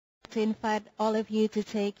to invite all of you to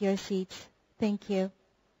take your seats. Thank you.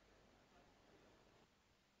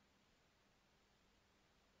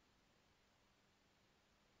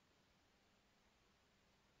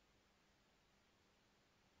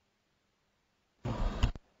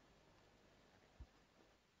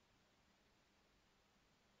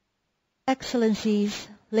 Excellencies,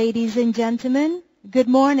 ladies and gentlemen, good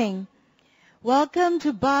morning. Welcome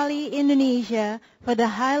to Bali, Indonesia for the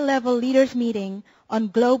high-level leaders meeting on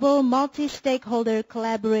global multi-stakeholder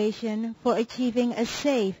collaboration for achieving a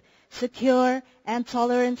safe, secure, and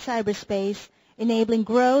tolerant cyberspace, enabling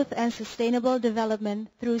growth and sustainable development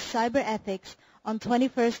through cyber ethics on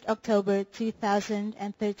 21st October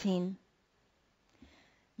 2013.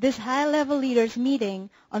 This high-level leaders meeting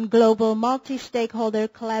on global multi-stakeholder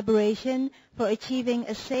collaboration for achieving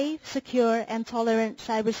a safe, secure, and tolerant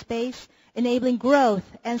cyberspace, enabling growth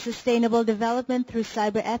and sustainable development through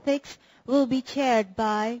cyber ethics will be chaired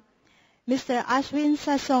by Mr. Ashwin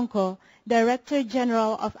Sasongko, Director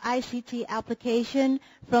General of ICT Application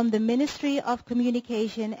from the Ministry of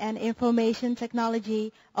Communication and Information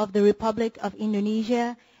Technology of the Republic of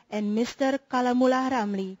Indonesia, and Mr. Kalamullah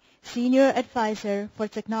Ramli, Senior Advisor for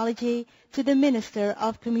Technology to the Minister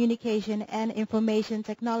of Communication and Information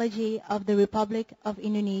Technology of the Republic of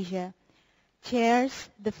Indonesia. Chairs,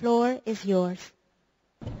 the floor is yours.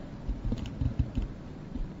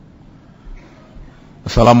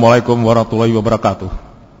 Assalamualaikum warahmatullahi wabarakatuh.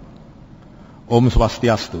 Om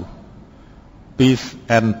Swastiastu. Peace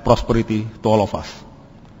and prosperity to all of us.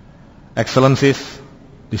 Excellencies,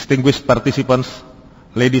 distinguished participants,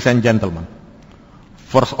 ladies and gentlemen.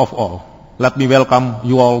 First of all, let me welcome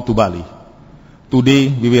you all to Bali.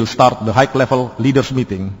 Today we will start the high-level leaders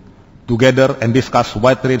meeting together and discuss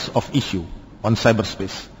wide range of issues on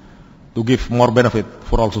cyberspace to give more benefit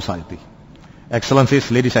for all society.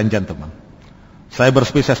 Excellencies, ladies and gentlemen,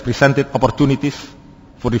 cyberspace has presented opportunities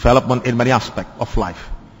for development in many aspects of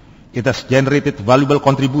life. It has generated valuable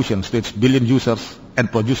contributions to its billion users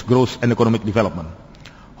and produced growth and economic development.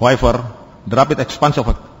 However, the rapid expansion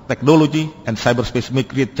of technology and cyberspace may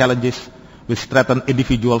create challenges which threaten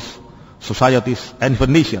individuals, societies, and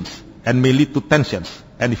even nations, and may lead to tensions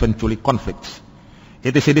and eventually conflicts.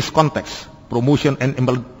 It is in this context, promotion and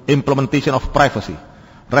implementation of privacy,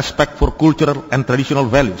 respect for cultural and traditional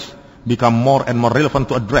values become more and more relevant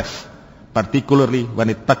to address, particularly when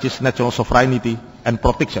it touches national sovereignty and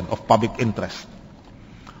protection of public interest.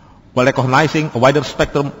 While recognizing a wider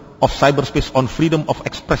spectrum of cyberspace on freedom of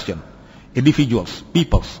expression, individuals,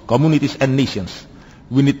 peoples, communities, and nations,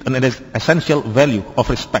 we need an essential value of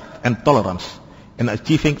respect and tolerance in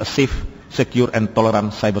achieving a safe, secure, and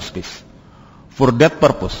tolerant cyberspace. For that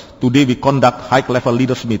purpose, today we conduct high-level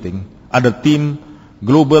leaders meeting under theme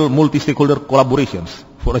Global Multi-Stakeholder Collaborations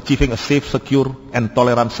for achieving a safe, secure, and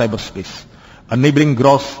tolerant cyberspace, enabling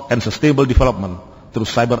growth and sustainable development through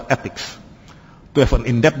cyber ethics. To have an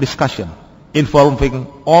in-depth discussion involving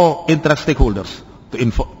all interest stakeholders to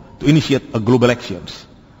initiate a global actions.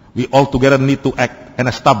 We all together need to act and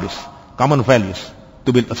establish common values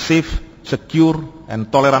to build a safe, secure,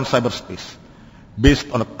 and tolerant cyberspace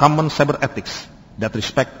based on a common cyber ethics that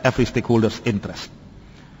respect every stakeholder's interest.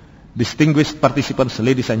 Distinguished participants,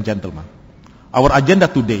 ladies and gentlemen, our agenda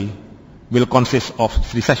today will consist of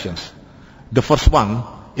 3 sessions. The first one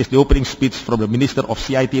is the opening speech from the Minister of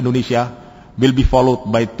CIT Indonesia, will be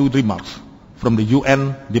followed by 2 remarks from the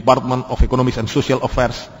UN Department of Economic and Social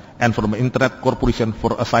Affairs and from the Internet Corporation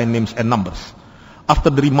for Assigned Names and Numbers. After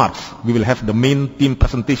the remarks, we will have the main team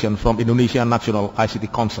presentation from Indonesia National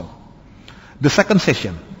ICT Council. The second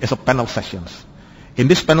session is a panel sessions. In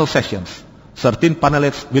these panel sessions, certain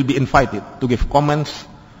panelists will be invited to give comments,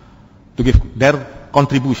 to give their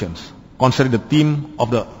contributions concerning the theme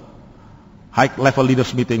of the high-level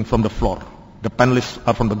leaders meeting from the floor. The panelists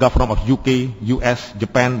are from the government of UK, US,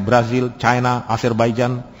 Japan, Brazil, China,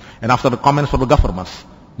 Azerbaijan, and after the comments from the governments,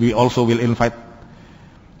 we also will invite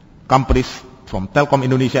companies from Telkom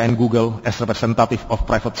Indonesia and Google as representative of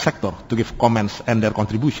private sector to give comments and their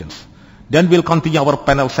contributions. Then we'll continue our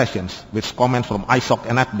panel sessions with comments from ISOC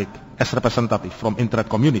and APDIC as representative from internet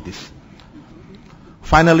communities.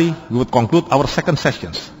 Finally, we would conclude our second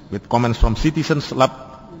sessions with comments from Citizens Lab,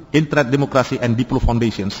 Internet Democracy and Diplo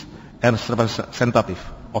Foundations as representative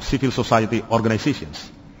of civil society organizations.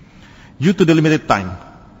 Due to the limited time,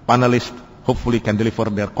 panelists hopefully can deliver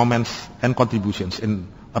their comments and contributions in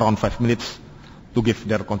around 5 minutes to give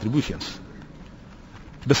their contributions.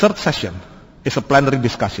 The third session is a plenary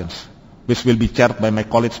discussions, which will be chaired by my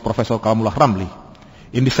colleague Professor Kalamullah Ramli.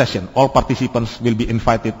 In this session, all participants will be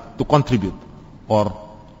invited to contribute, or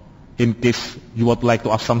in case you would like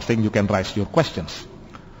to ask something, you can raise your questions.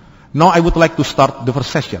 Now I would like to start the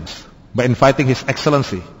first sessions by inviting His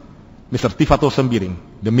Excellency, Mr. Tifatul Sembiring,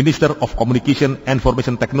 the Minister of Communication and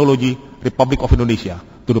Information Technology, Republic of Indonesia,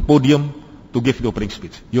 to the podium to give the opening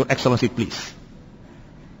speech. Your Excellency, please.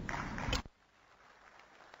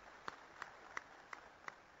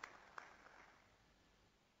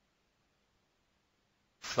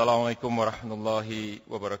 Assalamualaikum warahmatullahi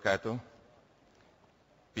wabarakatuh.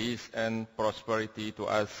 Peace and prosperity to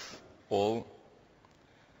us all.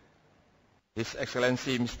 His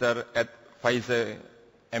Excellency Mr. Ed Faize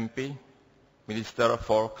MP, Minister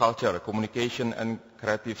for Culture, Communication and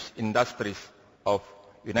Creative Industries of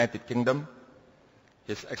United Kingdom.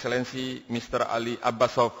 His Excellency Mr. Ali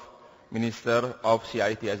Abbasov, Minister of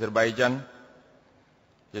CIT Azerbaijan.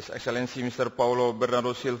 His Excellency Mr. Paulo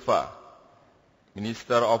Bernardo Silva,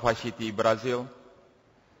 Minister of ICT Brazil.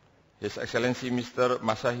 His Excellency Mr.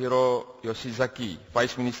 Masahiro Yoshizaki,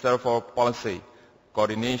 Vice Minister for Policy,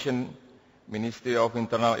 Coordination, Ministry of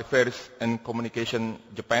Internal Affairs and Communication,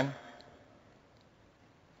 Japan.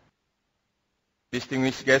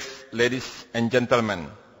 Distinguished guests, ladies and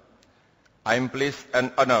gentlemen, I am pleased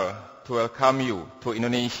and honored to welcome you to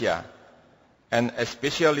Indonesia, and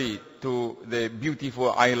especially to the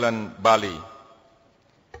beautiful island Bali.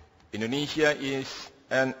 Indonesia is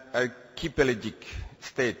an archipelagic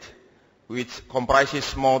state which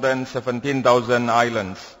comprises more than 17,000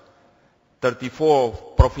 islands,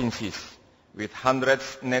 34 provinces with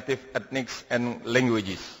hundreds native ethnics and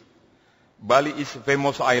languages. Bali is a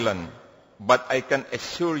famous island, but I can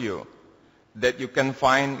assure you that you can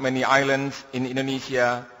find many islands in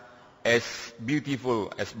Indonesia as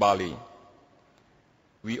beautiful as Bali.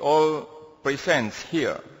 We all present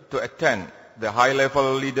here to attend the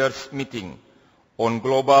high-level leaders meeting on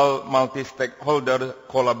global multi-stakeholder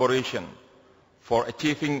collaboration for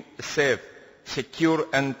achieving a safe, secure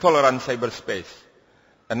and tolerant cyberspace,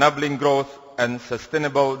 enabling growth and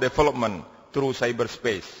sustainable development through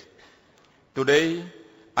cyberspace. Today,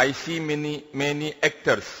 I see many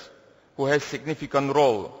actors who have significant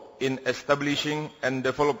role in establishing and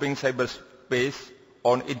developing cyberspace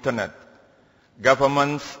on Internet,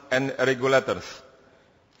 governments and regulators,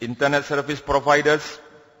 Internet service providers,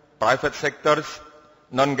 private sectors,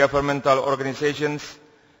 non-governmental organizations,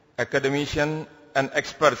 academicians and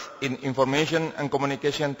experts in information and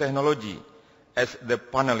communication technology as the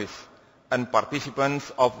panelists and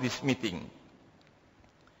participants of this meeting.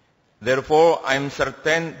 Therefore, I am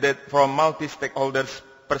certain that from multi-stakeholders'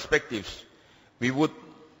 perspectives, we would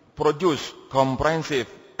produce comprehensive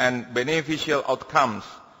and beneficial outcomes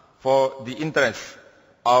for the interests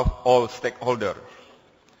of all stakeholders.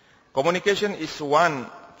 Communication is one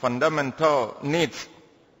fundamental need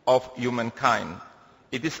of humankind.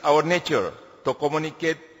 It is our nature to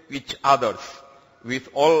communicate with each other with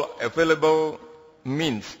all available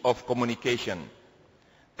means of communication.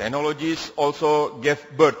 Technologies also gave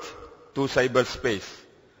birth to cyberspace.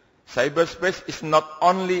 Cyberspace is not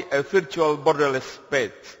only a virtual borderless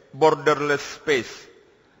space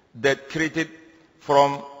that created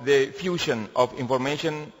from the fusion of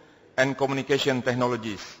information and communication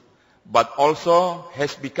technologies, but also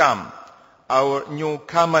has become our new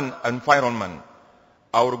common environment,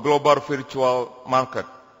 our global virtual market,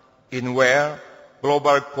 in where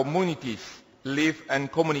global communities live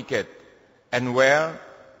and communicate, and where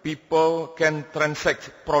people can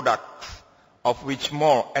transact products of which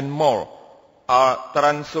more and more are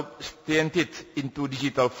transubstantiated into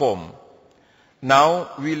digital form.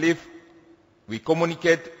 Now we live, we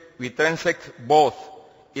communicate, we transact both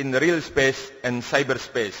in real space and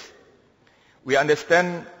cyberspace. We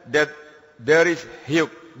understand that there is huge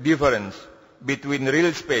difference between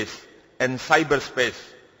real space and cyberspace.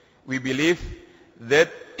 We believe that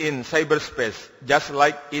in cyberspace, just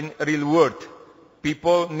like in real world,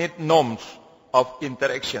 people need norms of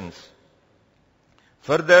interactions.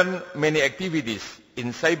 Further, many activities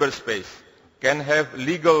in cyberspace can have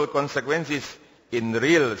legal consequences in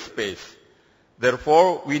real space.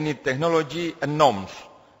 Therefore, we need technology and norms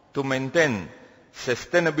to maintain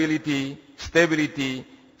sustainability, stability,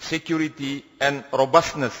 security, and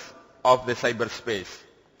robustness of the cyberspace.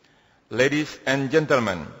 Ladies and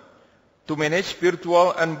gentlemen, to manage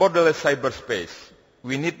virtual and borderless cyberspace,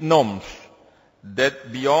 we need norms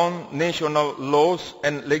that beyond national laws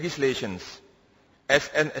and legislations as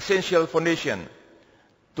an essential foundation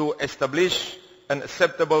to establish an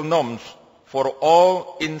acceptable norms for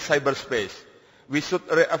all in cyberspace. We should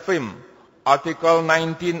reaffirm Article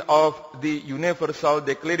 19 of the Universal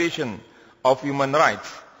Declaration of Human Rights,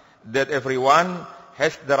 that everyone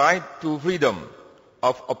has the right to freedom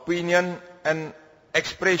of opinion and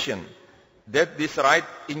expression, that this right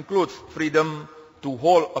includes freedom to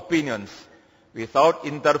hold opinions without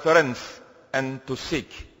interference and to seek,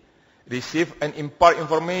 receive and impart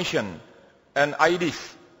information and ideas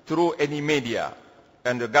through any media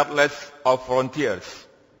and regardless of frontiers.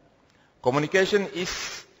 Communication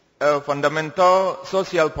is a fundamental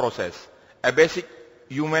social process, a basic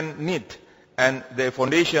human need and the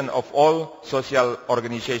foundation of all social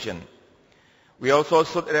organizations. We also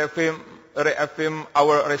should reaffirm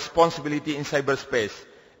our responsibility in cyberspace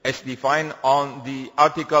as defined on the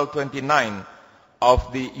Article 29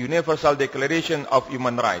 of the Universal Declaration of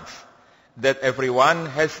Human Rights, that everyone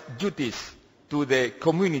has duties to the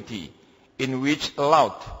community in which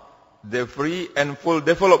allowed the free and full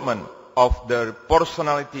development of their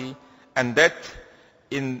personality, and that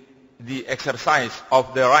in the exercise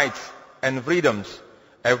of their rights and freedoms,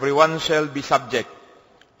 everyone shall be subject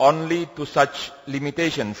only to such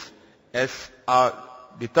limitations as are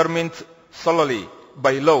determined solely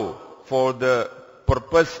by law for the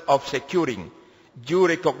purpose of securing due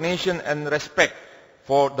recognition and respect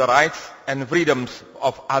for the rights and freedoms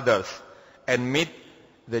of others, and meet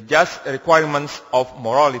the just requirements of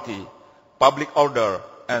morality, public order,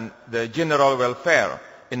 and the general welfare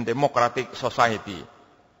in democratic society.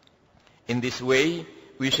 In this way,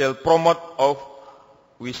 we shall promote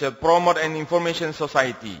an information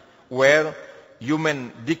society where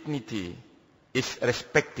human dignity is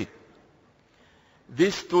respected.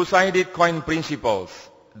 These two-sided coin principles,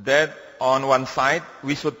 that on one side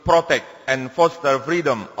we should protect and foster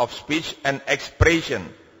freedom of speech and expression,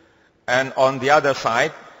 and on the other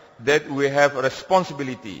side that we have a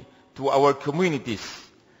responsibility to our communities,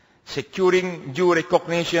 securing due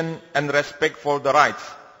recognition and respect for the rights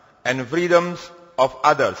and freedoms of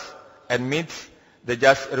others, and meets the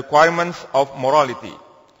just requirements of morality,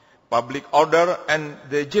 public order, and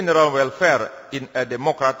the general welfare in a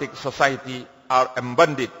democratic society are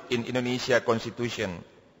embodied in Indonesia Constitution.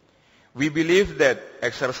 We believe that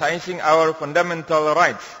exercising our fundamental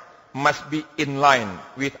rights must be in line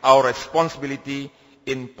with our responsibility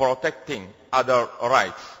in protecting other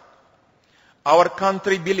rights. Our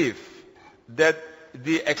country believes that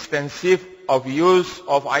the extensive use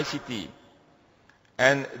of ICT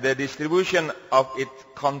and the distribution of its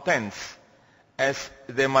contents as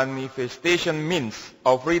the manifestation means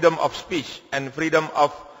of freedom of speech and freedom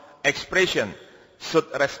of expression should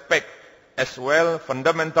respect as well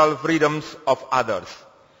fundamental freedoms of others.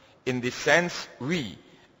 In this sense, we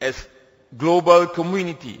as global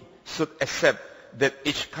community should accept that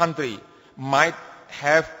each country might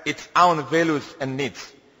have its own values and needs,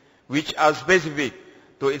 which are specific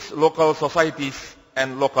to its local societies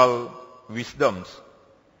and local wisdoms.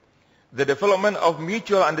 The development of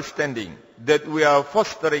mutual understanding that we are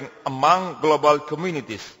fostering among global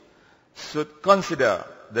communities should consider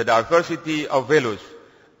the diversity of values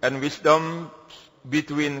and wisdom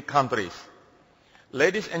between countries.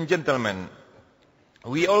 Ladies and gentlemen,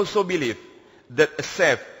 we also believe that a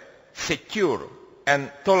safe, secure,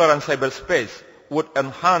 and tolerant cyberspace would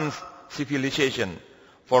enhance civilization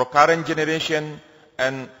for current generation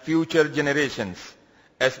and future generations,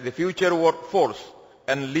 as the future workforce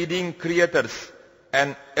and leading creators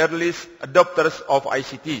and earliest adopters of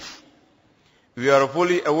ICTs. We are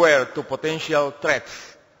fully aware to potential threats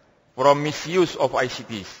from misuse of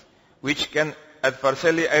ICTs, which can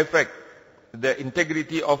adversely affect the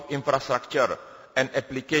integrity of infrastructure and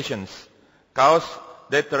applications, cause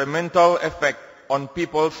detrimental effect on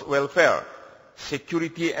people's welfare,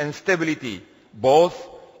 security and stability, both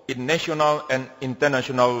in national and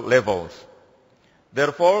international levels.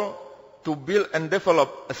 Therefore, to build and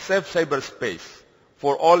develop a safe cyberspace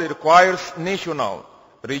for all requires national,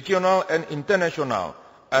 regional and international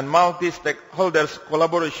and multi-stakeholders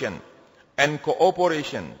collaboration and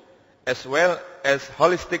cooperation, as well as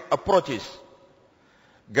holistic approaches.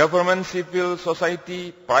 Government, civil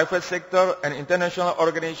society, private sector and international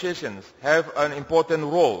organizations have an important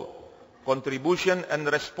role, contribution and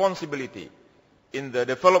responsibility in the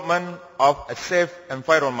development of a safe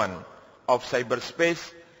environment of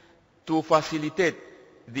cyberspace to facilitate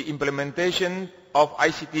the implementation of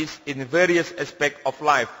ICTs in various aspects of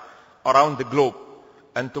life around the globe,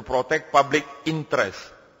 and to protect public interest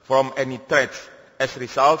from any threats as a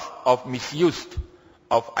result of misuse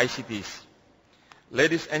of ICTs.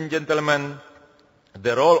 Ladies and gentlemen,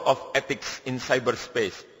 the role of ethics in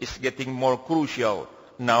cyberspace is getting more crucial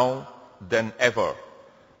now than ever.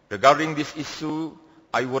 Regarding this issue,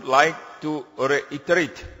 I would like to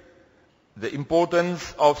reiterate the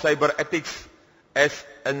importance of cyber ethics as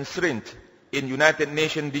enshrined in United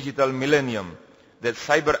Nations Digital Millennium, that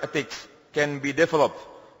cyber ethics can be developed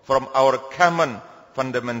from our common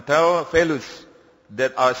fundamental values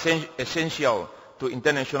that are essential to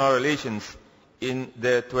international relations in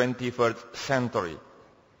the 21st century.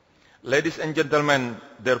 Ladies and gentlemen,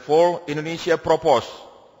 therefore, Indonesia proposed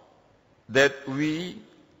that we,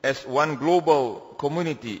 as one global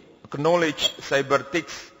community, acknowledge cyber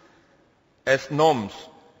ethics as norms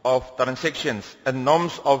of transactions and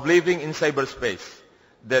norms of living in cyberspace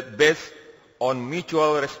that based on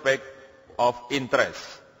mutual respect of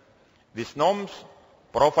interests. These norms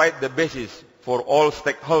provide the basis for all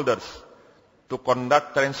stakeholders to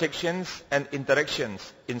conduct transactions and interactions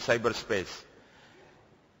in cyberspace.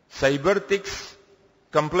 Cyber ethics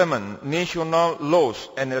complement national laws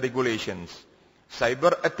and regulations.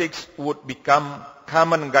 Cyber ethics would become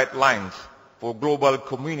common guidelines for global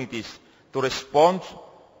communities to respond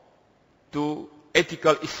to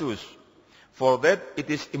ethical issues. For that, it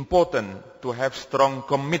is important to have strong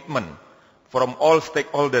commitment from all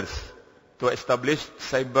stakeholders to establish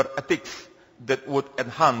cyber ethics that would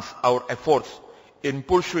enhance our efforts in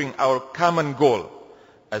pursuing our common goal,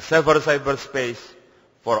 a safer cyberspace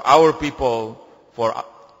for our people, for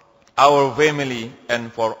our family,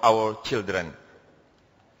 and for our children.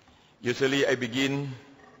 Usually I begin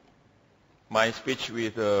my speech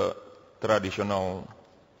with a traditional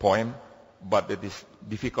poem, but it is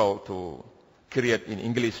difficult to create in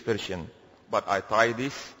English version. But I try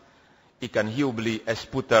this. Ikan hiu beli es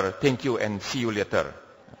puter. Thank you and see you later.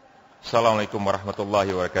 Assalamualaikum warahmatullahi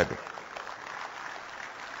wabarakatuh.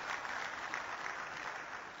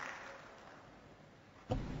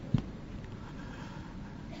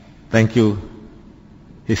 Thank you,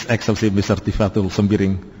 His Excellency Mr. Tifatul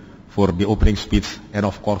Sembiring, for the opening speech and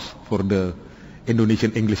of course for the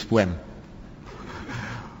Indonesian English poem.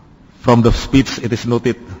 From the speech, it is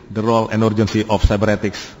noted the role and urgency of cyber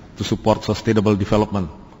ethics to support sustainable development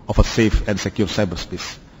of a safe and secure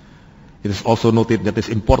cyberspace. It is also noted that it is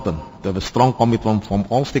important to have a strong commitment from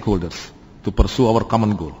all stakeholders to pursue our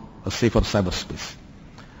common goal, a safer cyberspace.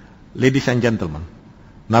 Ladies and gentlemen,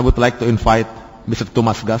 now I would like to invite Mr.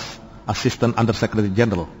 Thomas Gas, Assistant Under-Secretary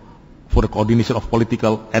General for the Coordination of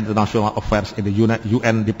Political and International Affairs in the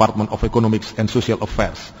UN Department of Economics and Social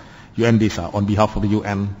Affairs, UNDESA, on behalf of the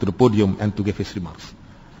UN, to the podium and to give his remarks.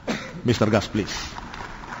 Mr. Gas, please.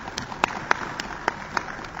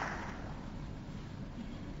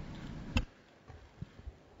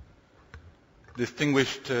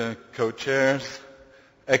 Distinguished co-chairs,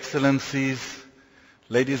 excellencies,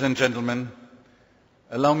 ladies and gentlemen,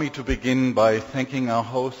 allow me to begin by thanking our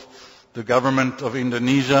hosts, the government of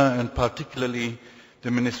Indonesia, and particularly the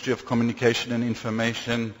Ministry of Communication and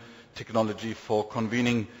Information Technology for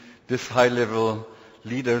convening this high-level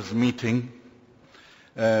leaders meeting.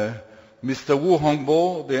 Mr. Wu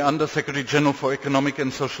Hongbo, the Under-Secretary General for Economic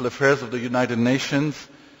and Social Affairs of the United Nations,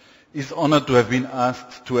 is honored to have been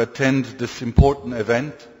asked to attend this important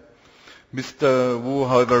event. Mr. Wu,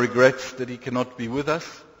 however, regrets that he cannot be with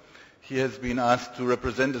us. He has been asked to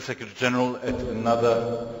represent the Secretary General at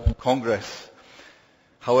another Congress.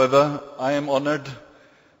 However, I am honored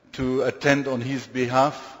to attend on his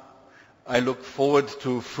behalf. I look forward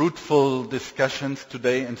to fruitful discussions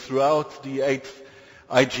today and throughout the 8th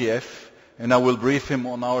IGF, and I will brief him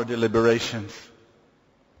on our deliberations.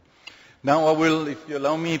 Now I will, if you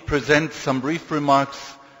allow me, present some brief remarks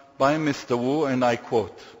by Mr. Wu, and I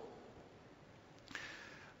quote: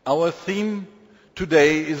 "Our theme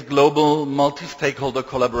today is global multi-stakeholder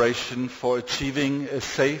collaboration for achieving a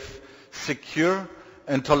safe, secure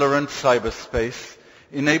and tolerant cyberspace,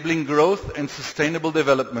 enabling growth and sustainable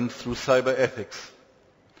development through cyber ethics.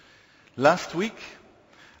 Last week,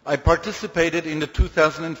 I participated in the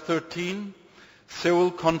 2013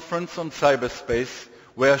 Seoul Conference on Cyberspace,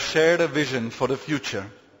 where I shared a vision for the future.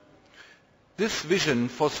 This vision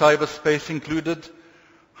for cyberspace included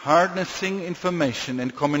harnessing information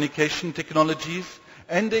and communication technologies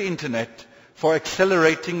and the Internet for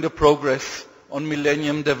accelerating the progress on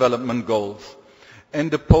Millennium Development Goals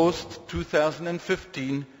and the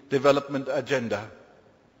post-2015 development agenda.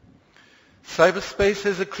 Cyberspace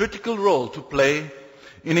has a critical role to play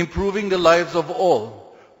in improving the lives of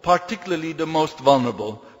all, particularly the most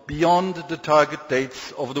vulnerable, beyond the target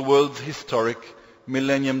dates of the world's historic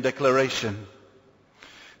Millennium Declaration.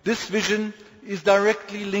 This vision is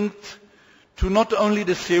directly linked to not only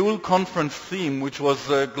the Seoul Conference theme, which was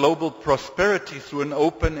global prosperity through an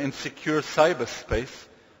open and secure cyberspace,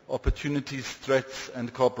 opportunities, threats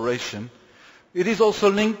and cooperation. It is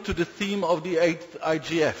also linked to the theme of the 8th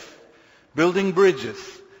IGF, building bridges,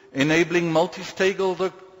 enabling multi-stakeholder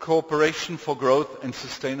cooperation for growth and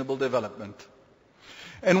sustainable development.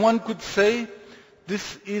 And one could say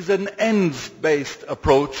this is an ends-based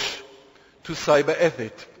approach to cyber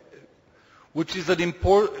ethics. which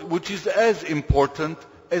is as important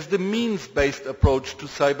as the means-based approach to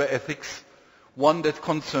cyber ethics, one that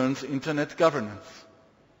concerns internet governance.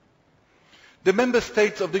 The member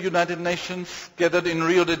states of the United Nations gathered in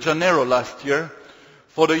Rio de Janeiro last year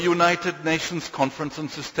for the United Nations Conference on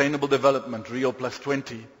Sustainable Development,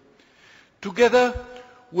 Rio+20. Together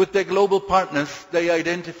with their global partners, they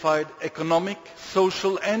identified economic,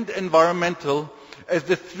 social and environmental as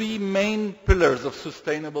the three main pillars of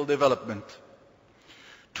sustainable development.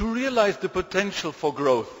 To realize the potential for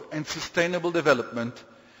growth and sustainable development,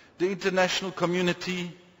 the international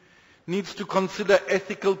community needs to consider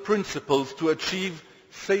ethical principles to achieve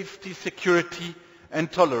safety, security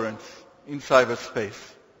and tolerance in cyberspace.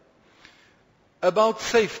 About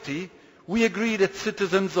safety, we agree that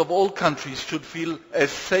citizens of all countries should feel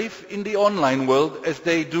as safe in the online world as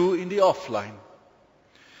they do in the offline.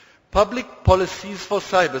 Public policies for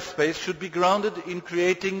cyberspace should be grounded in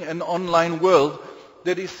creating an online world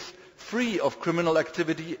that is free of criminal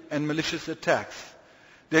activity and malicious attacks.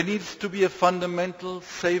 There needs to be a fundamental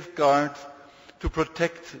safeguard to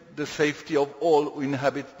protect the safety of all who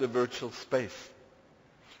inhabit the virtual space.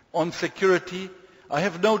 On security, I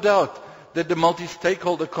have no doubt that the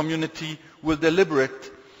multi-stakeholder community will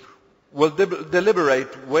deliberate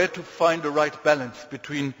where to find the right balance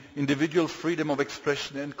between individual freedom of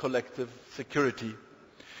expression and collective security.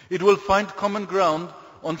 It will find common ground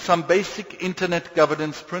on some basic internet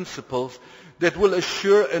governance principles that will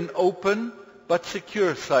assure an open but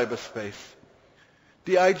secure cyberspace.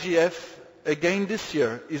 The IGF, again this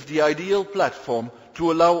year, is the ideal platform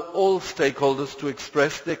to allow all stakeholders to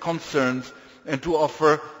express their concerns and to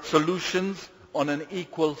offer solutions on an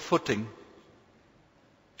equal footing.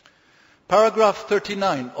 Paragraph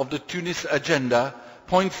 39 of the Tunis Agenda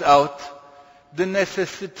points out the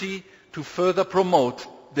necessity to further promote,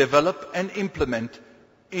 develop and implement,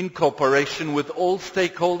 in cooperation with all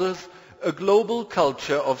stakeholders, a global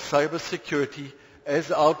culture of cybersecurity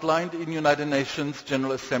as outlined in United Nations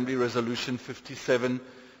General Assembly Resolution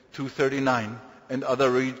 57/239 and other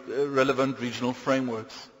relevant regional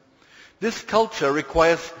frameworks. This culture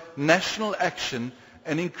requires national action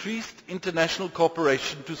and increased international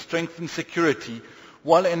cooperation to strengthen security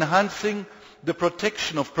while enhancing the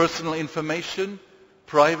protection of personal information,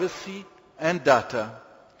 privacy and data.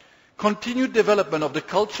 Continued development of the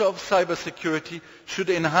culture of cybersecurity should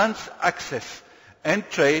enhance access and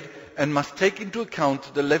trade and must take into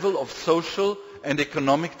account the level of social and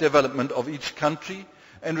economic development of each country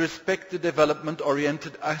and respect the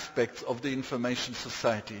development-oriented aspects of the information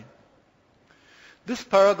society. This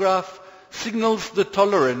paragraph signals the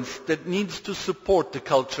tolerance that needs to support the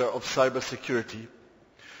culture of cybersecurity.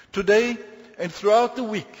 Today and throughout the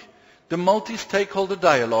week, the multi-stakeholder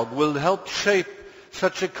dialogue will help shape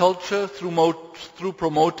such a culture through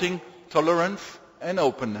promoting tolerance and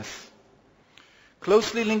openness.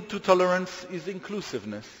 Closely linked to tolerance is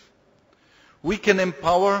inclusiveness. We can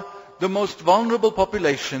empower the most vulnerable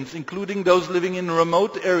populations, including those living in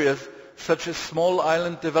remote areas such as small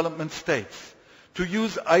island development states, to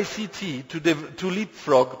use ICT to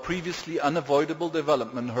leapfrog previously unavoidable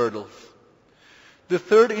development hurdles. The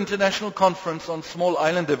third International Conference on Small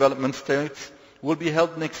Island Development States will be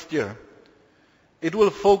held next year. It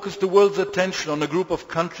will focus the world's attention on a group of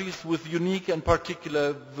countries with unique and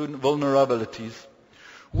particular vulnerabilities.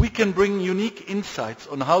 We can bring unique insights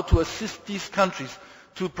on how to assist these countries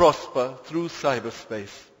to prosper through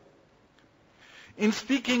cyberspace. In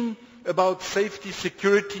speaking about safety,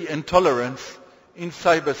 security and tolerance in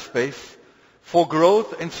cyberspace for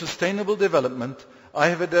growth and sustainable development, I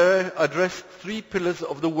have addressed three pillars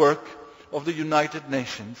of the work of the United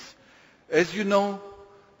Nations. As you know,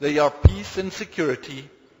 they are peace and security,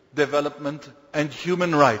 development and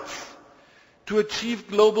human rights. To achieve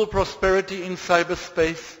global prosperity in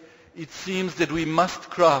cyberspace, it seems that we must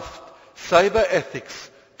craft cyber ethics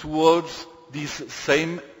towards these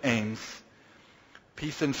same aims: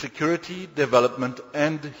 peace and security, development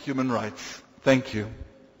and human rights. Thank you.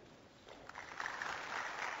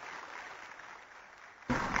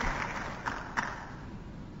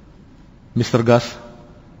 Mr. Gus,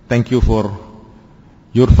 thank you for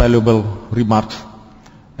your valuable remarks,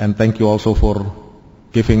 and thank you also for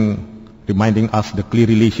reminding us the clear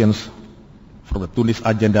relations for the Tunis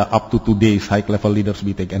agenda up to today's high-level leaders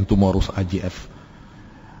meeting and tomorrow's IGF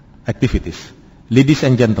activities. Ladies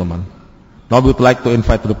and gentlemen, now we would like to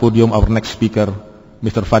invite to the podium our next speaker,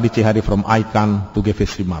 Mr. Fadi Chehari from ICANN, to give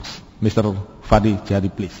his remarks. Mr. Fadi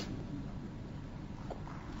Chehari, please.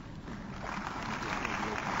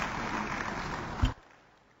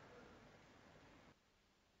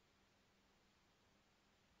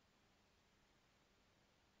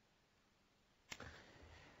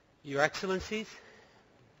 Your Excellencies,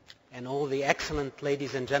 and all the excellent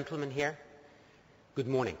ladies and gentlemen here, good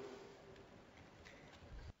morning.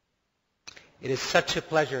 It is such a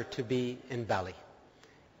pleasure to be in Bali.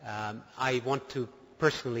 I want to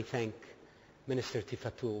personally thank Minister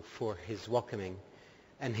Tifatul for his welcoming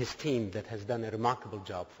and his team that has done a remarkable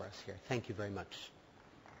job for us here. Thank you very much.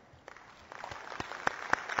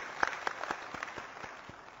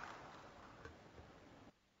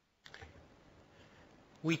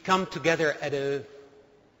 We come together at a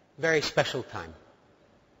very special time.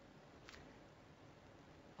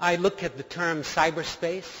 I look at the term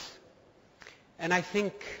cyberspace, and I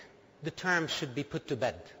think the term should be put to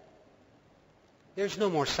bed. There's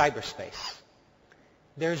no more cyberspace.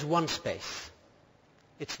 There's one space.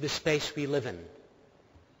 It's the space we live in.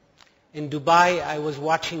 In Dubai, I was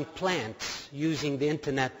watching plants using the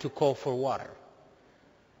internet to call for water.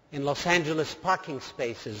 In Los Angeles, parking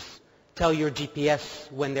spaces tell your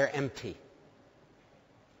GPS when they're empty.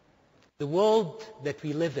 The world that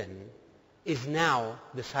we live in is now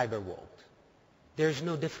the cyber world. There's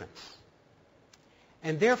no difference.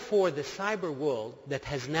 And therefore, the cyber world that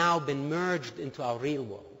has now been merged into our real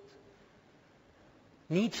world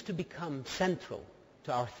needs to become central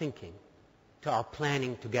to our thinking, to our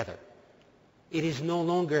planning together. It is no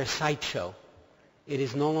longer a sideshow. It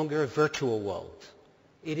is no longer a virtual world.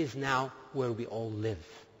 It is now where we all live.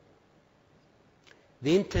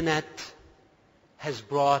 The internet has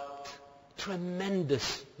brought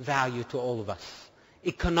tremendous value to all of us.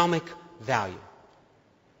 Economic value.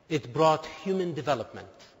 It brought human development.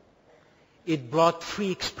 It brought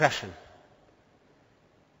free expression.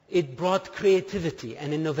 It brought creativity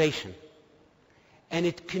and innovation. And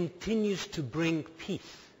it continues to bring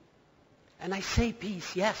peace. And I say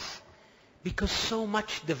peace, yes, because so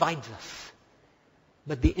much divides us.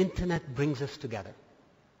 But the internet brings us together.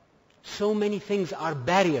 So many things are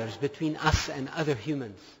barriers between us and other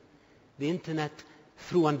humans. The internet,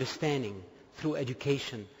 through understanding, through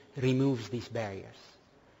education, removes these barriers.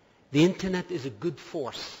 The internet is a good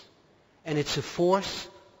force, and it's a force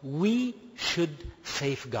we should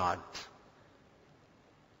safeguard.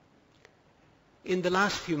 In the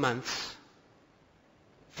last few months,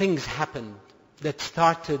 things happened that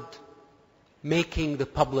started making the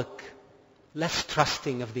public less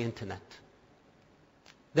trusting of the internet.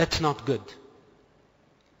 That's not good.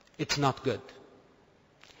 It's not good.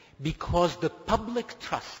 Because the public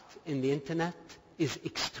trust in the internet is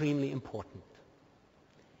extremely important.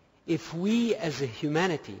 If we as a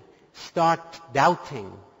humanity start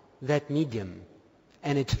doubting that medium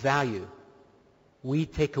and its value, we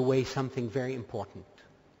take away something very important.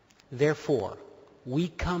 Therefore, we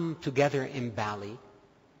come together in Bali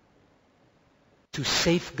to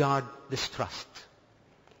safeguard this trust.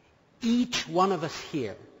 Each one of us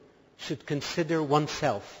here should consider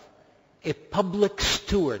oneself a public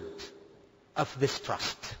steward of this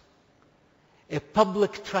trust, a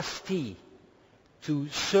public trustee to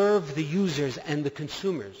serve the users and the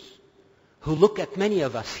consumers who look at many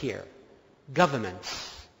of us here, governments,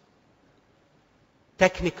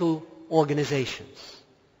 technical organizations,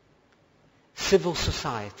 civil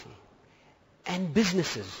society, and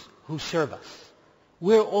businesses who serve us.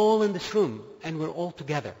 We're all in this room and we're all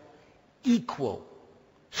together, equal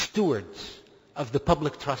stewards of the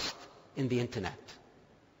public trust in the internet.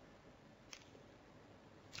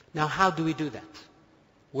 Now, how do we do that?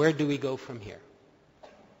 Where do we go from here?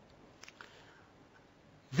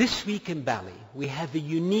 This week in Bali, we have a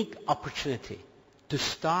unique opportunity to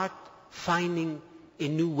start finding a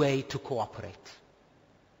new way to cooperate.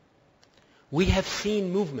 We have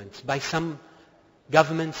seen movements by some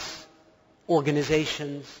governments,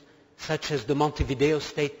 organizations, such as the Montevideo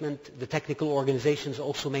Statement, the technical organizations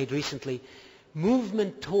also made recently,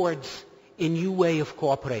 movement towards a new way of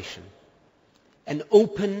cooperation. An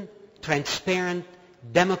open, transparent,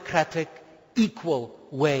 democratic, equal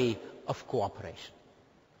way of cooperation,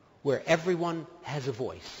 where everyone has a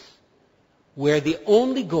voice, where the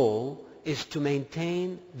only goal is to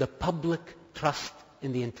maintain the public trust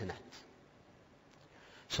in the internet.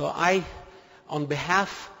 So I, on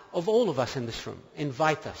behalf of all of us in this room,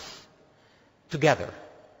 invite us together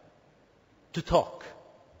to talk,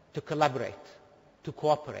 to collaborate, to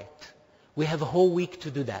cooperate. We have a whole week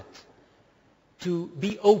to do that, to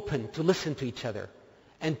be open, to listen to each other,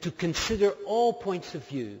 and to consider all points of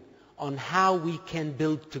view on how we can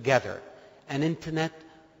build together an internet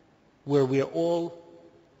where we are all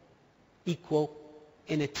equal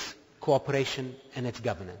in its cooperation and its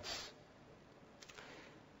governance.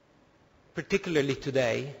 Particularly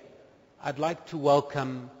today, I'd like to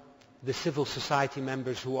welcome the civil society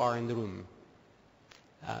members who are in the room.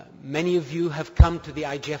 Many of you have come to the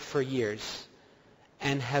IGF for years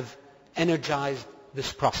and have energized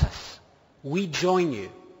this process. We join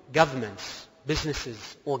you, governments,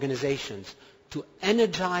 businesses, organizations, to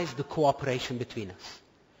energize the cooperation between us.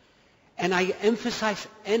 And I emphasize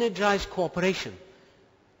energize cooperation,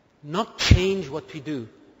 not change what we do,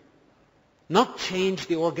 not change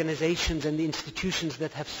the organizations and the institutions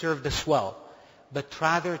that have served us well, but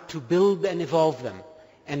rather to build and evolve them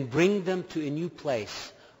and bring them to a new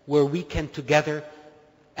place where we can together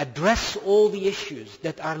address all the issues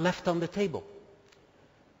that are left on the table.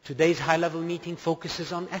 Today's high-level meeting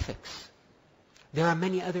focuses on ethics. There are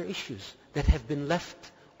many other issues that have been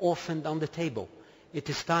left orphaned on the table. It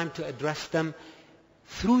is time to address them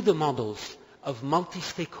through the models of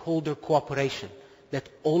multi-stakeholder cooperation that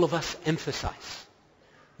all of us emphasize.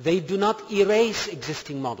 They do not erase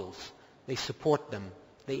existing models. They support them.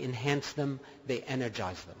 They enhance them. They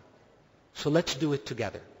energize them. So let's do it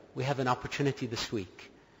together. We have an opportunity this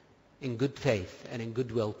week in good faith and in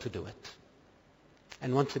goodwill to do it.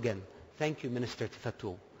 And once again, thank you, Minister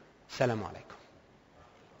Tifatul. Assalamu alaikum.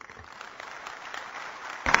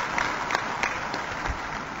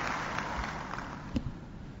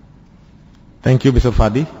 Thank you, Mr.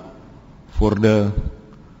 Fadi, for the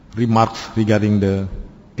remarks regarding the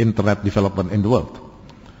Internet development in the world.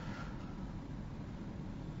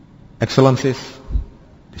 Excellencies,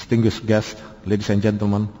 distinguished guests, ladies and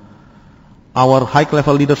gentlemen, our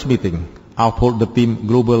high-level leaders meeting uphold the theme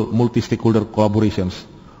Global Multi-Stakeholder Collaborations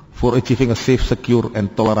for achieving a safe, secure,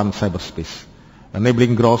 and tolerant cyberspace,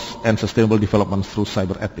 enabling growth and sustainable development through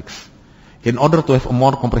cyber ethics. In order to have a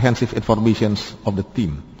more comprehensive information of the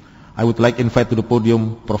theme, I would like to invite to the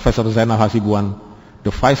podium Professor Zainal Hasibuan, the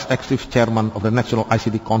Vice Executive Chairman of the National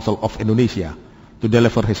ICT Council of Indonesia, to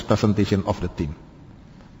deliver his presentation of the theme.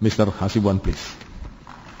 Mr. Hasibuan, please.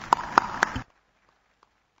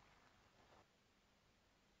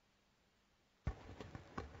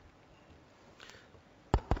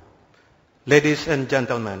 Ladies and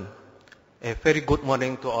gentlemen, a very good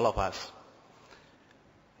morning to all of us.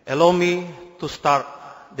 Allow me to start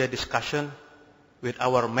the discussion with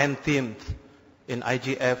our main theme in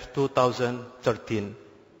IGF 2013.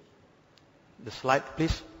 The slide,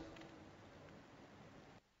 please.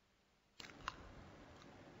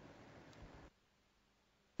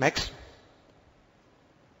 Next.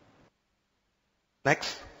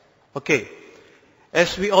 Next. Okay.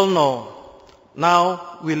 As we all know,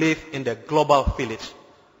 now we live in the global village,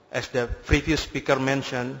 as the previous speaker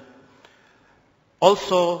mentioned,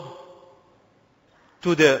 also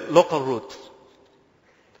to the local roots.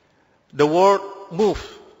 The world moves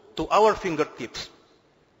to our fingertips.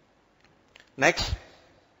 Next.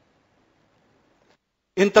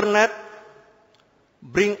 Internet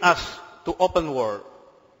brings us to open world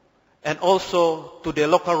and also to the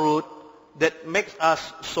local root that makes us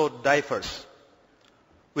so diverse.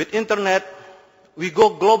 With Internet, we go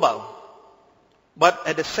global, but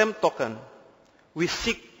at the same token, we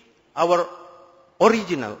seek our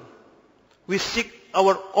original. We seek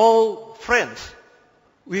our old friends.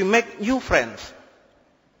 We make new friends.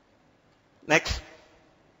 Next.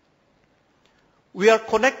 We are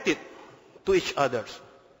connected to each other.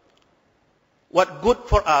 What good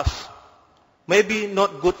for us may be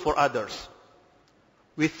not good for others.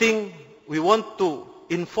 We think we want to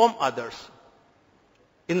inform others.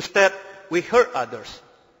 Instead, we hurt others.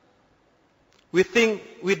 We think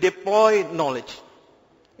we deploy knowledge.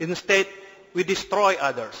 Instead, we destroy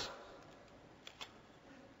others.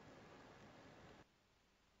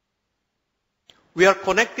 We are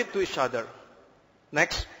connected to each other.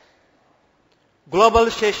 Next.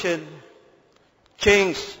 Globalization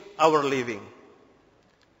changed our living.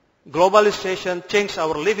 Globalization changed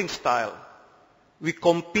our living style. We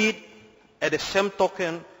compete. At the same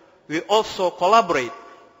token, we also collaborate.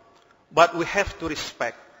 But we have to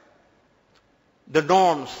respect the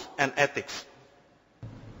norms and ethics.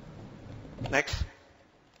 Next.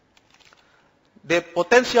 The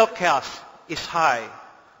potential chaos is high,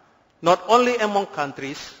 not only among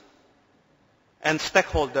countries and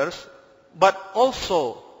stakeholders, but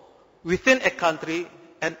also within a country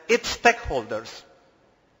and its stakeholders.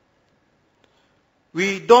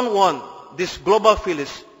 We don't want this global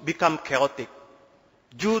village become chaotic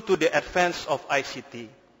due to the advance of ICT.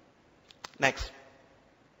 Next.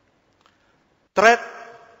 Threat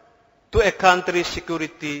to a country's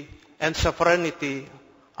security and sovereignty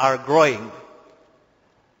are growing.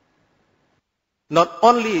 Not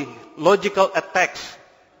only logical attacks,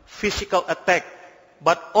 physical attack,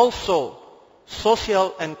 but also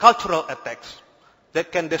social and cultural attacks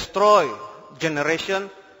that can destroy generation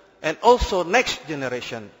and also next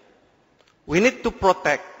generation. We need to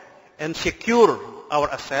protect and secure our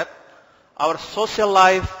asset, our social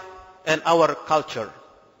life, and our culture.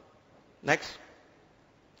 Next.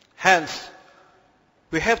 Hence,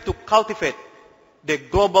 we have to cultivate the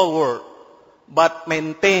global world, but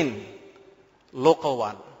maintain local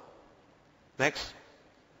one. Next.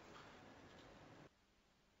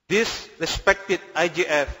 This respected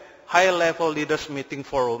IGF high-level leaders meeting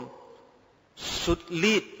forum should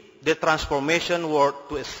lead the transformation world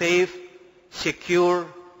to a safe, secure,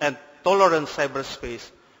 and tolerant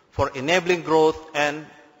cyberspace for enabling growth and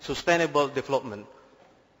sustainable development.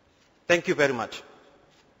 Thank you very much.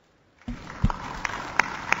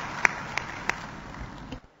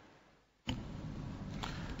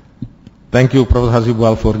 Thank you, Professor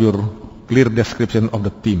Hasibuan, for your clear description of the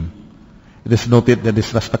theme. It is noted that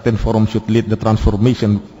this respected forum should lead the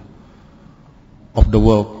transformation of the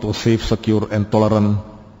world to a safe, secure, and tolerant,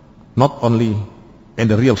 not only in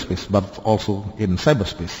the real space, but also in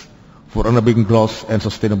cyberspace, for enabling growth and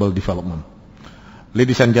sustainable development.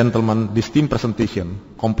 Ladies and gentlemen, this team presentation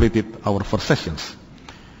completed our first sessions.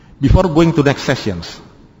 Before going to next sessions,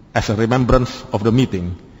 as a remembrance of the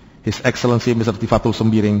meeting, His Excellency Mr. Tifatul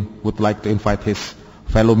Sembiring would like to invite his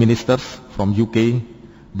fellow ministers from UK,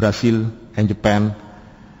 Brazil, and Japan,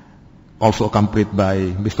 also accompanied by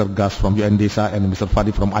Mr. Gas from UNDESA and Mr.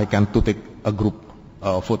 Fadi from ICANN, to take a group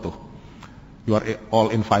photo. You are all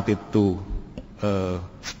invited to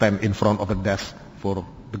stand in front of the desk for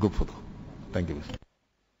the group photo. Thank you.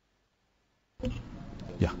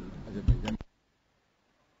 Yeah.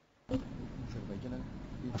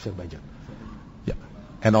 Azerbaijan. Yeah.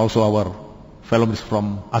 And also our fellow ministers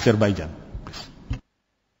from Azerbaijan, please.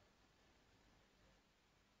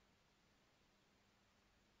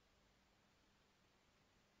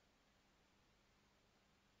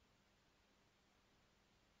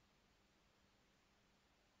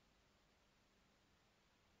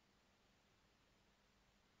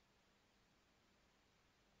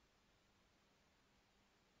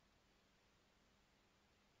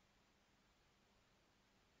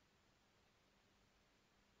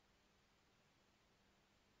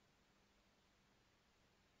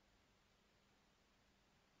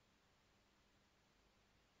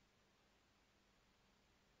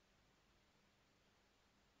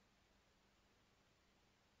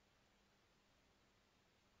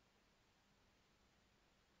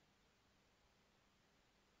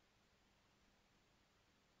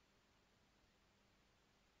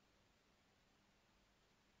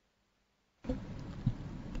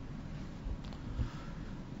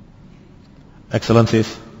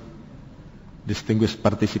 Excellencies, distinguished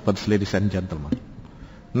participants, ladies and gentlemen.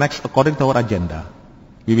 Next, according to our agenda,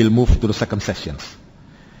 we will move to the second sessions.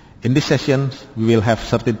 In these sessions, we will have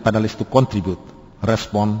certain panelists to contribute,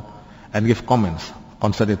 respond, and give comments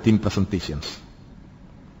concerning team presentations.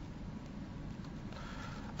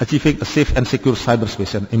 Achieving a safe and secure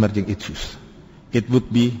cyberspace and emerging issues. It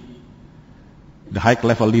would be the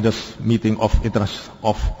high-level leaders meeting of interest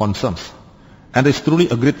of concerns. And it's truly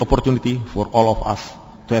a great opportunity for all of us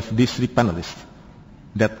to have these three panelists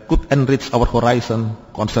that could enrich our horizon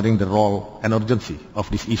concerning the role and urgency of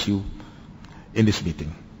this issue in this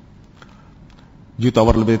meeting. Due to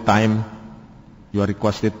our limited time, you are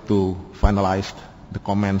requested to finalize the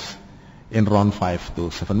comments in around 5 to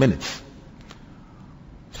 7 minutes.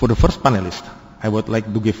 For the first panelist, I would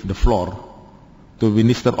like to give the floor to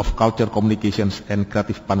Minister of Culture, Communications and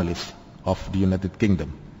Creative Panelist of the United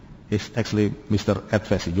Kingdom. It's actually Mr. Ed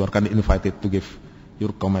Vesey. You are kindly invited to give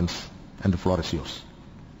your comments, and the floor is yours.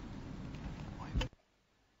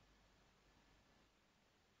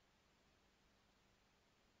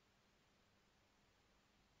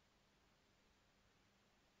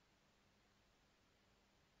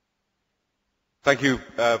 Thank you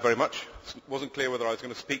very much. It wasn't clear whether I was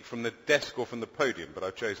going to speak from the desk or from the podium, but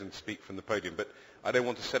I've chosen to speak from the podium. But I don't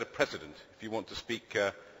want to set a precedent. If you want to speak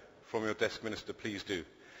from your desk, Minister, please do.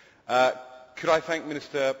 Could I thank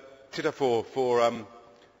Minister Titafor for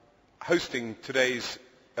hosting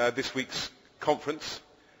this week's conference.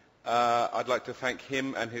 I'd like to thank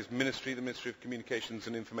him and his ministry, the Ministry of Communications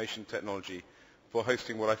and Information Technology, for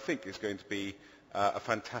hosting what I think is going to be a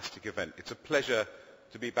fantastic event. It's a pleasure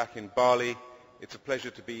to be back in Bali. It's a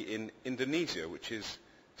pleasure to be in Indonesia, which is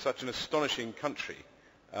such an astonishing country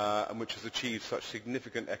and which has achieved such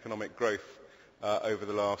significant economic growth over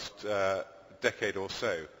the last decade or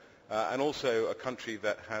so. And also a country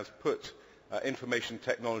that has put information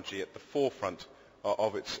technology at the forefront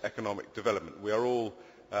of its economic development. We are all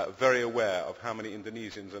very aware of how many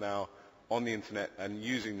Indonesians are now on the internet and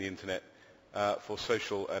using the internet for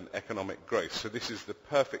social and economic growth. So this is the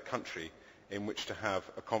perfect country in which to have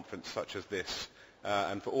a conference such as this,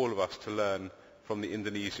 and for all of us to learn from the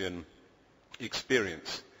Indonesian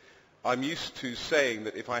experience. I'm used to saying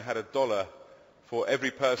that if I had $1 for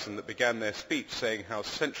every person that began their speech saying how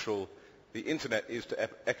central the internet is to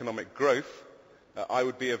economic growth, I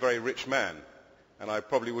would be a very rich man, and I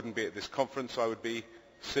probably wouldn't be at this conference. I would be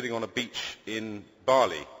sitting on a beach in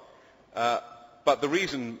Bali. But the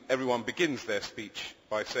reason everyone begins their speech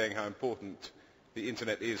by saying how important the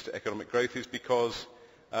internet is to economic growth is because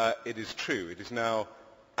it is true. It is now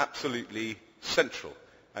absolutely central,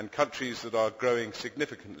 and countries that are growing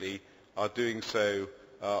significantly are doing so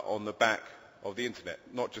on the back of the internet,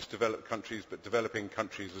 not just developed countries but developing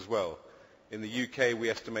countries as well. In the UK, we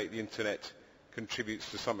estimate the internet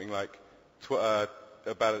contributes to something like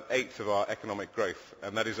about an eighth of our economic growth,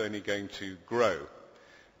 and that is only going to grow.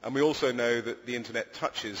 And we also know that the internet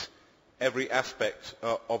touches every aspect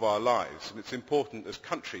of our lives, and it's important as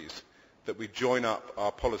countries that we join up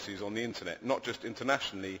our policies on the internet, not just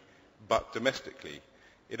internationally but domestically.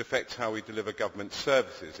 It affects how we deliver government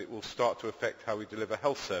services. It will start to affect how we deliver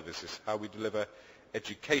health services, how we deliver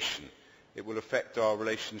education. It will affect our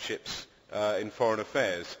relationships in foreign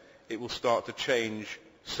affairs. It will start to change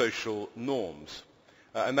social norms.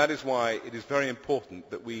 And that is why it is very important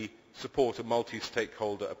that we support a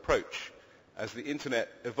multi-stakeholder approach. As the internet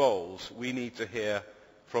evolves, we need to hear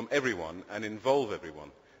from everyone and involve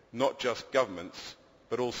everyone, not just governments,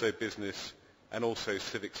 but also business and also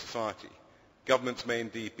civic society. Governments may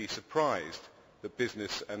indeed be surprised that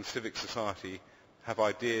business and civic society have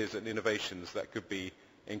ideas and innovations that could be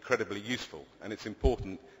incredibly useful, and it's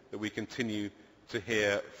important that we continue to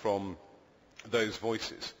hear from those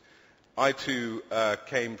voices. I too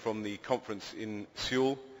came from the conference in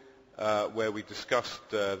Seoul where we discussed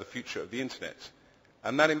the future of the internet,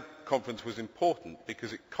 and that conference was important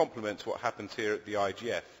because it complements what happens here at the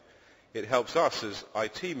IGF. It helps us as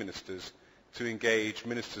IT ministers to engage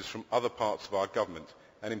ministers from other parts of our government,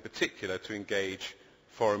 and in particular to engage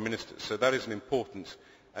foreign ministers. So that is an important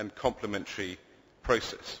and complementary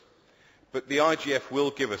process. But the IGF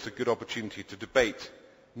will give us a good opportunity to debate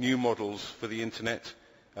new models for the internet,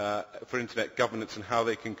 for internet governance, and how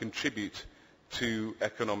they can contribute to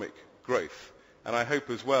economic growth. And I hope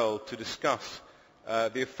as well to discuss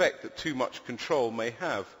the effect that too much control may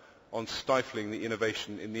have on stifling the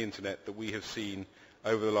innovation in the internet that we have seen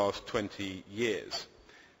over the last 20 years.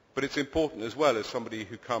 But it's important as well, as somebody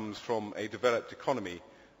who comes from a developed economy,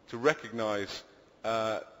 to recognise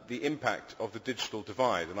the impact of the digital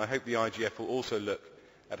divide. And I hope the IGF will also look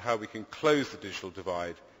at how we can close the digital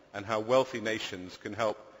divide and how wealthy nations can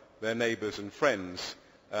help their neighbours and friends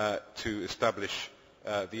to establish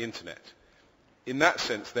the internet. In that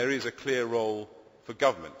sense, there is a clear role for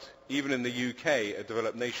government. Even in the UK, a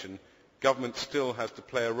developed nation, government still has to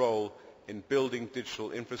play a role in building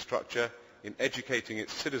digital infrastructure, in educating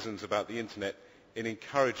its citizens about the internet, in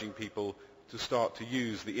encouraging people to start to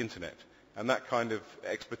use the internet. And that kind of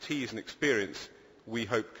expertise and experience we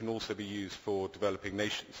hope can also be used for developing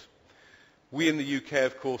nations. We in the UK,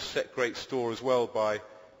 of course, set great store as well by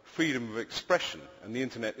freedom of expression, and the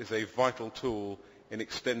internet is a vital tool in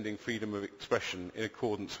extending freedom of expression in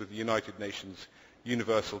accordance with the United Nations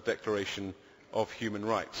Universal Declaration of Human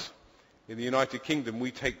Rights. In the United Kingdom,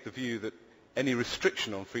 we take the view that any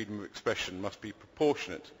restriction on freedom of expression must be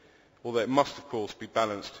proportionate, although it must, of course, be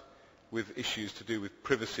balanced with issues to do with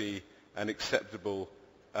privacy and acceptable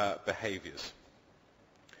behaviours.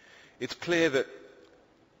 It's clear that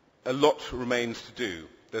a lot remains to do.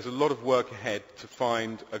 There's a lot of work ahead to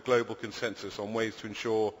find a global consensus on ways to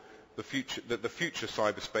ensure that the future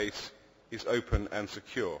cyberspace is open and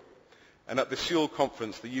secure. And at the Seoul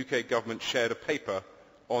conference, the UK government shared a paper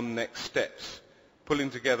on next steps, pulling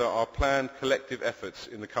together our planned collective efforts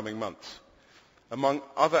in the coming months. Among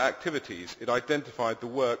other activities, it identified the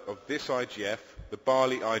work of this IGF, the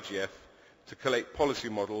Bali IGF, to collate policy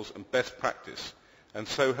models and best practice, and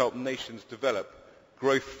so help nations develop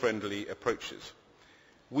growth-friendly approaches.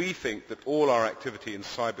 We think that all our activity in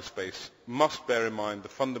cyberspace must bear in mind the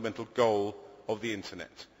fundamental goal of the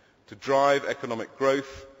internet, to drive economic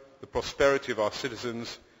growth, the prosperity of our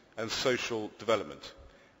citizens, and social development.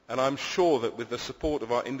 And I'm sure that with the support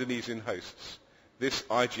of our Indonesian hosts, this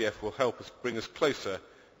IGF will help us bring us closer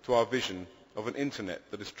to our vision of an internet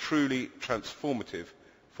that is truly transformative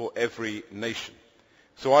for every nation.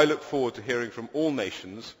 So I look forward to hearing from all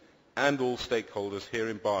nations and all stakeholders here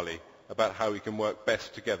in Bali about how we can work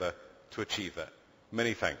best together to achieve that.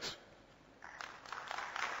 Many thanks.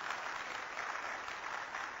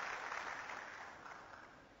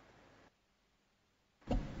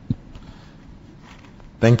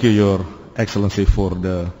 Thank you, Your Excellency, for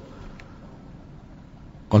the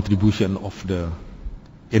contribution of the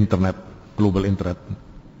internet, global internet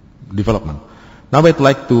development. Now I'd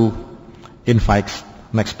like to invite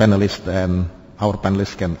next panelist, and our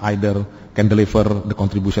panelists can deliver the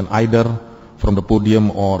contribution either from the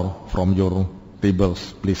podium or from your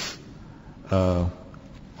tables, please,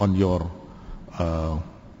 on your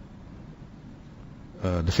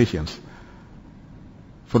decisions.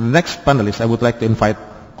 For the next panelist, I would like to invite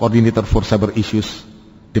Coordinator for Cyber Issues,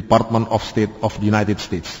 Department of State of the United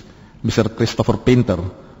States, Mr. Christopher Painter,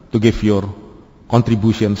 to give your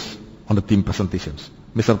contributions on the team presentations.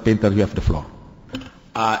 Mr. Painter, you have the floor.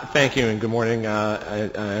 Thank you and good morning.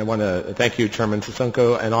 I want to thank you, Chairman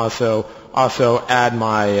Sasunko, and also add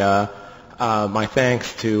my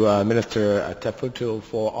thanks to Minister Tafutu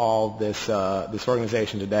for all this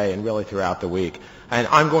organization today and really throughout the week. And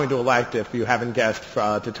I'm going to elect, if you haven't guessed,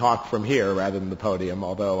 to talk from here rather than the podium,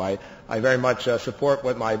 although I very much support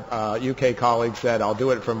what my UK colleague said. I'll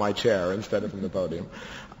do it from my chair instead of from the podium.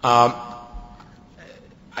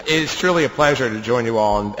 It is truly a pleasure to join you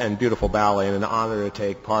all in beautiful Bali and an honor to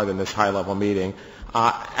take part in this high-level meeting.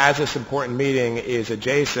 As this important meeting is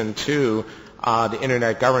adjacent to the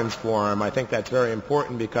Internet Governance Forum, I think that's very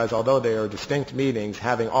important because although they are distinct meetings,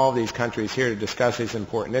 having all these countries here to discuss these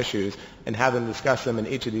important issues and have them discuss them in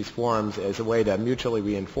each of these forums as a way to mutually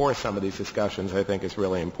reinforce some of these discussions, I think is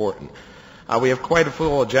really important. We have quite a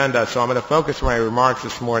full agenda, so I'm going to focus my remarks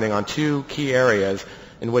this morning on two key areas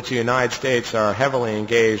in which the United States are heavily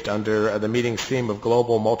engaged under the meeting's theme of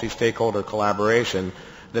global multi-stakeholder collaboration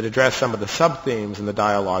that address some of the sub-themes in the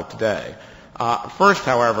dialogue today. First,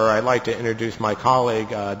 however, I'd like to introduce my colleague,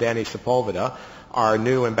 Danny Sepulveda, our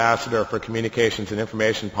new ambassador for communications and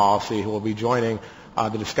information policy, who will be joining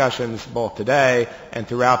the discussions both today and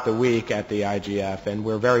throughout the week at the IGF. And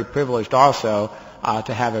we're very privileged also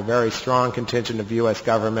to have a very strong contingent of U.S.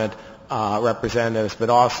 government representatives, but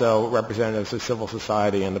also representatives of civil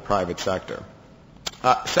society and the private sector.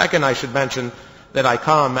 Second, I should mention that I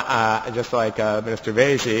come, just like Minister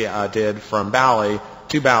Vaisi did, from Bali,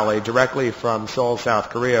 directly from Seoul, South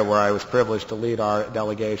Korea, where I was privileged to lead our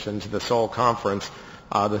delegation to the Seoul Conference.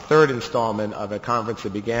 The third installment of a conference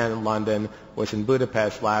that began in London, was in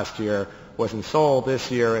Budapest last year, was in Seoul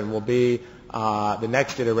this year, and will be, the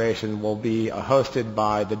next iteration will be hosted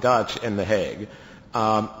by the Dutch in The Hague.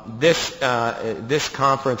 This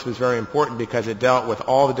conference was very important because it dealt with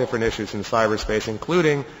all the different issues in cyberspace,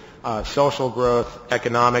 including social growth,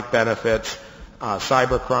 economic benefits,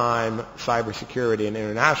 cybercrime, cybersecurity, and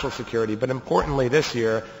international security. But importantly this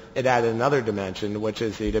year, it added another dimension, which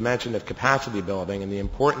is the dimension of capacity building and the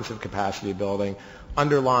importance of capacity building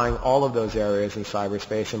underlying all of those areas in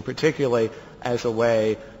cyberspace, and particularly as a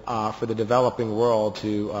way for the developing world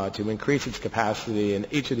to increase its capacity in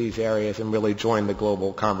each of these areas and really join the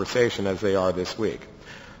global conversation as they are this week.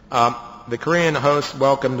 The Korean hosts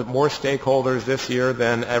welcomed more stakeholders this year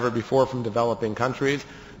than ever before from developing countries.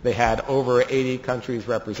 They had over 80 countries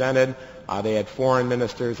represented. They had foreign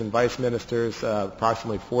ministers and vice ministers,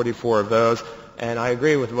 approximately 44 of those. And I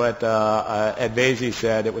agree with what Ed Vaisi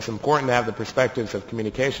said. It was important to have the perspectives of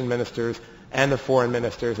communication ministers and the foreign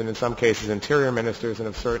ministers, and in some cases interior ministers,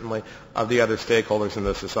 and certainly of the other stakeholders in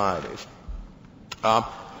those societies.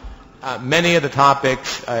 Many of the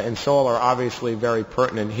topics in Seoul are obviously very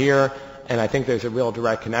pertinent here, and I think there's a real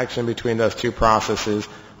direct connection between those two processes.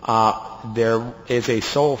 There is a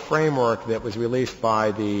Seoul framework that was released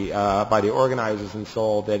by the organizers in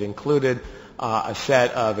Seoul that included a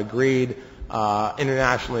set of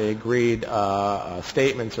internationally agreed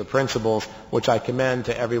statements or principles, which I commend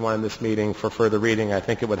to everyone in this meeting for further reading. I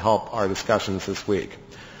think it would help our discussions this week.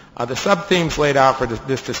 The sub-themes laid out for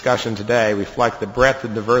this discussion today reflect the breadth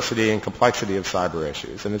and diversity and complexity of cyber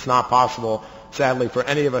issues, and it's not possible, sadly, for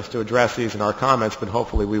any of us to address these in our comments, but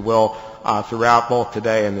hopefully we will throughout both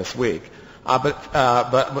today and this week.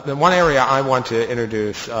 But the one area I want to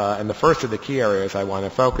introduce, and the first of the key areas I want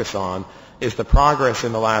to focus on, is the progress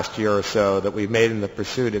in the last year or so that we've made in the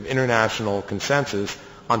pursuit of international consensus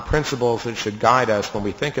on principles that should guide us when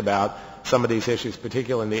we think about some of these issues,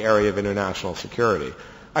 particularly in the area of international security.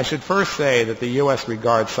 I should first say that the U.S.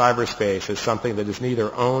 regards cyberspace as something that is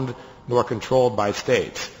neither owned nor controlled by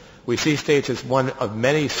states. We see states as one of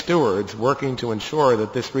many stewards working to ensure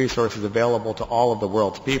that this resource is available to all of the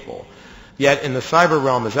world's people. Yet in the cyber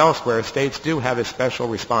realm as elsewhere, states do have a special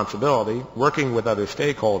responsibility, working with other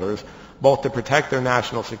stakeholders, both to protect their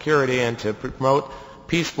national security and to promote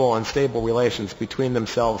peaceful and stable relations between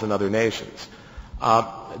themselves and other nations.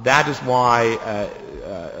 That is why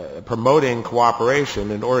promoting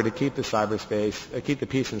cooperation in order to keep the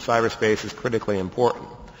peace in cyberspace is critically important.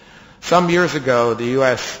 Some years ago, the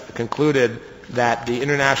U.S. concluded that the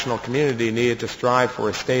international community needed to strive for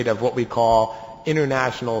a state of what we call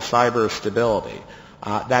international cyber stability.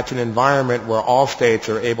 That's an environment where all states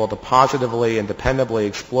are able to positively and dependably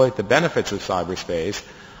exploit the benefits of cyberspace,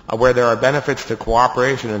 where there are benefits to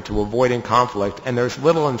cooperation and to avoiding conflict, and there's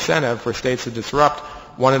little incentive for states to disrupt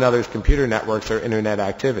one another's computer networks or internet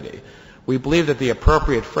activity. We believe that the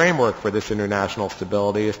appropriate framework for this international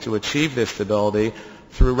stability is to achieve this stability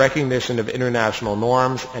through recognition of international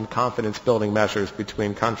norms and confidence-building measures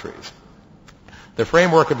between countries. The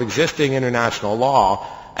framework of existing international law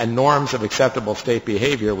and norms of acceptable state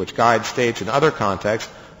behavior, which guide states in other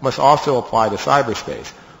contexts, must also apply to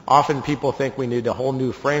cyberspace. Often people think we need a whole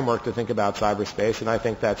new framework to think about cyberspace, and I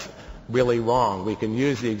think that's really wrong. We can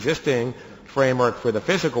use the existing framework for the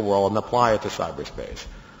physical world and apply it to cyberspace.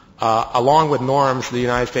 Along with norms, the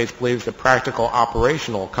United States believes that practical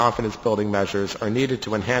operational confidence-building measures are needed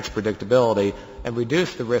to enhance predictability and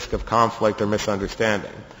reduce the risk of conflict or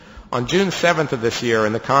misunderstanding. On June 7th of this year,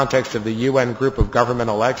 in the context of the UN Group of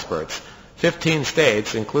Governmental Experts, 15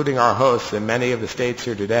 states, including our hosts and many of the states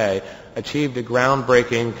here today, achieved a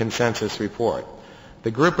groundbreaking consensus report.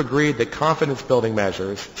 The group agreed that confidence-building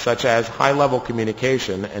measures, such as high-level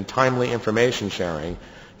communication and timely information sharing,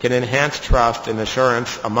 can enhance trust and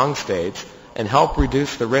assurance among states and help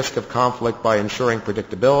reduce the risk of conflict by ensuring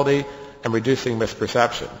predictability and reducing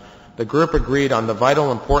misperception. The group agreed on the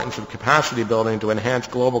vital importance of capacity building to enhance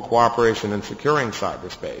global cooperation in securing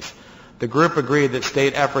cyberspace. The group agreed that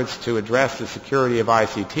state efforts to address the security of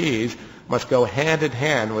ICTs must go hand in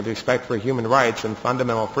hand with respect for human rights and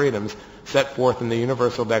fundamental freedoms set forth in the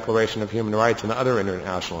Universal Declaration of Human Rights and other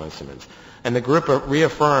international instruments. And the group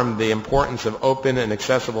reaffirmed the importance of open and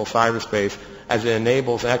accessible cyberspace as it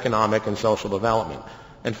enables economic and social development.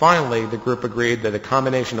 And finally, the group agreed that a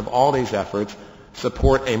combination of all these efforts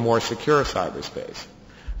support a more secure cyberspace.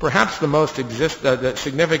 Perhaps the most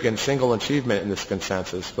significant single achievement in this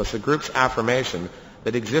consensus was the group's affirmation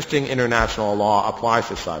that existing international law applies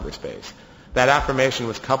to cyberspace. That affirmation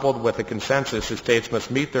was coupled with a consensus that states must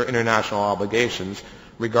meet their international obligations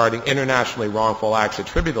regarding internationally wrongful acts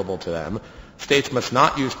attributable to them. States must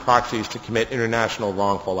not use proxies to commit international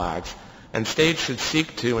wrongful acts, and states should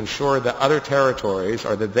seek to ensure that other territories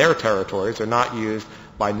or that their territories are not used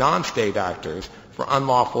by non-state actors for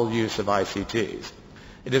unlawful use of ICTs.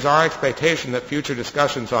 It is our expectation that future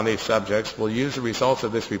discussions on these subjects will use the results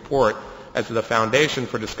of this report as the foundation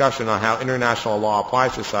for discussion on how international law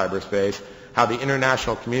applies to cyberspace, how the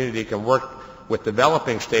international community can work with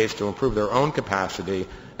developing states to improve their own capacity,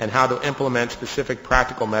 and how to implement specific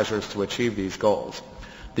practical measures to achieve these goals.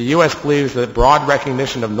 The U.S. believes that broad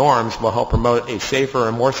recognition of norms will help promote a safer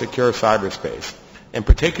and more secure cyberspace. In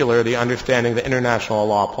particular, the understanding that international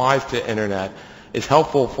law applies to Internet is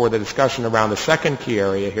helpful for the discussion around the second key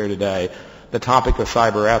area here today, the topic of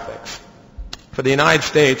cyber ethics. For the United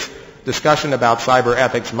States, discussion about cyber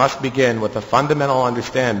ethics must begin with a fundamental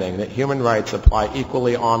understanding that human rights apply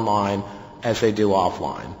equally online as they do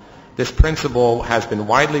offline. This principle has been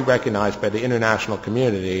widely recognized by the international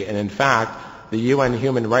community, and in fact, the UN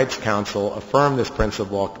Human Rights Council affirmed this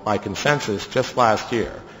principle by consensus just last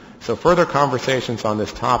year. So further conversations on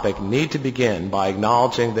this topic need to begin by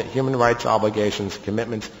acknowledging that human rights obligations and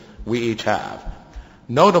commitments we each have.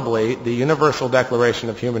 Notably, the Universal Declaration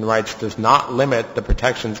of Human Rights does not limit the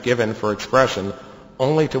protections given for expression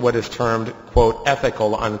only to what is termed, quote,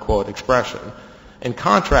 ethical, unquote, expression. In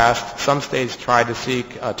contrast, some states try to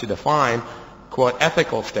seek to define, quote,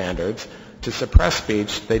 ethical standards to suppress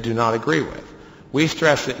speech they do not agree with. We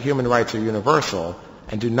stress that human rights are universal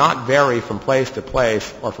and do not vary from place to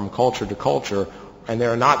place or from culture to culture, and they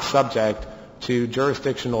are not subject to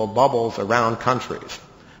jurisdictional bubbles around countries.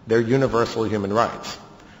 They're universal human rights.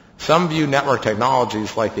 Some view network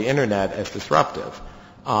technologies like the Internet as disruptive.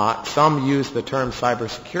 Some use the term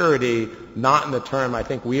cybersecurity not in the term I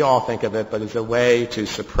think we all think of it, but as a way to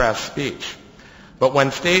suppress speech. But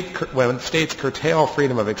when states curtail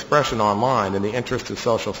freedom of expression online in the interest of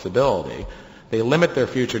social stability, they limit their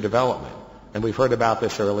future development. And we've heard about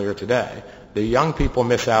this earlier today. The young people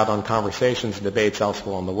miss out on conversations and debates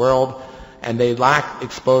elsewhere in the world, and they lack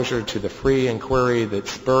exposure to the free inquiry that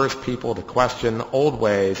spurs people to question old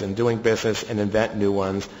ways in doing business and invent new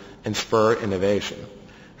ones and spur innovation.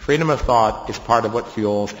 Freedom of thought is part of what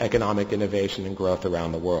fuels economic innovation and growth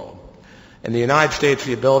around the world. In the United States,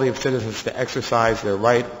 the ability of citizens to exercise their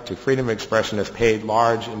right to freedom of expression has paid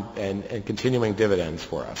large and continuing dividends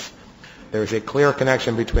for us. There is a clear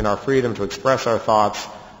connection between our freedom to express our thoughts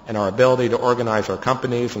and our ability to organize our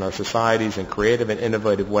companies and our societies in creative and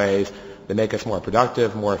innovative ways that make us more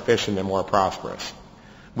productive, more efficient, and more prosperous.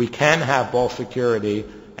 We can have both security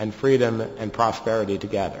and freedom and prosperity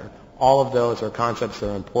together. All of those are concepts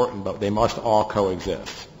that are important, but they must all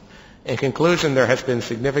coexist. In conclusion, there has been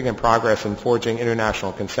significant progress in forging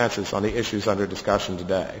international consensus on the issues under discussion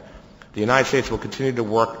today. The United States will continue to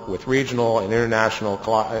work with regional and international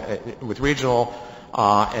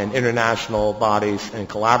bodies and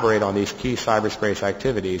collaborate on these key cyberspace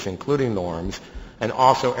activities, including norms, and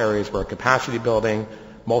also areas where capacity building,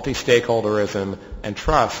 multi-stakeholderism, and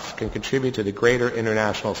trust can contribute to the greater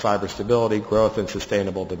international cyber stability, growth, and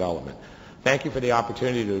sustainable development. Thank you for the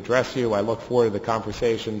opportunity to address you. I look forward to the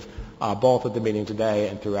conversations both at the meeting today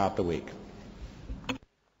and throughout the week.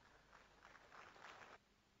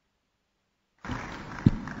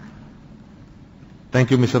 Thank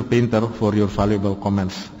you, Mr. Pinter, for your valuable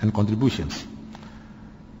comments and contributions.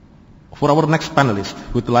 For our next panelist,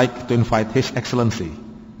 we would like to invite His Excellency,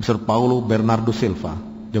 Mr. Paulo Bernardo Silva,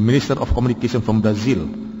 the Minister of Communication from Brazil,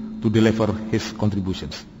 to deliver his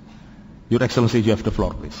contributions. Your Excellency, you have the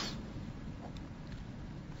floor, please.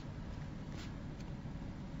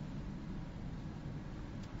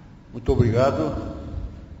 Muito obrigado.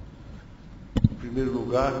 Em primeiro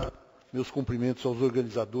lugar, meus cumprimentos aos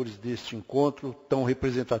organizadores deste encontro tão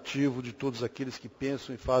representativo de todos aqueles que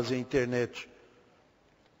pensam e fazem a internet.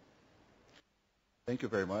 Thank you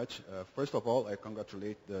very much. First of all, I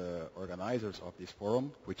congratulate the organizers of this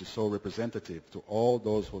forum, which is so representative to all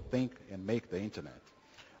those who think and make the Internet.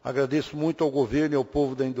 Agradeço muito ao governo e ao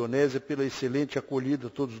povo da Indonésia pela excelente acolhida a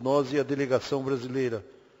todos nós e à delegação brasileira.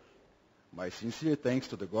 My sincere thanks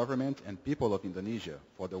to the government and people of Indonesia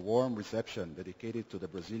for the warm reception dedicated to the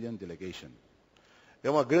Brazilian delegation. É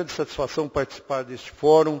uma grande satisfação participar deste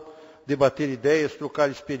fórum, debater ideias, trocar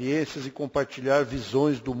experiências e compartilhar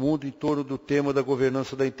visões do mundo em torno do tema da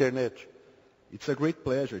governança da internet. It's a great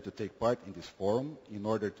pleasure to take part in this forum in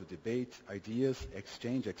order to debate ideas,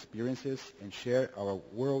 exchange experiences, and share our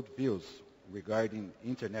world views regarding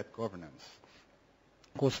internet governance.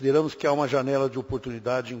 Consideramos que há uma janela de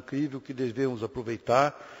oportunidade incrível que devemos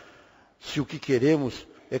aproveitar se o que queremos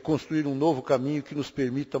é construir um novo caminho que nos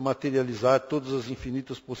permita materializar todas as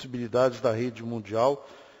infinitas possibilidades da rede mundial,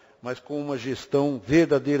 mas com uma gestão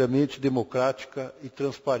verdadeiramente democrática e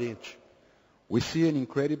transparente. We see an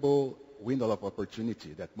incredible window of opportunity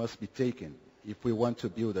that must be taken if we want to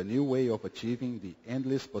build a new way of achieving the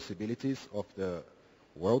endless possibilities of the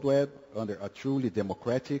World Web under a truly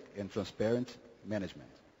democratic and transparent management.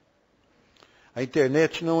 A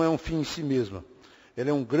internet não é um fim em si mesma. Ela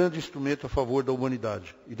é um grande instrumento a favor da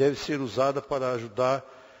humanidade e deve ser usada para ajudar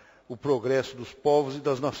o progresso dos povos e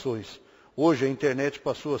das nações. Hoje a internet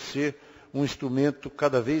passou a ser um instrumento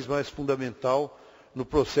cada vez mais fundamental no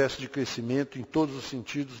processo de crescimento em todos os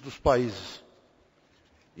sentidos dos países.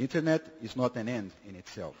 Internet is not an end in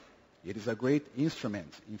itself. It is a great instrument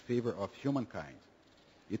in favor of humankind.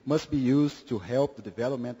 It must be used to help the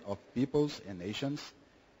development of peoples and nations,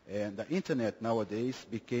 and the Internet nowadays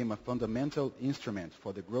became a fundamental instrument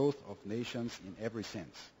for the growth of nations in every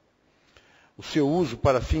sense. O seu uso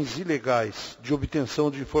para fins ilegais de obtenção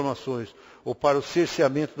de informações ou para o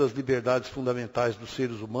cerceamento das liberdades fundamentais dos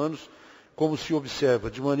seres humanos, como se observa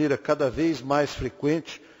de maneira cada vez mais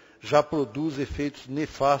frequente, já produz efeitos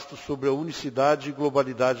nefastos sobre a unicidade e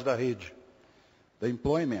globalidade da rede. The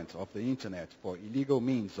employment of the Internet for illegal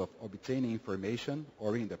means of obtaining information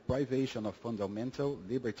or in the privation of fundamental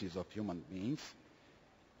liberties of human beings,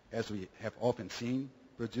 as we have often seen,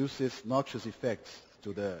 produces noxious effects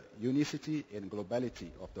to the unicity and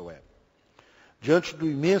globality of the web. Diante do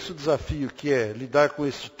imenso desafio que é lidar com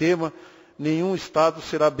este tema, nenhum Estado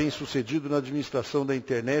será bem-sucedido na administração da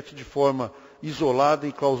Internet de forma isolada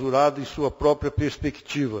e clausurada em sua própria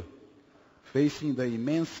perspectiva. Facing the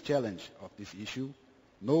immense challenge of this issue,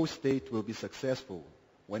 no state will be successful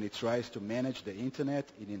when it tries to manage the Internet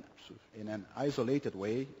in an isolated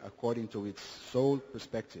way according to its sole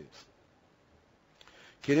perspectives.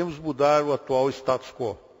 Queremos mudar o atual status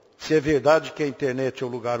quo. Se é verdade que a Internet é o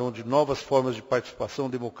lugar onde novas formas de participação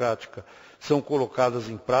democrática são colocadas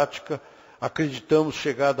em prática, acreditamos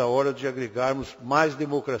chegada a hora de agregarmos mais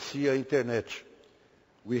democracia à Internet.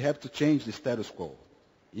 We have to change the status quo.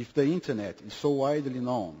 If the Internet is so widely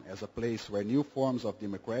known as a place where new forms of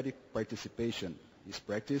democratic participation is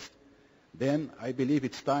practiced, then I believe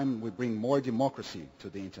it's time we bring more democracy to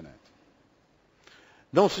the Internet.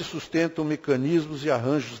 Não se sustentam mecanismos e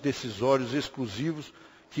arranjos decisórios exclusivos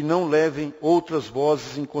que não levem outras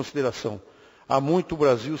vozes em consideração. Há muito o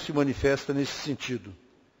Brasil se manifesta nesse sentido.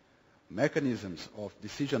 Mechanisms of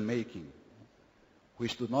decision-making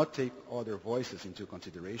which do not take other voices into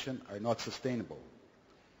consideration are not sustainable.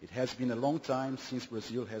 It has been a long time since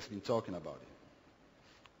Brazil has been talking about it.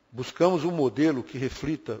 Buscamos um modelo que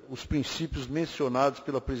reflita os princípios mencionados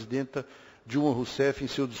pela presidenta Dilma Rousseff em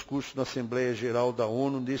seu discurso na Assembleia Geral da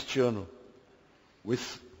ONU neste ano.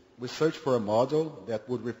 We search for a model that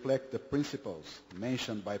would reflect the principles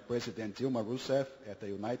mentioned by President Dilma Rousseff at the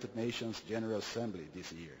United Nations General Assembly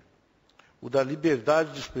this year. O da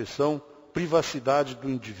liberdade de expressão, privacidade do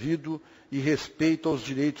indivíduo e respeito aos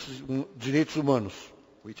direitos humanos.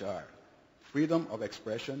 Which are freedom of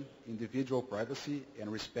expression, individual privacy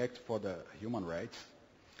and respect for the human rights.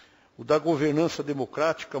 O da governança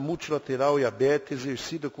democrática, multilateral e aberta,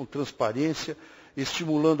 exercida com transparência,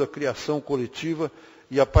 estimulando a criação coletiva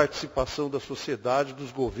e a participação da sociedade,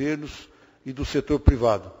 dos governos e do setor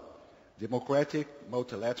privado. Democratic,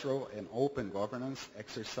 multilateral and open governance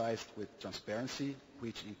exercised with transparency,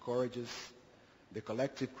 which encourages the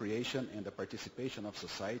collective creation and the participation of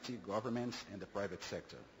society, governments and the private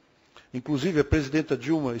sector. Inclusive, a presidenta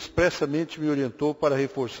Dilma expressamente me orientou para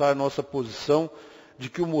reforçar nossa posição de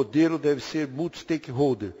que o modelo deve ser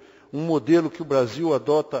multi-stakeholder, um modelo que o Brasil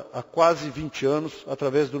adota há quase 20 anos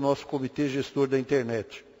através do nosso Comitê Gestor da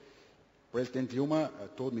Internet. President Dilma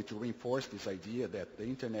told me to reinforce this idea that the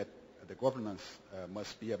Internet, the governance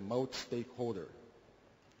must be a multi-stakeholder.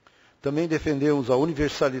 Também defendemos a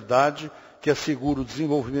universalidade que assegura o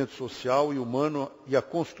desenvolvimento social e humano e a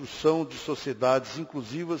construção de sociedades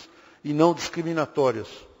inclusivas e não discriminatórias.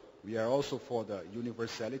 We are also for the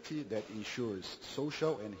universality that ensures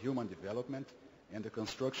social and human development and the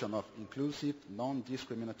construction of inclusive,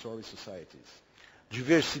 non-discriminatory societies.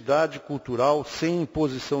 Diversidade cultural sem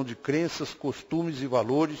imposição de crenças, costumes e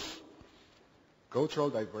valores. Cultural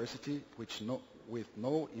diversity with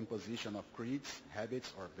no imposition of creeds,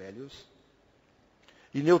 habits or values.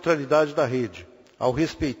 E neutralidade da rede, ao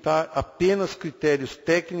respeitar apenas critérios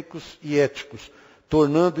técnicos e éticos,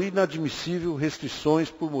 tornando inadmissível restrições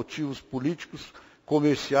por motivos políticos,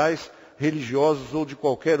 comerciais, religiosos ou de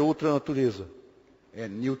qualquer outra natureza. And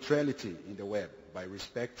neutrality in the web by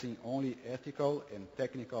respecting only ethical and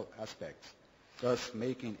technical aspects, thus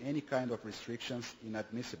making any kind of restrictions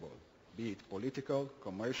inadmissible, be it political,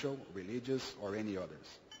 commercial, religious or any others.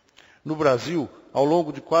 No Brasil, ao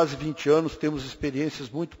longo de quase 20 anos, temos experiências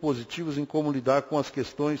muito positivas em como lidar com as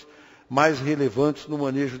questões mais relevantes no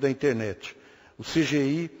manejo da internet. O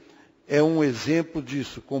CGI é um exemplo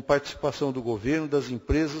disso, com participação do governo, das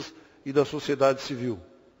empresas e da sociedade civil.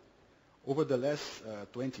 Over the last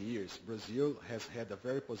 20 years, Brazil has had a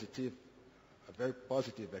very positive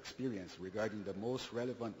experience regarding the most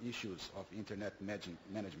relevant issues of Internet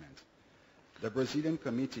management. The Brazilian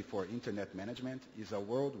Committee for Internet Management is a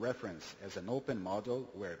world reference as an open model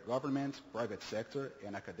where government, private sector,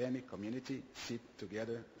 and academic community sit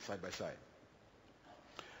together side by side.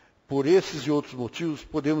 Por esses e outros motivos,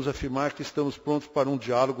 podemos afirmar que estamos prontos para um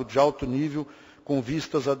diálogo de alto nível com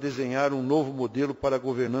vistas a desenhar um novo modelo para a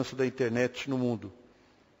governança da internet no mundo.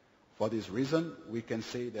 For this reason, we can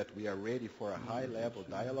say that we are ready for a high-level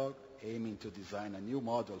dialogue aiming to design a new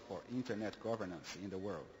model for internet governance in the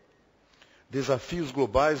world. Desafios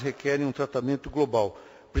globais requerem um tratamento global.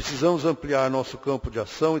 Precisamos ampliar nosso campo de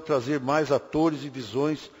ação e trazer mais atores e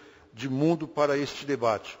visões de mundo para este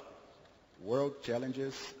debate. World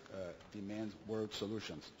challenges demand world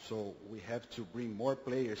solutions, so we have to bring more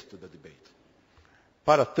players to the debate.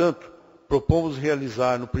 Para tanto, propomos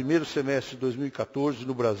realizar no primeiro semestre de 2014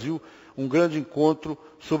 no Brasil um grande encontro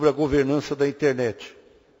sobre a governança da internet.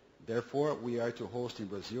 Therefore, we are to host in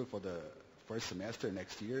Brazil for the first semester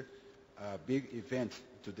next year a big event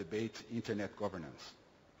to debate internet governance.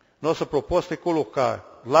 Nossa proposta é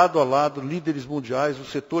colocar lado a lado líderes mundiais, o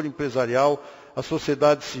setor empresarial, a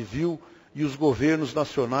sociedade civil e os governos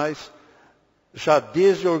nacionais, já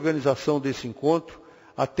desde a organização desse encontro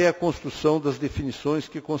até a construção das definições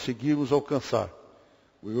que conseguirmos alcançar.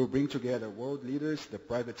 We will bring together world leaders, the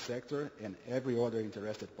private sector, and every other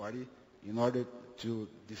interested party in order to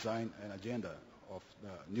design an agenda of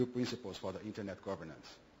the new principles for the internet governance.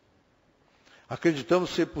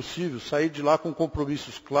 Acreditamos ser possível sair de lá com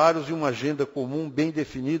compromissos claros e uma agenda comum bem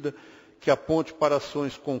definida que aponte para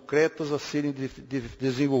ações concretas a serem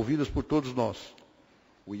desenvolvidas por todos nós.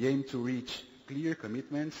 We aim to reach clear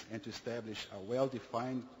commitments and to establish a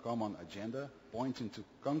well-defined common agenda pointing to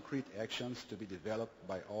concrete actions to be developed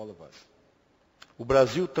by all of us. O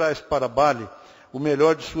Brasil traz para Bali o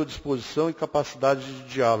melhor de sua disposição e capacidade de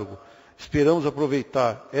diálogo. Esperamos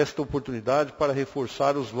aproveitar esta oportunidade para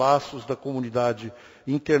reforçar os laços da comunidade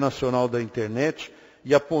internacional da internet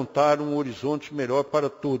e apontar um horizonte melhor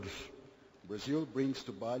para todos. Brazil brings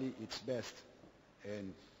to Bali its best,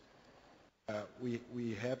 and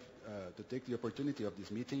we have to take the opportunity of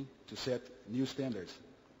this meeting to set new standards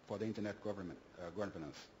for the internet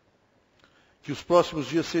governance. Que os próximos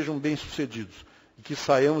dias sejam bem-sucedidos e que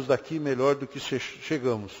saiamos daqui melhor do que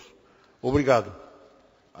chegamos. Obrigado.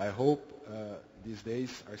 I hope these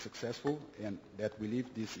days are successful and that we leave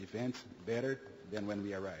this event better than when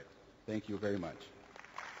we arrived. Thank you very much.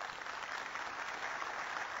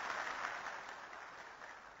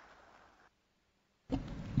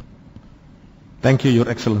 Thank you, Your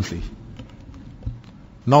Excellency.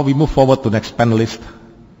 Now we move forward to the next panelist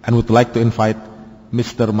and would like to invite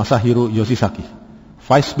Mr. Masahiro Yoshizaki,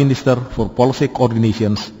 Vice Minister for Policy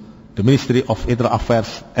Coordinations, the Ministry of Internal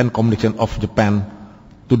Affairs and Communication of Japan,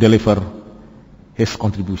 to deliver his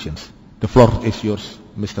contributions. The floor is yours,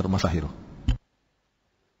 Mr. Masahiro.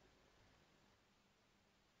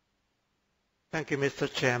 Thank you,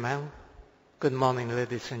 Mr. Chairman. Good morning,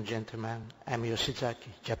 ladies and gentlemen. I'm Yoshizaki,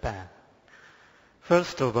 Japan.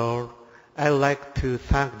 First of all, I'd like to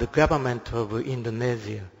thank the government of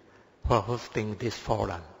Indonesia for hosting this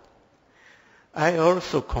forum. I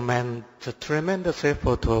also commend the tremendous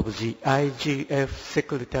effort of the IGF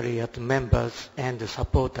Secretariat members and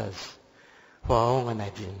supporters for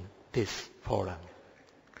organizing this forum.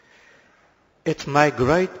 It's my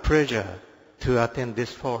great pleasure to attend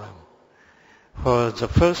this forum for the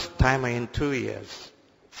first time in 2 years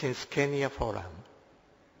since Kenya Forum.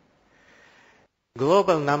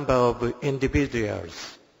 Global number of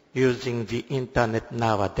individuals using the internet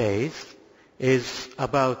nowadays is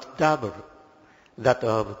about double that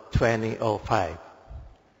of 2005.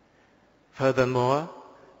 Furthermore,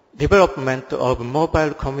 development of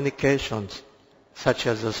mobile communications, such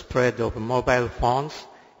as the spread of mobile phones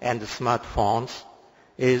and smartphones,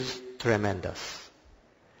 is tremendous.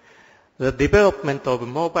 The development of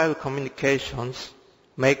mobile communications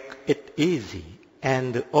make it easy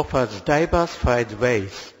and offers diversified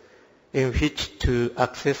ways in which to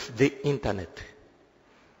access the internet.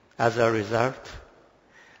 As a result,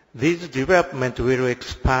 this development will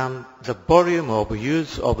expand the volume of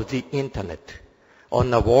use of the internet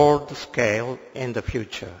on a world scale in the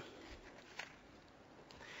future.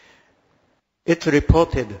 It's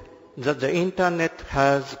reported that the internet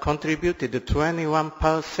has contributed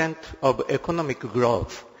 21% of economic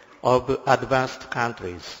growth of advanced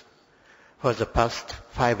countries for the past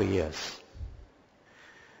 5 years.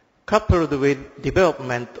 Coupled with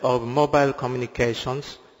development of mobile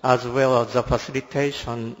communications as well as the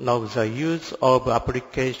facilitation of the use of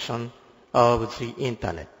application of the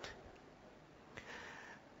internet,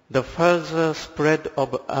 the further spread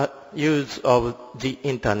of use of the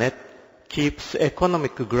internet keeps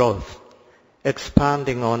economic growth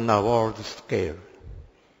expanding on a world scale.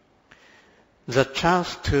 The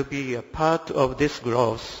chance to be a part of this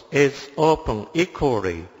growth is open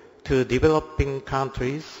equally to developing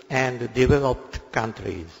countries and developed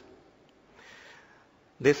countries.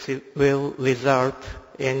 This will result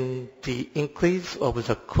in the increase of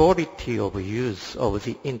the quality of use of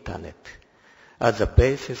the internet as a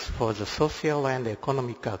basis for the social and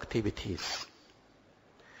economic activities.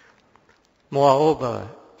 Moreover,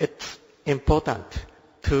 it's important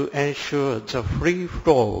to ensure the free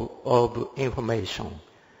flow of information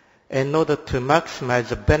in order to maximize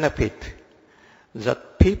the benefit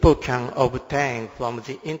that people can obtain from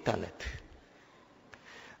the internet.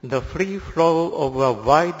 The free flow of a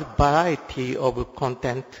wide variety of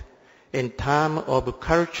content in terms of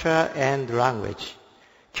culture and language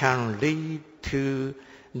can lead to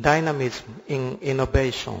dynamism in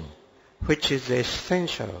innovation, which is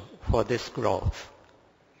essential for this growth.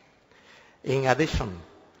 In addition,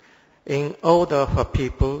 in order for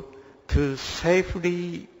people to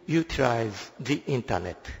safely utilize the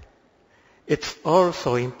internet, it's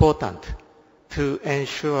also important to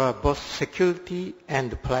ensure both security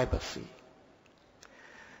and privacy.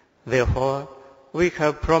 Therefore, we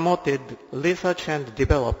have promoted research and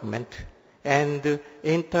development and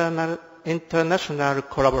international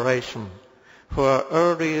collaboration for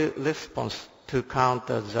early response to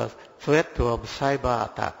counter the threat of cyber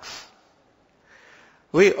attacks.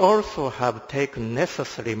 We also have taken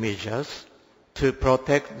necessary measures to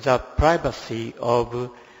protect the privacy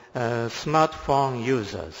of smartphone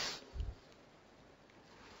users.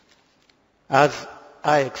 As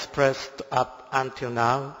I expressed up until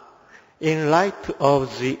now, in light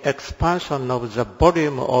of the expansion of the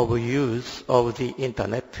volume of use of the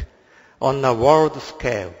internet on a world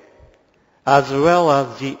scale, as well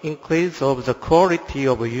as the increase of the quality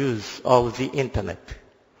of use of the internet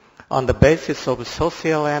on the basis of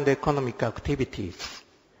social and economic activities,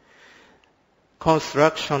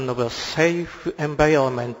 construction of a safe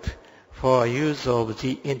environment for use of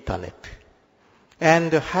the internet,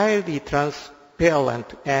 and highly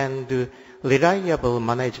transparent and reliable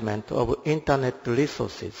management of internet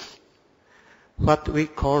resources what we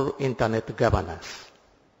call Internet governance,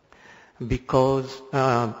 because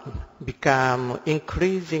become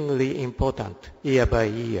increasingly important year by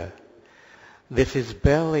year. This is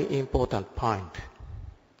very important point.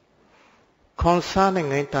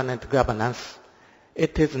 Concerning Internet governance,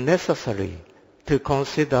 it is necessary to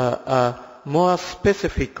consider a more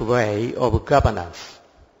specific way of governance.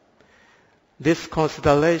 This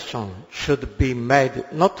consideration should be made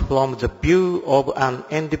not from the view of an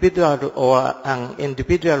individual or an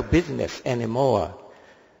individual business anymore,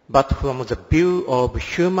 but from the view of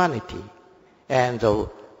humanity and the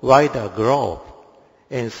wider globe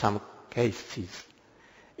in some cases.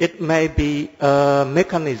 It may be a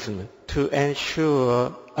mechanism to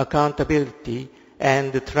ensure accountability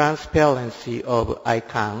and transparency of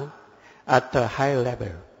ICANN at a high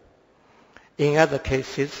level. In other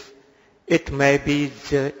cases, it may be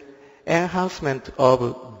the enhancement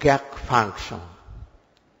of GAC function.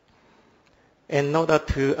 In order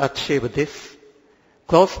to achieve this,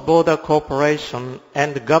 cross-border cooperation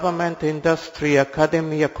and government-industry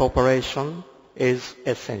academia cooperation is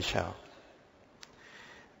essential.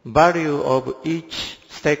 Value of each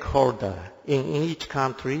stakeholder in each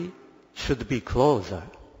country should be closer.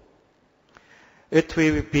 It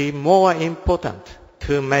will be more important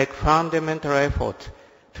to make fundamental effort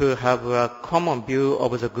to have a common view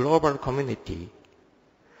of the global community.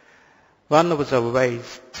 One of the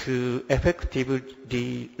ways to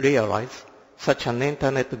effectively realize such an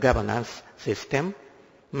Internet governance system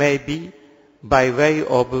may be by way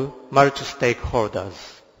of multi-stakeholders.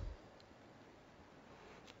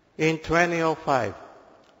 In 2005,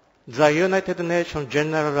 the United Nations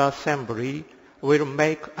General Assembly will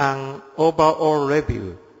make an overall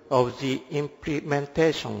review of the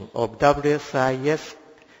implementation of WSIS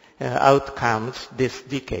outcomes this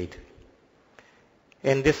decade.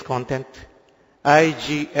 In this context,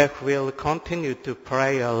 IGF will continue to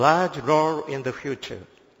play a large role in the future.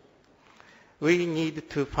 We need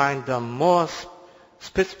to find a more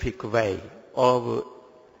specific way of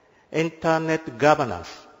Internet governance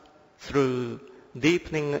through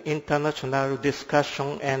deepening international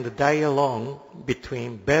discussion and dialogue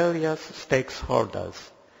between various stakeholders,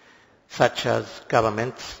 such as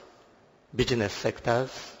governments, business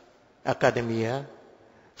sectors, academia,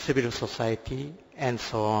 civil society, and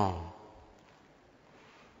so on.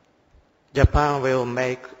 Japan will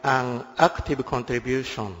make an active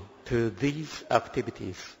contribution to these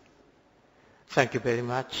activities. Thank you very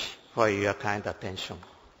much for your kind attention.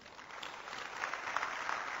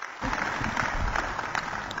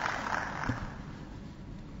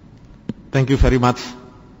 Thank you very much,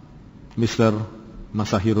 Mr.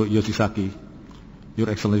 Masahiro Yoshizaki, Your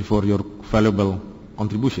Excellency, for your valuable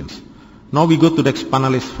contributions. Now we go to the next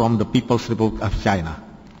panelist from the People's Republic of China.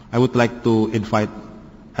 I would like to invite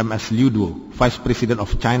Ms. Liu Duo, Vice President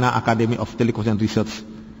of China Academy of Telecommunication Research,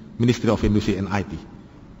 Ministry of Industry and IT.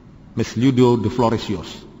 Ms. Liu Duo, the floor is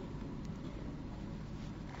yours.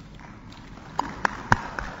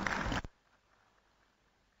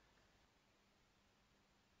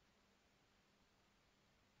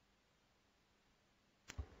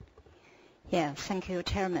 Yeah, thank you,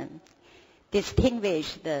 Chairman.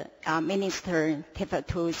 Distinguished Minister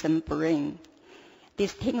Tourism Brain,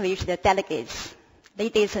 distinguished delegates,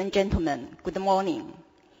 ladies and gentlemen, good morning.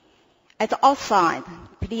 At the outset,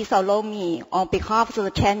 please allow me, on behalf of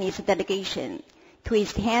the Chinese delegation, to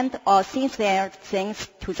extend our sincere thanks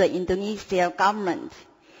to the Indonesian government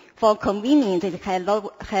for convening the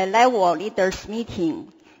high-level leaders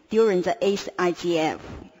meeting during the 8th IGF.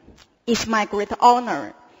 It's my great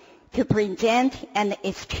honor to present and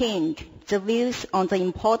exchange the views on the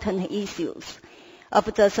important issues of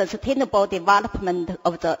the sustainable development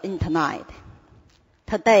of the Internet.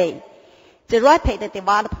 Today, the rapid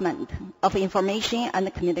development of information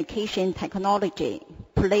and communication technology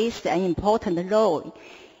plays an important role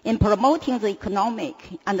in promoting the economic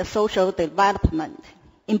and social development,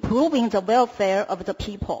 improving the welfare of the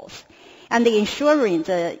peoples, and ensuring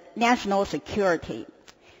the national security.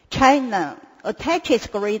 China attaches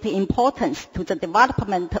great importance to the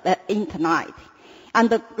development of the Internet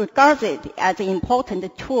and regards it as an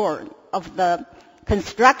important tool of the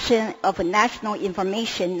construction of national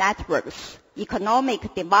information networks,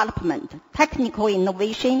 economic development, technical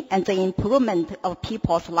innovation, and the improvement of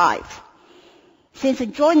people's lives. Since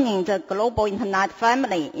joining the global Internet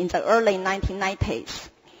family in the early 1990s,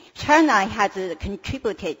 China has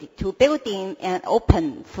contributed to building an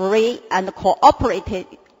open, free, and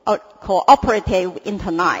cooperative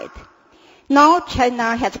Internet. Now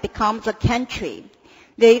China has become the country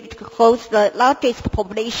that holds the largest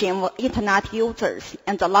population of Internet users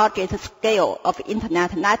and the largest scale of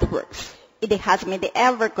Internet networks. it has made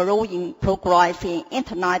ever-growing progress in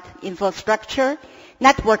Internet infrastructure,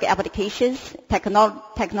 network applications,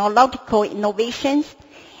 technological innovations,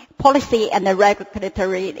 policy and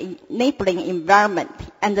regulatory enabling environment,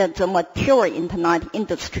 and the mature Internet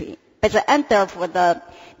industry. By the end of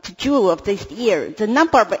June of this year, the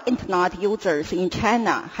number of Internet users in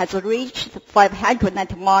China has reached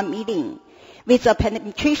 591 million, with a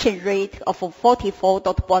penetration rate of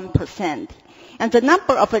 44.1%, and the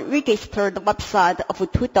number of registered websites of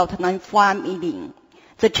 2.95 million.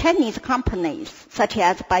 The Chinese companies such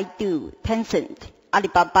as Baidu, Tencent,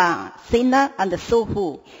 Alibaba, Sina, and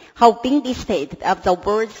Sohu have been listed as the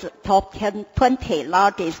world's top 20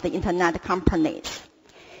 largest Internet companies.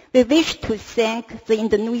 We wish to thank the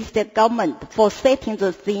Indonesian government for setting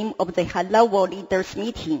the theme of the high-level leaders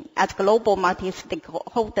meeting as global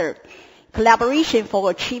multi-stakeholder collaboration for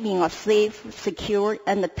achieving a safe, secure,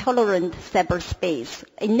 and tolerant cyberspace,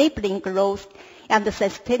 enabling growth and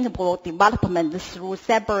sustainable development through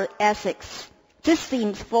cyber ethics. This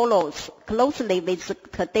theme follows closely with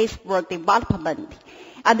today's world development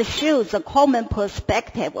and shows a common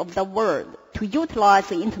perspective of the world to utilize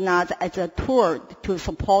the Internet as a tool to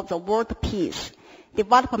support the world peace,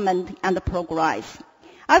 development, and progress.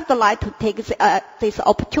 I would like to take this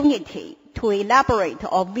opportunity to elaborate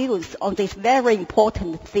our views on this very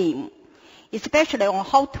important theme, especially on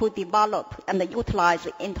how to develop and utilize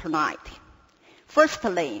the Internet.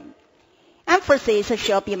 Firstly, emphasis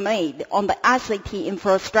shall be made on the ICT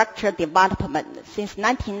infrastructure development. Since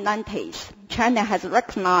 1990s, China has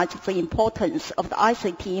recognized the importance of the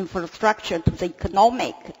ICT infrastructure to the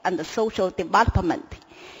economic and the social development,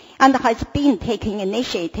 and has been taking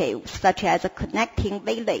initiatives such as Connecting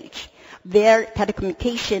Village, where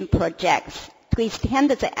telecommunication projects to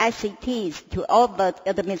extend the ICTs to all the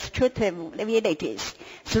administrative villages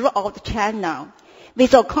throughout China,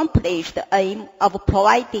 with the accomplished aim of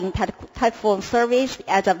providing telephone service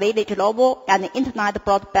at the village level and Internet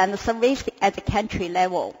broadband service at the country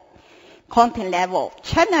level. Content level.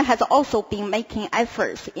 China has also been making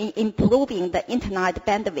efforts in improving the Internet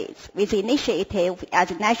bandwidth with initiatives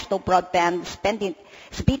as National Broadband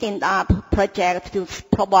Speeding Up Project to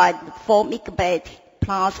provide 4 megabit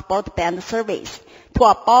plus broadband service to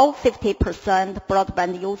about 50%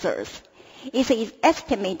 broadband users. It is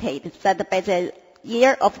estimated that by the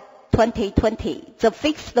year of 2020, the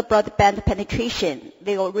fixed broadband penetration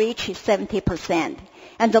will reach 70%,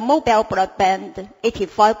 and the mobile broadband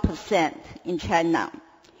 85% in China.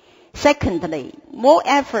 Secondly, more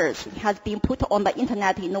efforts has been put on the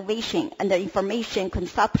Internet innovation and the information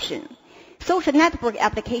consumption. Social network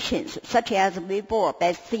applications such as Weibo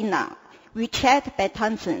by Sina, WeChat by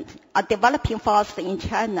Tencent are developing fast in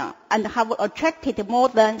China and have attracted more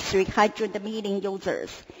than 300 million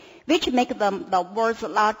users, which make them the world's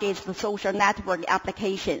largest social network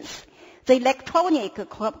applications. The electronic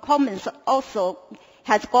commerce also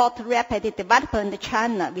has got rapid development in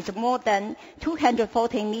China with more than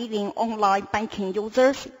 240 million online banking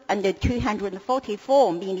users and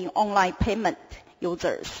 244 million online payment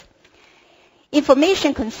users.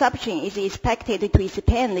 Information consumption is expected to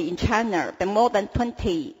expand in China by more than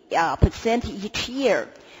 20% each year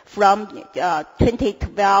from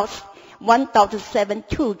 2012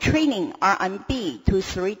 1.72 trillion RMB to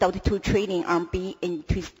 3.2 trillion RMB in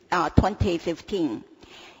 2015.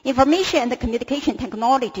 Information and communication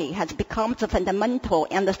technology has become the fundamental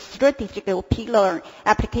and the strategic pillar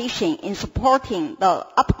application in supporting the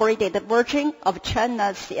upgraded version of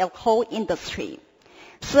China's whole industry.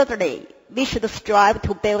 Thirdly, we should strive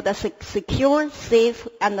to build a secure, safe,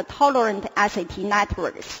 and tolerant ICT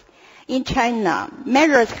networks. In China,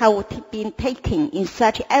 measures have been taken in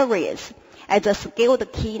such areas as the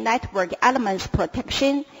skilled key network elements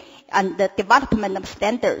protection and the development of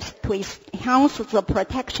standards to enhance the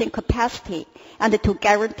protection capacity and to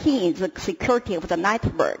guarantee the security of the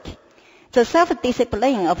network. The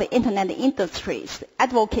self-discipline of Internet industries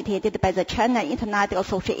advocated by the China Internet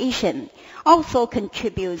Association also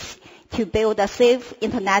contributes to build a safe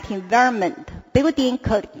Internet environment, including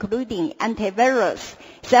antivirus,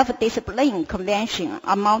 self-discipline convention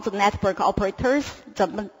among the network operators,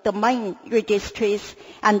 the domain registries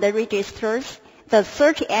and the registrars, the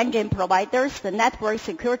search engine providers, the network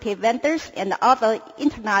security vendors, and other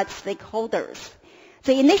Internet stakeholders.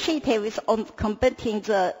 The initiative is on combating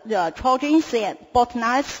the Trojans and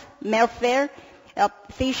botnets, malware,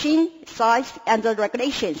 phishing, sites, and the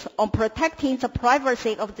regulations on protecting the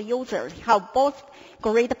privacy of the users have both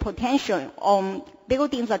great potential on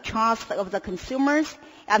building the trust of the consumers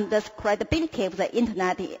and the credibility of the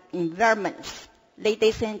Internet environments.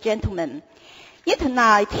 Ladies and gentlemen,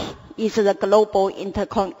 Internet is a global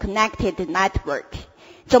interconnected network.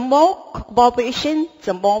 The more cooperation,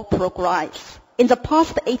 the more progress. In the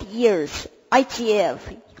past 8 years, IGF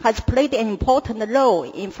has played an important role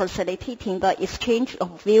in facilitating the exchange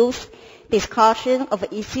of views, discussion of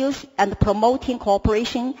issues, and promoting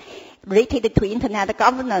cooperation related to Internet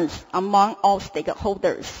governance among all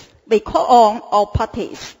stakeholders. We call on all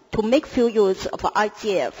parties to make full use of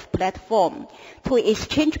IGF platform to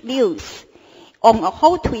exchange views on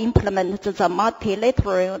how to implement the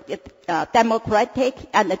multilateral, democratic,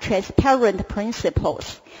 and transparent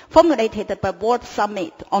principles formulated by World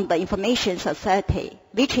Summit on the Information Society,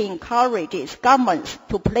 which encourages governments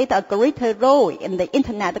to play a greater role in the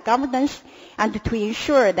Internet governance and to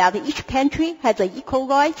ensure that each country has equal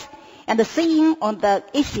rights and saying on the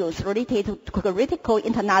issues related to critical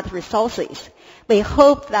Internet resources. We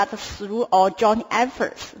hope that through our joint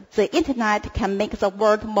efforts, the Internet can make the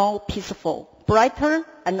world more peaceful, brighter,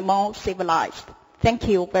 and more civilized. Thank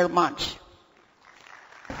you very much.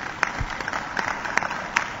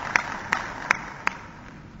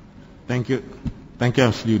 Thank you. Thank you,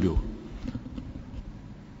 Ms. Dudu.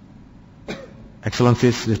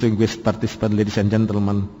 Excellencies, distinguished participants, ladies and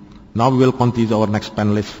gentlemen, now we will continue to our next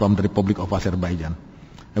panelist from the Republic of Azerbaijan.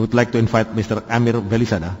 I would like to invite Mr. Amir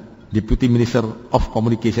Velisada, Deputy Minister of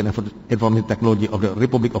Communication and Information Technology of the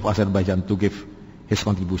Republic of Azerbaijan, to give his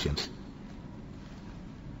contributions.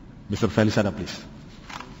 Mr. Velisada, please.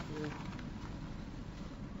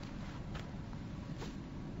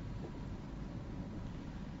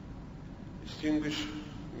 Distinguished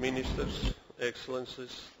Ministers,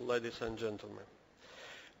 Excellencies, ladies and gentlemen,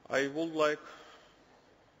 I would like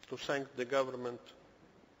to thank the government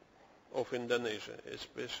of Indonesia,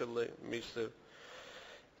 especially Mr.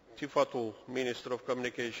 Tifatul, Minister of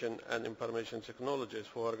Communication and Information Technologies,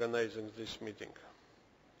 for organizing this meeting.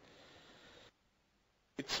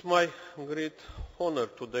 It's my great honor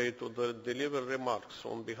today to deliver remarks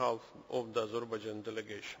on behalf of the Azerbaijan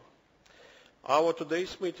delegation. Our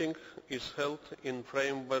today's meeting is held in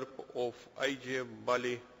framework of IGF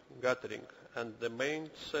Bali gathering, and the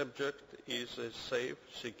main subject is a safe,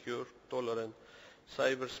 secure, tolerant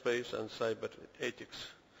cyberspace and cyber ethics.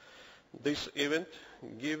 This event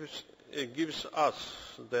gives us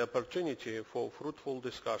the opportunity for fruitful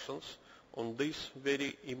discussions on these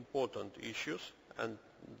very important issues and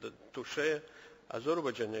to share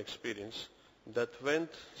Azerbaijan experience that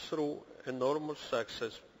went through enormous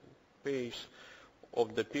success pace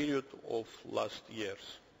of the period of last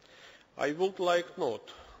years. I would like to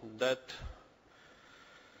note that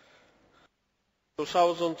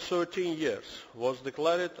 2013 years was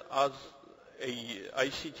declared as a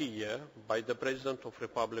ICT year by the President of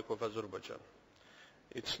Republic of Azerbaijan.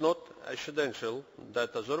 It's not accidental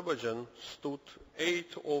that Azerbaijan stood 8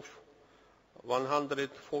 of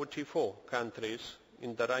 144 countries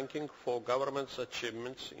in the ranking for government's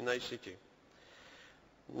achievements in ICT.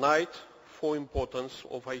 9th for importance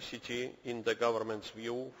of ICT in the government's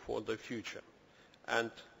view for the future,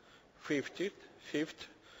 and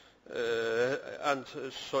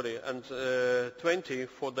 20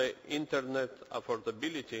 for the internet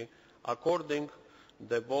affordability according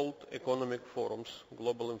the World Economic Forum's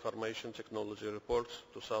Global Information Technology Reports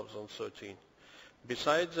 2013.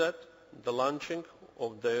 Besides that, the launching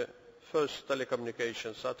of the first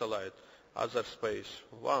telecommunication satellite, Azerspace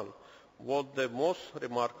 1, was the most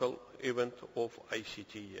remarkable event of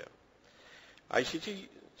ICT year. ICT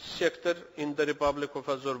sector in the Republic of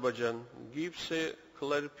Azerbaijan gives a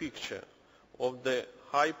clear picture of the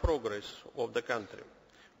high progress of the country.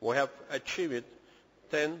 We have achieved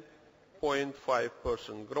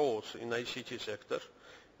 10.5% growth in ICT sector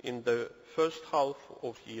in the first half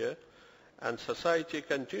of the year, and society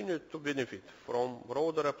continued to benefit from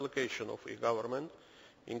broader application of e-government,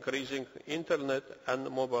 increasing internet and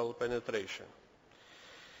mobile penetration.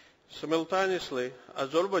 Simultaneously,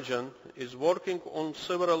 Azerbaijan is working on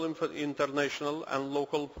several international and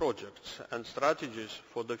local projects and strategies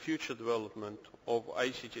for the future development of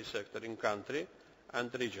ICT sector in country and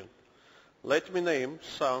region. Let me name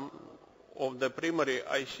some of the primary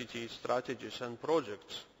ICT strategies and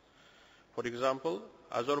projects. For example,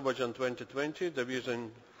 Azerbaijan 2020, the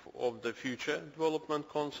vision of the future development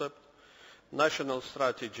concept, national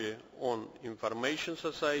strategy on information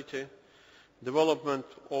society, development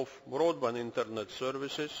of broadband internet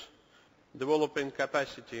services, developing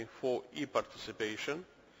capacity for e-participation,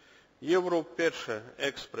 Euro-Persia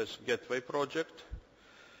Express Gateway project,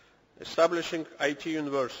 establishing IT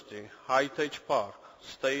University, High-Tech Park,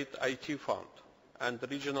 State IT Fund, and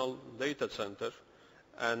Regional Data Center,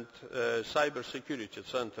 and Cyber Security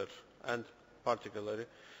Center, and particularly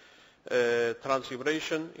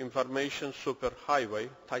Trans-Eurasian Information Superhighway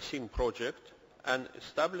TASIM project, and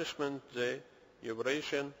establishment the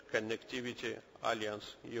Eurasian Connectivity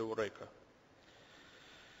Alliance Eureka.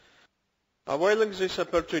 Availing this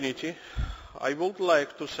opportunity, I would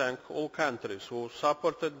like to thank all countries who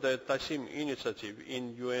supported the TASIM initiative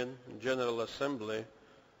in UN General Assembly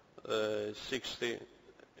 68th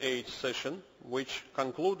session, which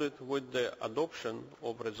concluded with the adoption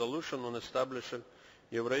of resolution on establishing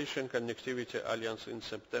Eurasian Connectivity Alliance in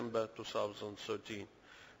September 2013.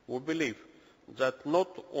 We believe that not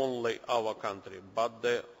only our country, but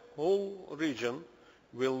the whole region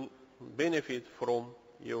will benefit from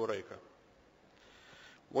Eureka.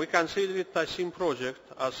 We consider the TASIM project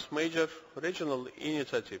as major regional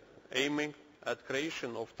initiative aiming at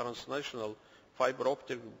creation of transnational fiber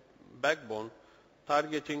optic backbone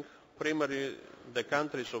targeting primarily the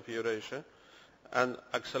countries of Eurasia and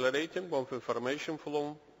accelerating of information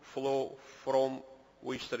flow from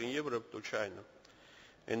Western Europe to China.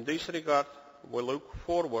 In this regard, we look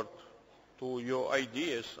forward to your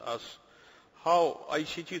ideas as how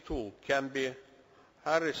ICT tool can be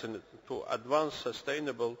harnessed to advance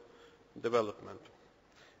sustainable development.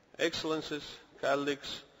 Excellencies,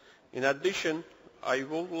 colleagues, in addition, I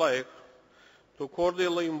would like to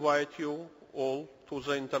cordially invite you all to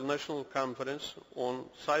the International Conference on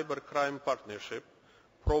Cybercrime Partnership,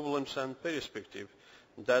 Problems and Perspective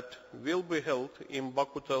that will be held in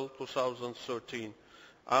Bakutel 2013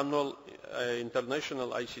 Annual International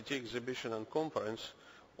ICT Exhibition and Conference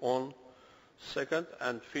on 2nd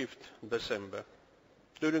and 5th December.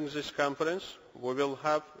 During this conference, we will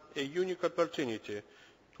have a unique opportunity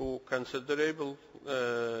to considerably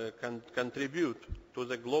contribute to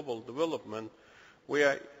the global development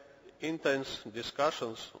via intense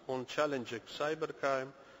discussions on challenging cybercrime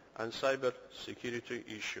and cyber security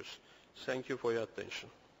issues. Thank you for your attention.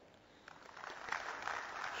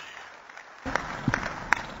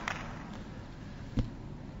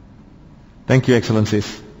 Thank you,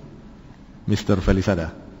 Excellencies. Mr.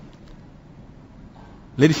 Felisada.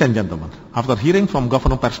 Ladies and gentlemen, after hearing from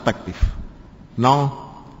governor perspective,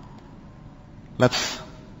 now let's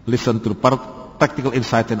listen to the practical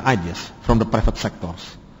insights and ideas from the private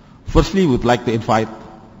sectors. Firstly, we would like to invite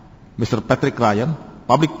Mr. Patrick Ryan,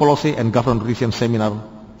 Public Policy and Government Relations Seminar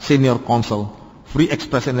Senior Counsel, Free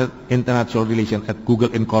Express and International Relations at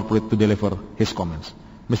Google Incorporated to deliver his comments.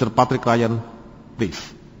 Mr. Patrick Ryan,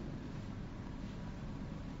 please.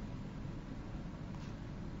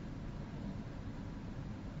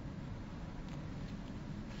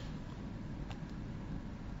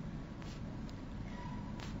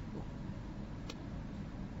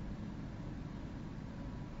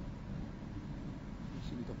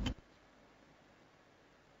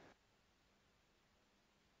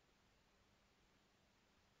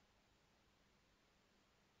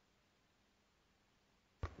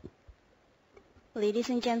 Ladies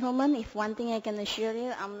and gentlemen, if one thing I can assure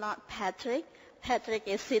you, I'm not Patrick. Patrick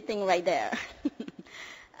is sitting right there.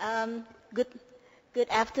 Good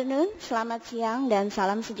afternoon, selamat siang, dan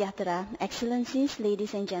salam sejahtera. Excellencies,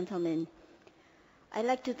 ladies and gentlemen. I'd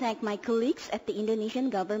like to thank my colleagues at the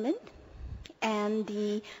Indonesian government and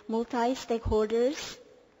the multi-stakeholders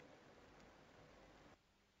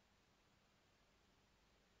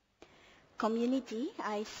community.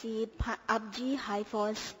 I see ABGI,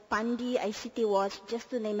 HIFOS, Pandi, ICT Watch, just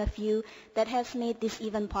to name a few, that has made this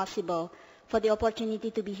event possible, for the opportunity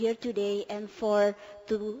to be here today and for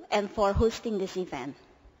hosting this event.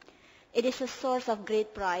 It is a source of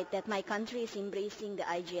great pride that my country is embracing the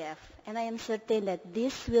IGF, and I am certain that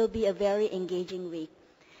this will be a very engaging week.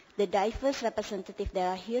 The diverse representatives that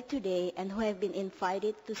are here today and who have been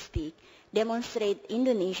invited to speak demonstrate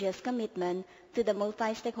Indonesia's commitment to the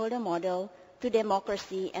multi-stakeholder model, to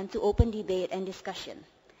democracy, and to open debate and discussion.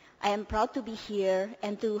 I am proud to be here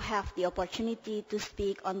and to have the opportunity to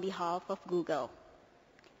speak on behalf of Google.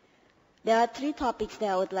 There are 3 topics that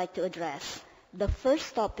I would like to address. The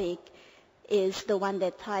first topic is the one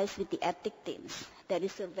that ties with the ethic themes, that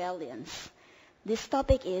is surveillance. This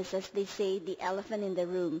topic is, as they say, the elephant in the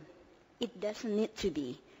room. It doesn't need to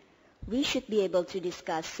be. We should be able to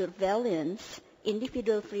discuss surveillance,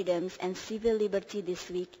 individual freedoms, and civil liberty this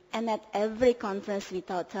week and at every conference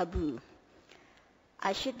without taboo.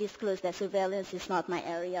 I should disclose that surveillance is not my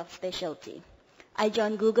area of specialty. I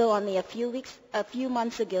joined Google only a few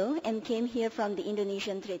months ago and came here from the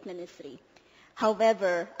Indonesian Trade Ministry.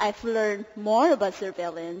 However, I've learned more about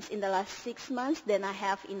surveillance in the last 6 months than I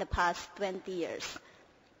have in the past 20 years.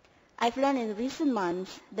 I've learned in recent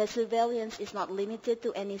months that surveillance is not limited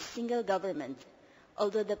to any single government.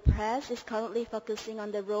 Although the press is currently focusing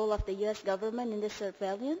on the role of the U.S. government in the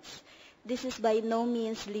surveillance, this is by no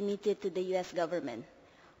means limited to the U.S. government.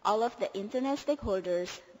 All of the Internet stakeholders,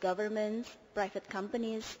 governments, private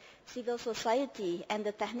companies, civil society, and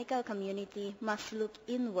the technical community must look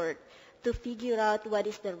inward to figure out what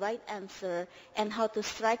is the right answer and how to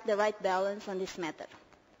strike the right balance on this matter.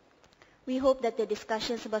 We hope that the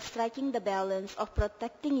discussions about striking the balance of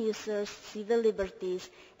protecting users' civil liberties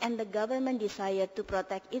and the government desire to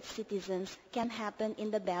protect its citizens can happen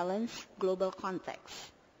in the balanced global context.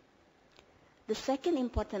 The second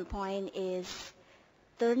important point is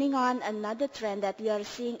turning on another trend that we are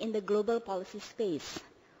seeing in the global policy space,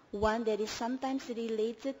 one that is sometimes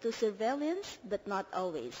related to surveillance but not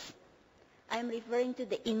always. I am referring to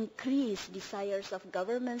the increased desires of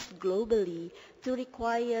governments globally to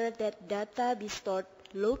require that data be stored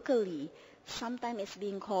locally. Sometimes it's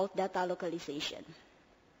being called data localization.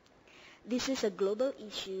 This is a global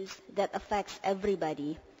issue that affects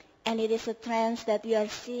everybody, and it is a trend that we are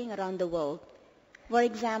seeing around the world. For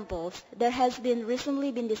example, there has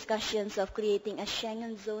recently been discussions of creating a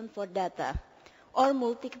Schengen zone for data, or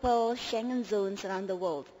multiple Schengen zones around the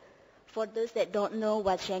world. For those that don't know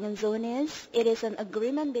what Schengen zone is, it is an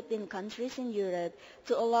agreement between countries in Europe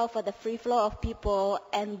to allow for the free flow of people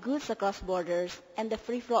and goods across borders, and the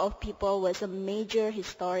free flow of people was a major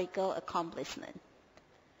historical accomplishment.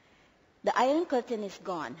 The Iron Curtain is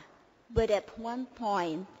gone, but at one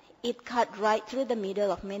point, it cut right through the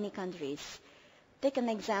middle of many countries. Take an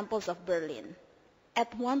example of Berlin.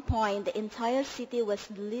 At one point, the entire city was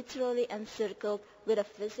literally encircled with a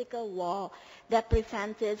physical wall that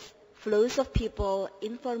prevented flows of people,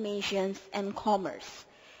 information, and commerce.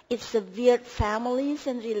 It severed families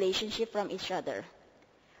and relationships from each other.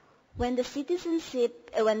 When the citizens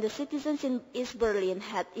in East Berlin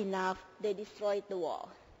had enough, they destroyed the wall.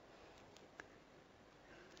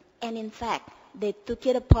 And in fact, they took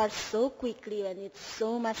it apart so quickly and with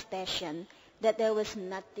so much passion that there was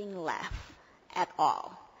nothing left at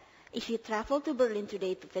all. If you travel to Berlin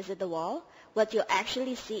today to visit the wall, what you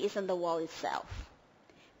actually see isn't the wall itself,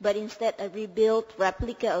 but instead a rebuilt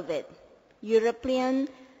replica of it. Europeans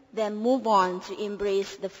then move on to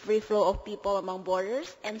embrace the free flow of people among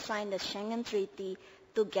borders and sign the Schengen Treaty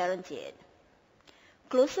to guarantee it.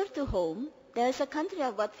 Closer to home, there is a country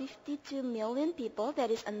of about 52 million people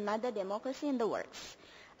that is another democracy in the works.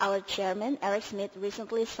 Our chairman, Eric Smith,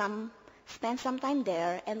 recently spent some time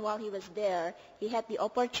there, and while he was there, he had the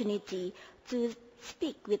opportunity to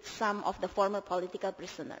speak with some of the former political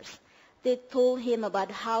prisoners. They told him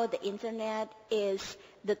about how the internet is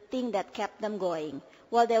the thing that kept them going.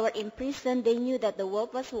 While they were in prison, they knew that the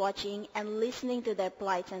world was watching and listening to their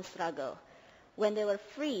plights and struggle. When they were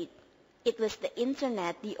freed, it was the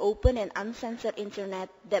internet, the open and uncensored internet,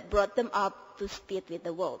 that brought them up to speed with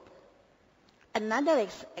the world. Another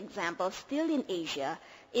example, still in Asia,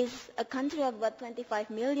 is a country of about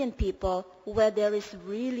 25 million people where there is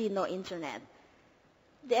really no internet.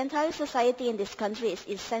 The entire society in this country is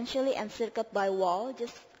essentially encircled by wall,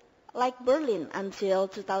 just like Berlin until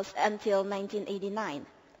 1989.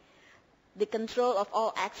 The control of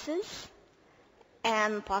all access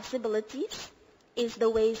and possibilities is the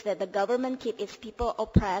ways that the government keeps its people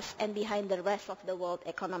oppressed and behind the rest of the world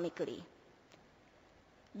economically.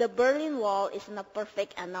 The Berlin Wall isn't a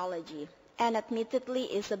perfect analogy, and admittedly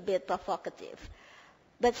is a bit provocative.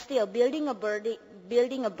 But still, building a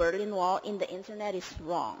Berlin Wall in the internet is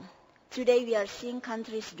wrong. Today we are seeing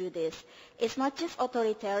countries do this. It's not just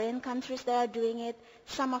authoritarian countries that are doing it.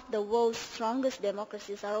 Some of the world's strongest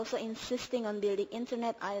democracies are also insisting on building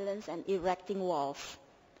internet islands and erecting walls.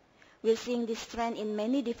 We're seeing this trend in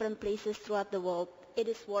many different places throughout the world. It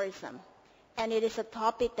is worrisome. And it is a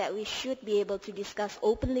topic that we should be able to discuss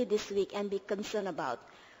openly this week and be concerned about.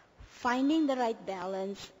 Finding the right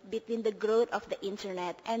balance between the growth of the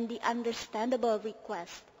internet and the understandable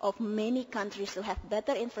request of many countries to have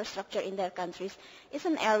better infrastructure in their countries is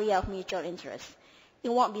an area of mutual interest. It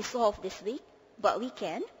won't be solved this week, but we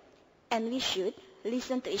can, and we should,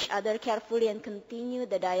 listen to each other carefully and continue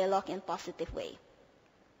the dialogue in a positive way.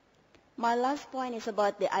 My last point is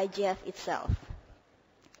about the IGF itself.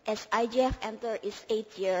 As IGF enters its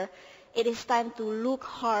 8th year, it is time to look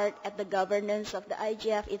hard at the governance of the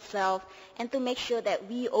IGF itself and to make sure that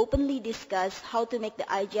we openly discuss how to make the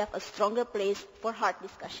IGF a stronger place for hard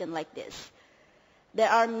discussion like this. There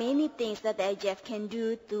are many things that the IGF can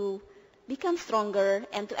do to become stronger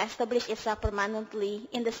and to establish itself permanently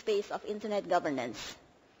in the space of internet governance,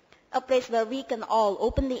 a place where we can all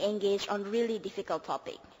openly engage on really difficult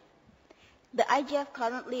topics. The IGF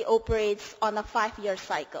currently operates on a 5-year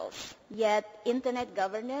cycles, yet internet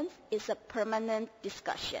governance is a permanent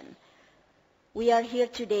discussion. We are here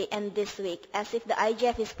today and this week as if the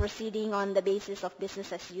IGF is proceeding on the basis of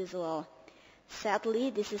business as usual. Sadly,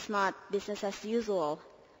 this is not business as usual.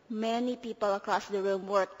 Many people across the room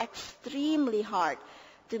work extremely hard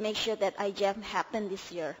to make sure that IGF happened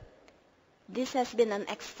this year. This has been an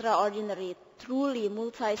extraordinary, truly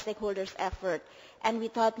multi-stakeholders effort, and we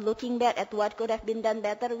thought looking back at what could have been done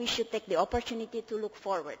better, we should take the opportunity to look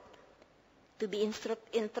forward, to be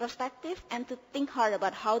introspective, and to think hard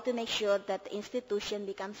about how to make sure that the institution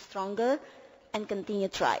becomes stronger and continue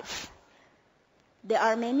thrives. There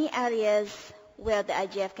are many areas where the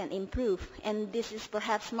IGF can improve, and this is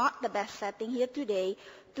perhaps not the best setting here today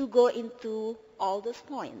to go into all those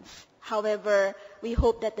points. However, we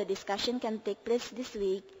hope that the discussion can take place this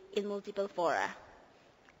week in multiple fora.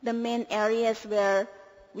 The main areas where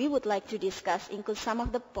we would like to discuss include some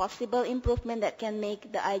of the possible improvement that can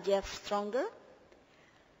make the IGF stronger,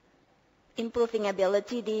 improving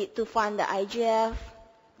ability to fund the IGF,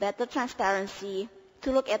 better transparency,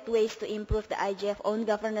 to look at ways to improve the IGF own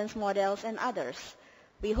governance models and others.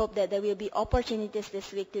 We hope that there will be opportunities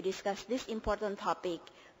this week to discuss this important topic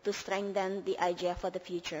to strengthen the IGF for the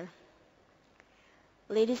future.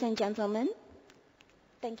 Ladies and gentlemen,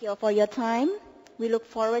 thank you all for your time. We look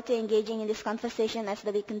forward to engaging in this conversation as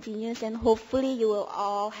the week continues, and hopefully you will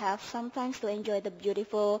all have some time to enjoy the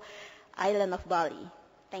beautiful island of Bali.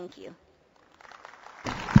 Thank you.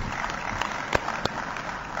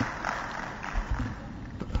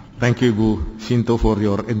 Thank you, Bu Sinto, for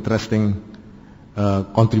your interesting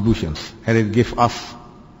contributions. And it gives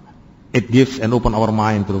and open our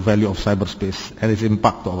mind to the value of cyberspace and its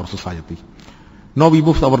impact to our society. Now we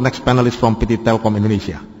move to our next panelist from PT Telkom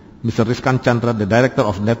Indonesia, Mr. Rizkan Chandra, the Director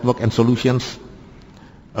of Network and Solutions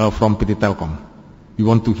from PT Telkom. We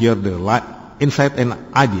want to hear the insight and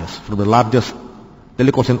ideas from the largest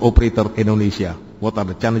telecommunication operator in Indonesia. What are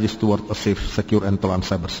the challenges towards a safe, secure, and tolerant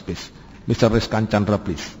cyberspace? Mr. Rizkan Chandra,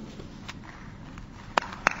 please.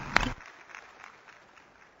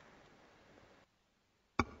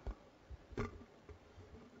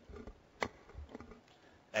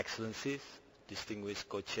 Excellencies, distinguished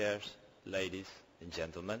co-chairs, ladies and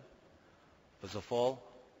gentlemen. First of all,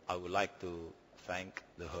 I would like to thank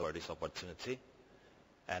the host for this opportunity,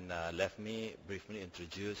 and let me briefly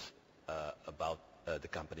introduce about the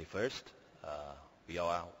company first. We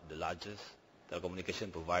are the largest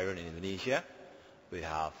telecommunication provider in Indonesia. We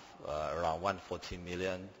have around 140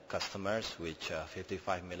 million customers, which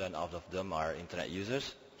 55 million out of them are internet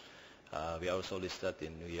users. We are also listed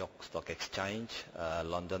in New York Stock Exchange,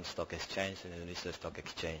 London Stock Exchange, and Indonesia Stock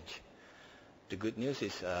Exchange. The good news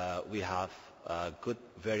is we have good,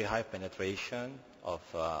 very high penetration of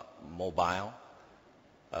mobile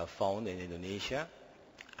phone in Indonesia,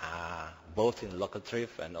 both in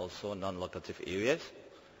locative and also non-locative areas.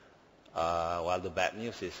 While the bad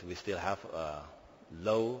news is we still have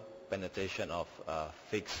low penetration of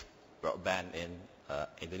fixed broadband in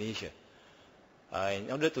Indonesia.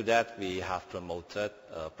 In order to that, we have promoted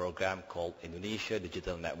a program called Indonesia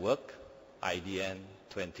Digital Network, IDN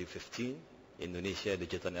 2015, Indonesia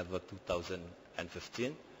Digital Network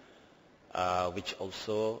 2015, which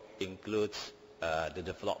also includes the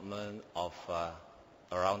development of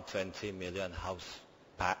around 20 million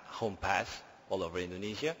home pass all over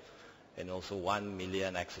Indonesia, and also 1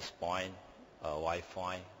 million access point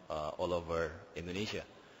Wi-Fi all over Indonesia.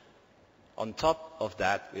 On top of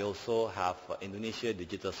that, we also have Indonesia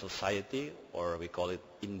Digital Society, or we call it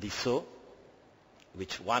INDISO,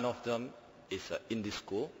 which one of them is Indie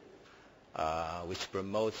School, which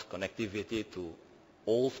promotes connectivity to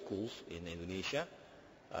all schools in Indonesia.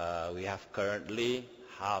 We have currently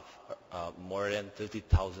more than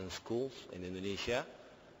 30,000 schools in Indonesia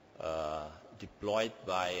deployed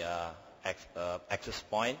by access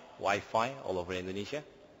point Wi-Fi all over Indonesia.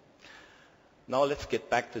 Now let's get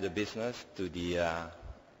back to the business, to the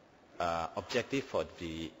objective of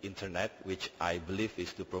the Internet, which I believe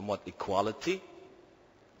is to promote equality,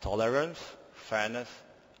 tolerance, fairness,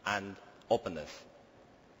 and openness.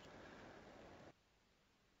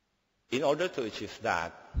 In order to achieve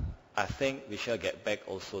that, I think we shall get back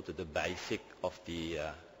also to the basic of the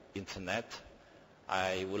Internet.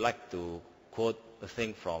 I would like to quote a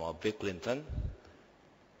thing from Bill Clinton.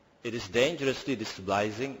 It is dangerously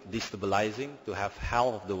destabilizing to have half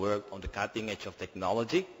of the world on the cutting edge of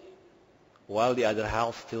technology, while the other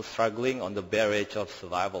half still struggling on the bare edge of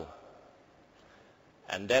survival.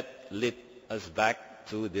 And that leads us back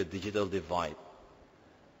to the digital divide.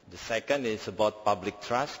 The second is about public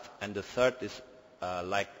trust, and the third is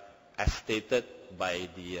like as stated by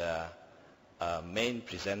the main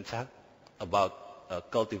presenter, about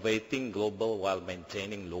cultivating global while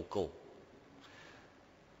maintaining local.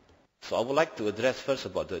 So I would like to address first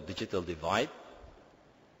about the digital divide.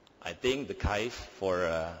 I think the case for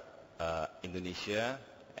Indonesia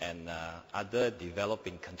and other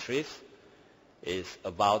developing countries is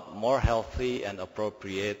about more healthy and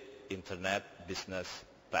appropriate internet business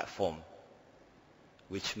platform,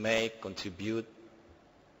 which may contribute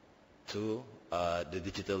to the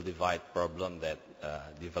digital divide problem that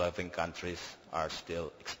developing countries are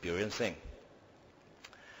still experiencing.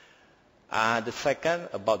 The second,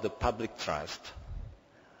 about the public trust.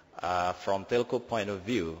 From telco point of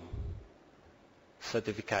view,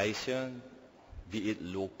 certification, be it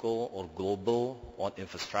local or global, on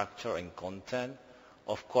infrastructure and content,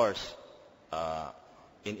 of course,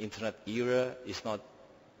 in internet era, is not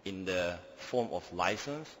in the form of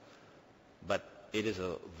license, but it is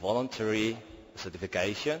a voluntary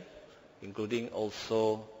certification, including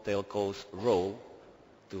also telco's role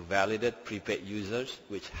to validate prepaid users,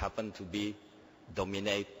 which happen to be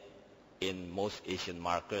dominate in most Asian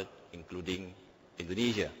markets, including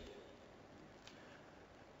Indonesia.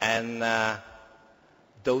 And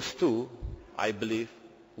those two, I believe,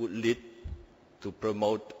 would lead to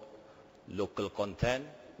promote local content,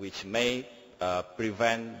 which may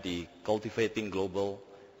prevent the cultivating global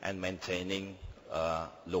and maintaining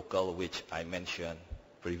local, which I mentioned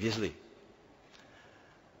previously.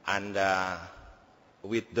 And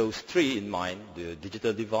with those three in mind, the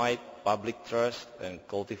digital divide, public trust, and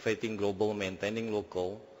cultivating global, maintaining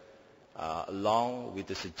local, along with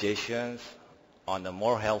the suggestions on a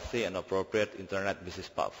more healthy and appropriate internet business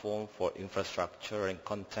platform for infrastructure and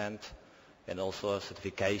content, and also a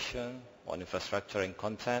certification on infrastructure and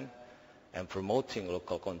content, and promoting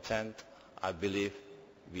local content, I believe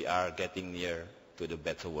we are getting near to the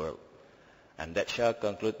better world. And that shall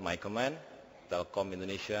conclude my comment. Telkom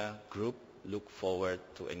Indonesia Group look forward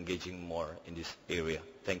to engaging more in this area.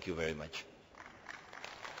 Thank you very much.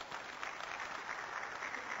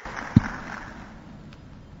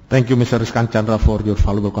 Thank you, Mr. Rizkan Chandra, for your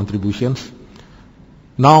valuable contributions.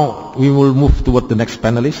 Now we will move toward the next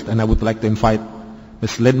panelist, and I would like to invite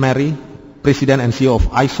Ms. Lynn Mary, President and CEO of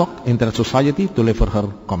ISOC, Internet Society, to deliver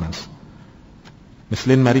her comments. Ms.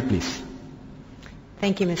 Lynn Mary, please.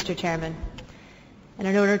 Thank you, Mr. Chairman. And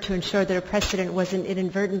in order to ensure that a precedent wasn't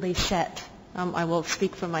inadvertently set, I will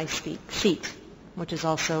speak from my seat, which is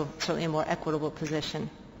also certainly a more equitable position.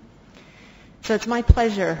 So it's my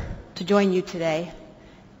pleasure to join you today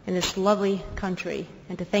in this lovely country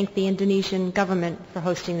and to thank the Indonesian government for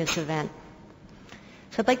hosting this event.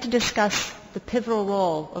 So I'd like to discuss the pivotal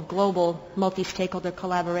role of global multi-stakeholder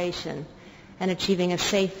collaboration and achieving a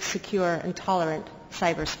safe, secure, and tolerant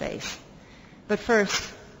cyberspace. But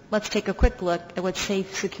first, let's take a quick look at what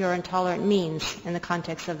safe, secure, and tolerant means in the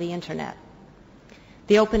context of the Internet.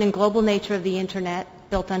 The open and global nature of the Internet,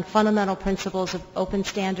 built on fundamental principles of open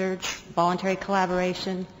standards, voluntary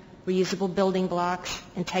collaboration, reusable building blocks,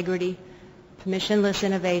 integrity, permissionless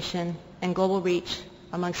innovation, and global reach,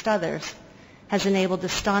 amongst others, has enabled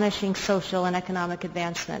astonishing social and economic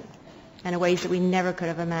advancement in ways that we never could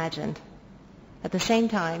have imagined. At the same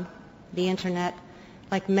time, the Internet,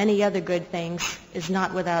 like many other good things, is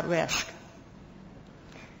not without risk.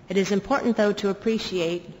 It is important, though, to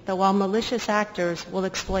appreciate that while malicious actors will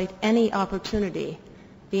exploit any opportunity,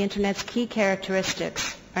 the Internet's key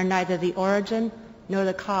characteristics are neither the origin nor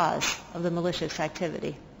the cause of the malicious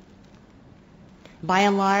activity. By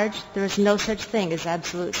and large, there is no such thing as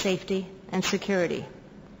absolute safety and security.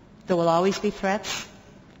 There will always be threats,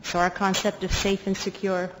 so our concept of safe and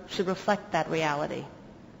secure should reflect that reality.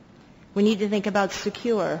 We need to think about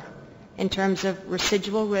secure in terms of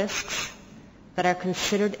residual risks that are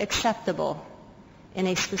considered acceptable in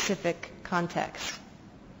a specific context.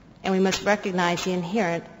 And we must recognize the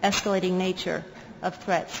inherent escalating nature of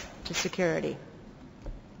threats to security.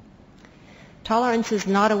 Tolerance is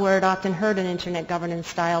not a word often heard in Internet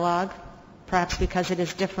governance dialogue, perhaps because it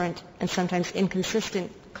has different and sometimes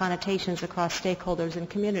inconsistent connotations across stakeholders and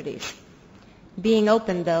communities. Being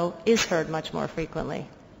open, though, is heard much more frequently.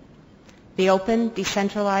 The open,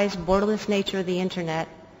 decentralized, borderless nature of the Internet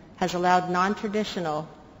has allowed non-traditional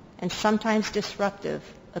and sometimes disruptive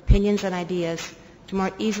opinions and ideas to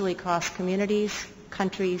more easily cross communities,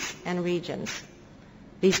 countries, and regions.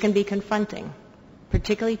 These can be confronting,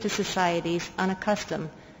 particularly to societies unaccustomed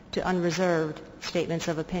to unreserved statements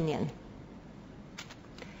of opinion.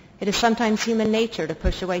 It is sometimes human nature to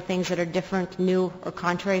push away things that are different, new, or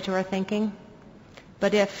contrary to our thinking.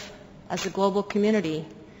 But if, as a global community,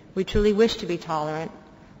 we truly wish to be tolerant,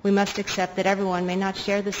 We must accept that everyone may not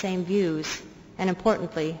share the same views, and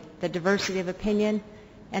importantly, the diversity of opinion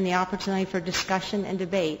and the opportunity for discussion and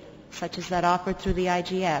debate, such as that offered through the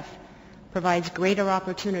IGF, provides greater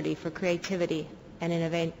opportunity for creativity and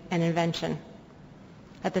invention.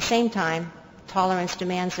 At the same time, tolerance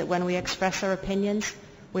demands that when we express our opinions,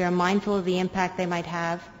 we are mindful of the impact they might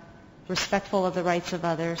have, respectful of the rights of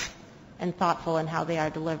others, and thoughtful in how they are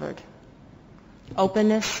delivered.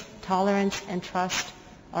 Openness, tolerance, and trust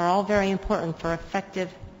are all very important for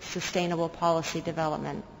effective, sustainable policy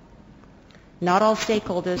development. Not all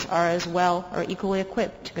stakeholders are as well or equally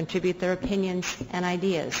equipped to contribute their opinions and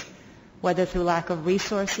ideas, whether through lack of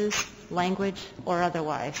resources, language, or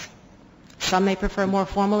otherwise. Some may prefer more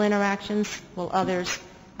formal interactions, while others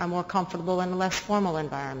are more comfortable in a less formal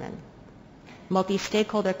environment.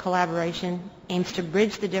 Multi-stakeholder collaboration aims to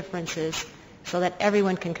bridge the differences so that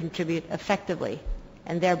everyone can contribute effectively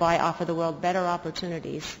and thereby offer the world better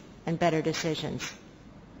opportunities and better decisions.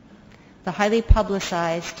 The highly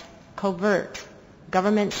publicized, covert,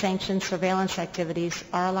 government-sanctioned surveillance activities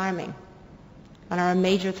are alarming and are a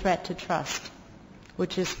major threat to trust,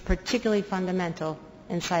 which is particularly fundamental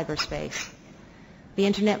in cyberspace. The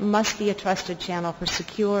Internet must be a trusted channel for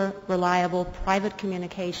secure, reliable, private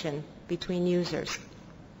communication between users.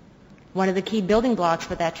 One of the key building blocks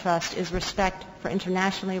for that trust is respect for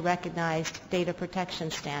internationally recognized data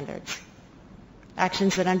protection standards.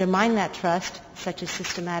 Actions that undermine that trust, such as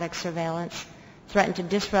systematic surveillance, threaten to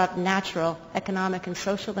disrupt natural economic and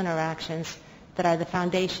social interactions that are the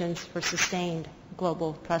foundations for sustained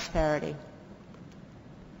global prosperity.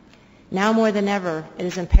 Now more than ever, it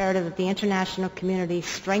is imperative that the international community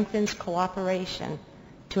strengthens cooperation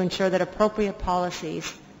to ensure that appropriate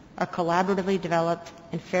policies are collaboratively developed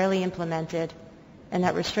and fairly implemented, and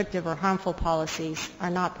that restrictive or harmful policies are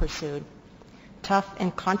not pursued. Tough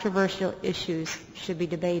and controversial issues should be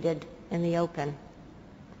debated in the open.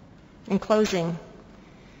 In closing,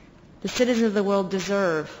 the citizens of the world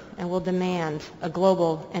deserve and will demand a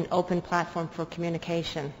global and open platform for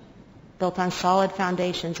communication built on solid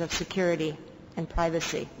foundations of security and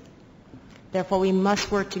privacy. Therefore, we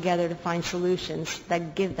must work together to find solutions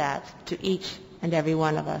that give that to each and every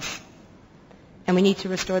one of us. And we need to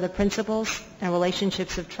restore the principles and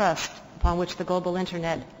relationships of trust upon which the global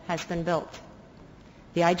Internet has been built.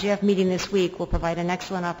 The IGF meeting this week will provide an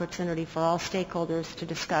excellent opportunity for all stakeholders to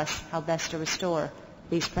discuss how best to restore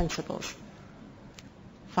these principles.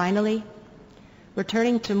 Finally,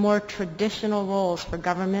 returning to more traditional roles for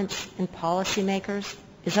governments and policymakers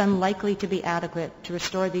is unlikely to be adequate to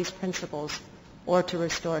restore these principles or to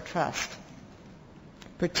restore trust,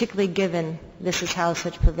 particularly given this is how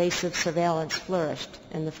such pervasive surveillance flourished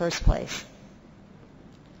in the first place.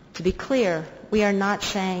 To be clear, we are not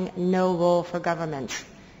saying no role for governments,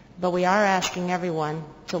 but we are asking everyone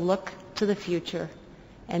to look to the future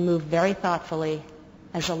and move very thoughtfully,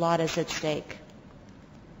 as a lot is at stake.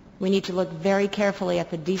 We need to look very carefully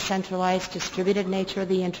at the decentralized, distributed nature of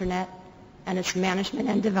the Internet and its management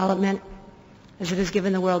and development, as it has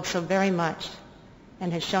given the world so very much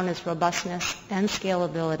and has shown its robustness and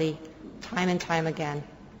scalability time and time again.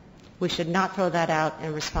 We should not throw that out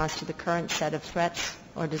in response to the current set of threats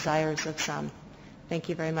or desires of some. Thank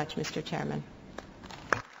you very much, Mr. Chairman.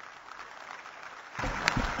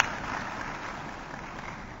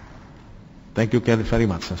 Thank you very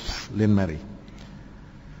much, Ms. Lynn Mary.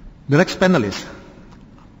 The next panelist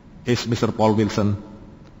is Mr. Paul Wilson,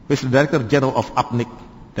 who is the Director General of APNIC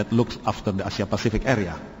that looks after the Asia Pacific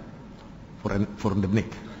area for the NIC.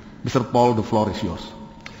 Mr. Paul, the floor is yours.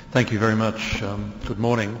 Thank you very much. Good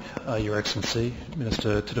morning, Your Excellency,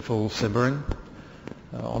 Minister Titaful Sembiring,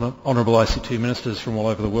 Honourable ICT Ministers from all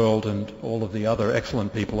over the world, and all of the other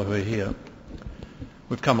excellent people who are here.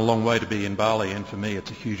 We've come a long way to be in Bali, and for me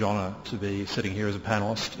it's a huge honour to be sitting here as a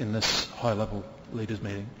panellist in this high-level leaders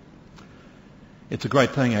meeting. It's a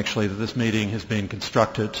great thing, actually, that this meeting has been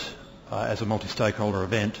constructed as a multi-stakeholder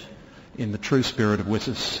event in the true spirit of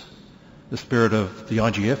WSIS, the spirit of the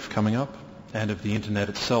IGF coming up and of the Internet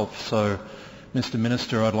itself. So, Mr.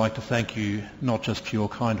 Minister, I'd like to thank you not just for your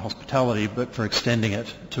kind hospitality, but for extending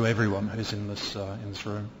it to everyone who's in this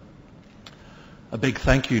room. A big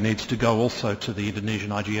thank you needs to go also to the Indonesian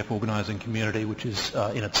IGF organising community, which is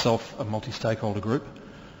in itself a multi-stakeholder group.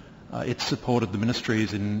 It's supported the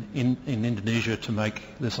ministries in Indonesia to make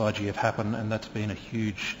this IGF happen, and that's been a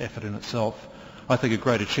huge effort in itself. I think a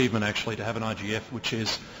great achievement, actually, to have an IGF which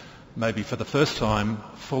is maybe for the first time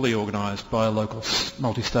fully organised by a local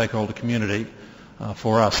multi-stakeholder community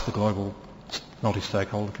for us, the global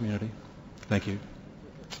multi-stakeholder community. Thank you.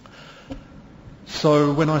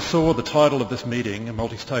 So when I saw the title of this meeting, a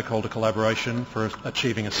multi-stakeholder collaboration for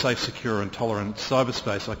achieving a safe, secure and tolerant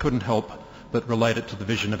cyberspace, I couldn't help but relate it to the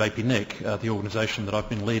vision of APNIC, the organisation that I've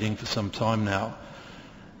been leading for some time now.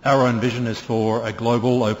 Our own vision is for a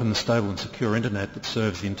global, open, stable and secure internet that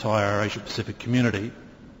serves the entire Asia-Pacific community.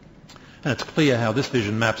 And it's clear how this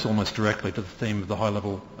vision maps almost directly to the theme of the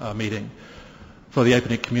high-level meeting. For the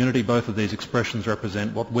APNIC community, both of these expressions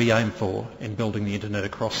represent what we aim for in building the internet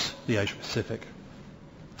across the Asia-Pacific.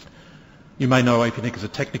 You may know APNIC is a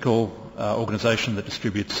technical organisation that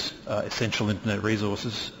distributes essential internet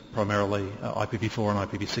resources, primarily IPv4 and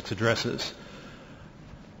IPv6 addresses.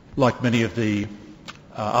 Like many of the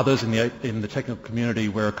others in the technical community,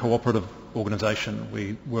 we're a cooperative organisation.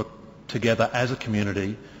 We work together as a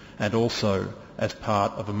community and also as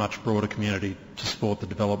part of a much broader community to support the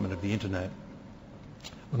development of the internet.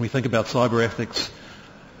 When we think about cyber ethics,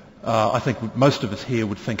 I think most of us here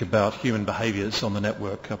would think about human behaviours on the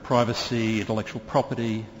network, privacy, intellectual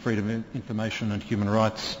property, freedom of information and human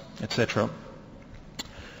rights, etc.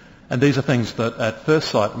 And these are things that at first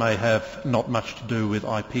sight may have not much to do with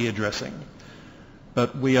IP addressing,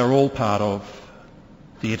 but we are all part of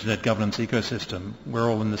the internet governance ecosystem. We're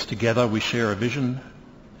all in this together, we share a vision,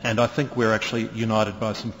 and I think we're actually united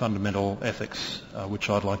by some fundamental ethics, which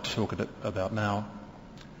I'd like to talk about now.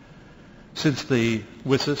 Since the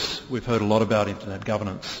WSIS, we've heard a lot about internet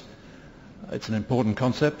governance. It's an important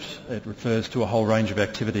concept. It refers to a whole range of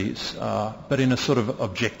activities, but in a sort of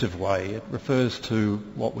objective way. It refers to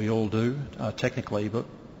what we all do technically, but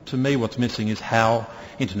to me what's missing is how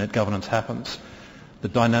internet governance happens. The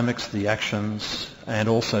dynamics, the actions, and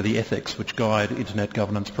also the ethics which guide internet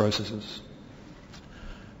governance processes.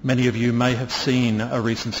 Many of you may have seen a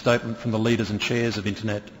recent statement from the leaders and chairs of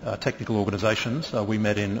internet technical organisations. We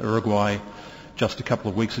met in Uruguay just a couple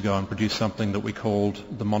of weeks ago and produced something that we called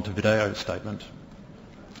the Montevideo Statement.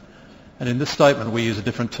 And in this statement we use a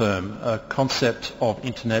different term, a concept of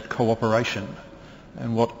internet cooperation.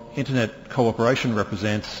 And what internet cooperation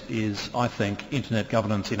represents is, I think, internet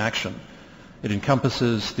governance in action. It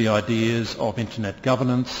encompasses the ideas of internet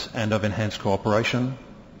governance and of enhanced cooperation.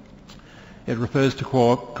 It refers to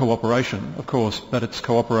cooperation, of course, but it's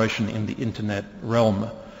cooperation in the internet realm,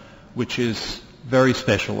 which is very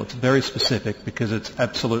special. It's very specific because it's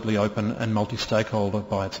absolutely open and multi-stakeholder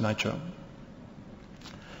by its nature.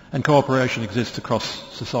 And cooperation exists across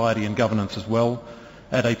society and governance as well.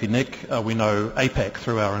 At APNIC, we know APEC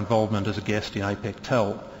through our involvement as a guest in APEC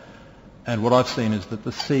TEL. And what I've seen is that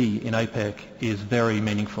the C in APEC is very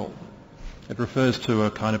meaningful. It refers to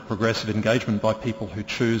a kind of progressive engagement by people who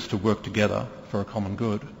choose to work together for a common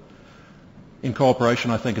good. In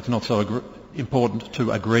cooperation, I think it's not so important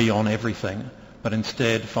to agree on everything, but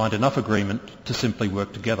instead find enough agreement to simply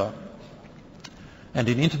work together. And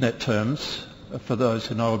in internet terms, for those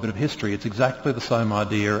who know a bit of history, it's exactly the same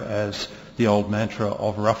idea as the old mantra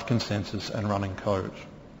of rough consensus and running code.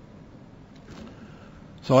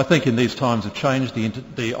 So I think in these times of change, the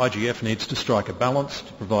IGF needs to strike a balance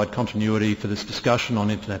to provide continuity for this discussion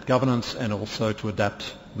on internet governance and also to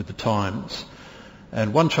adapt with the times.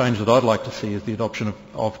 And one change that I'd like to see is the adoption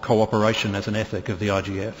of cooperation as an ethic of the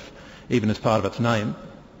IGF, even as part of its name,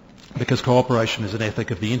 because cooperation is an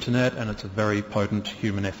ethic of the internet and it's a very potent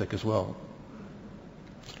human ethic as well.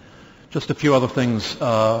 Just a few other things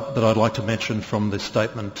that I'd like to mention from this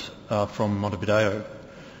statement from Montevideo.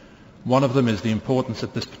 One of them is the importance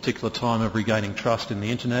at this particular time of regaining trust in the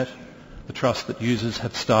internet, the trust that users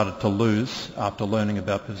have started to lose after learning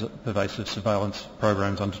about pervasive surveillance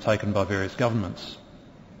programs undertaken by various governments.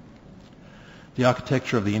 The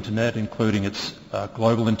architecture of the internet, including its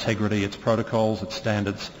global integrity, its protocols, its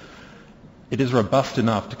standards, it is robust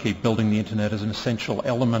enough to keep building the internet as an essential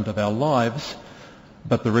element of our lives,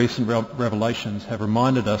 but the recent revelations have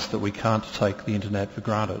reminded us that we can't take the internet for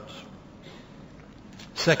granted.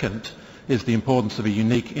 Second is the importance of a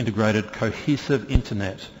unique, integrated, cohesive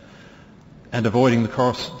internet and avoiding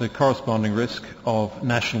the corresponding risk of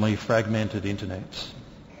nationally fragmented internets.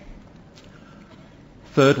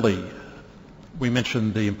 Thirdly, we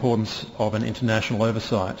mentioned the importance of an international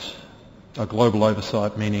oversight, a global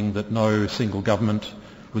oversight, meaning that no single government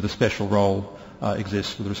with a special role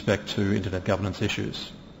exists with respect to internet governance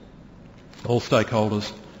issues. All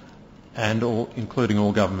stakeholders and including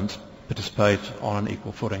all governments participate on an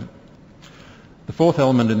equal footing. The fourth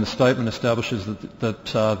element in the statement establishes that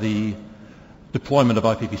the deployment of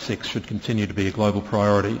IPv6 should continue to be a global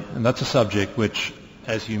priority, and that's a subject which,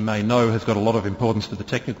 as you may know, has got a lot of importance for the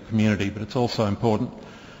technical community, but it's also important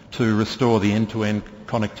to restore the end-to-end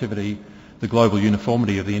connectivity, the global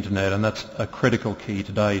uniformity of the internet, and that's a critical key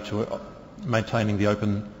today to maintaining the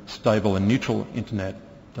open, stable and neutral internet,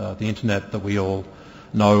 the internet that we all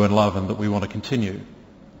know and love and that we want to continue.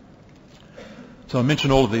 So I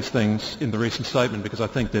mention all of these things in the recent statement because I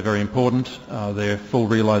think they're very important. Their full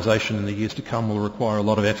realisation in the years to come will require a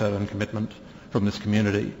lot of effort and commitment from this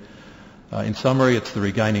community. In summary, it's the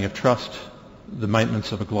regaining of trust, the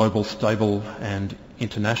maintenance of a global, stable and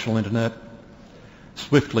international internet,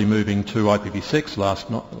 swiftly moving to IPv6, last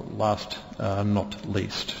not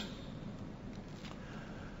least.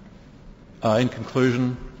 In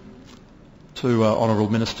conclusion, to honourable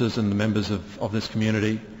ministers and the members of this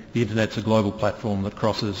community, the Internet's a global platform that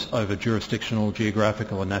crosses over jurisdictional,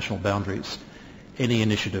 geographical and national boundaries. Any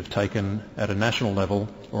initiative taken at a national level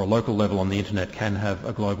or a local level on the Internet can have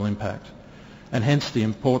a global impact. And hence the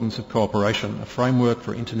importance of cooperation, a framework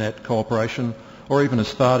for Internet cooperation, or even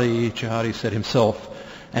as Fadi Chihadi said himself,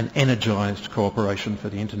 an energised cooperation for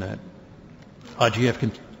the Internet.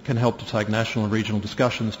 IGF can help to take national and regional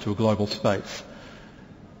discussions to a global space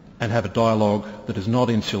and have a dialogue that is not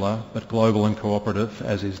insular but global and cooperative,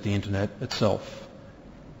 as is the Internet itself.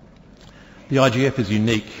 The IGF is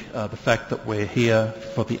unique. The fact that we're here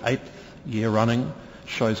for the 8th year running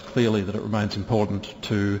shows clearly that it remains important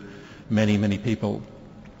to many, many people.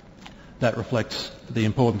 That reflects the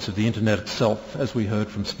importance of the Internet itself, as we heard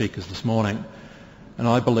from speakers this morning. And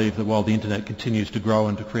I believe that while the Internet continues to grow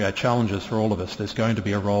and to create challenges for all of us, there's going to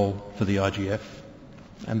be a role for the IGF,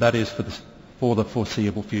 and that is for the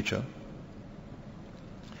foreseeable future.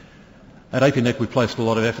 At APNet we placed a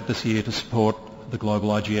lot of effort this year to support the global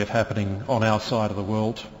IGF happening on our side of the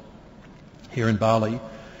world here in Bali.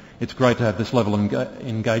 It's great to have this level of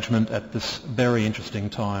engagement at this very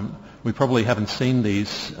interesting time. We probably haven't seen these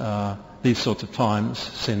sorts of times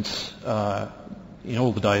since in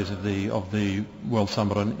all the days of the World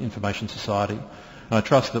Summit on Information Society. And I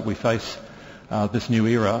trust that we face this new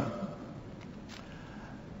era,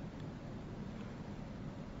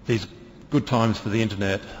 these good times for the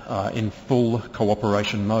Internet, in full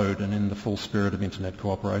cooperation mode and in the full spirit of Internet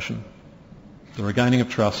cooperation. The regaining of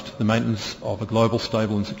trust, the maintenance of a global,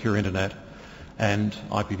 stable and secure Internet, and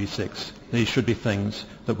IPv6. These should be things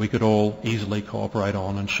that we could all easily cooperate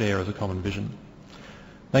on and share as a common vision.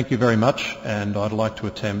 Thank you very much, and I'd like to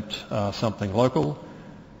attempt something local.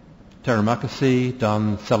 Terima kasih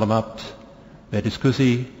dan selamat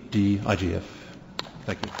berdiskusi di IGF.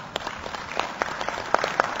 Thank you.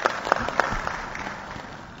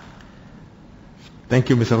 Thank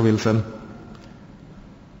you, Mr. Wilson.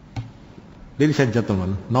 Ladies and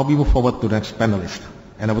gentlemen, now we move forward to the next panelist,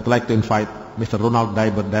 and I would like to invite Mr. Ronald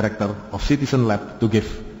Dybert, Director of Citizen Lab, to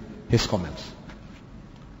give his comments.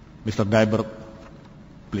 Mr. Dybert,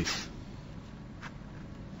 please.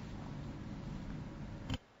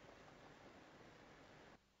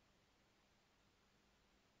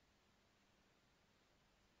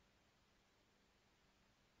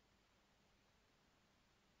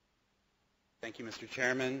 Thank you, Mr.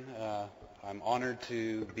 Chairman. I'm honored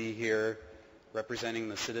to be here representing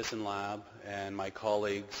the Citizen Lab and my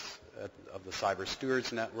colleagues of the Cyber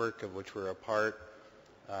Stewards Network, of which we're a part,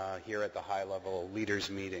 here at the high-level leaders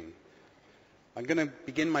meeting. I'm going to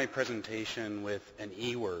begin my presentation with an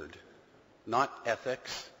E word, not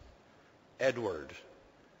ethics, Edward.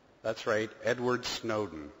 That's right, Edward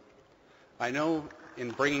Snowden. I know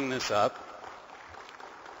in bringing his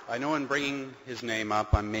name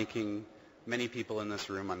up, I'm making many people in this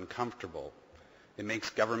room uncomfortable. It makes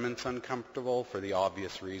governments uncomfortable for the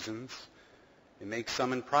obvious reasons. It makes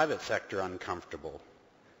some in private sector uncomfortable.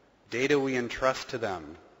 Data we entrust to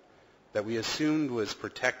them that we assumed was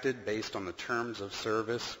protected based on the terms of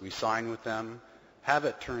service we sign with them have,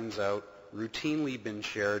 it turns out, routinely been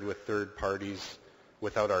shared with third parties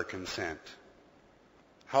without our consent.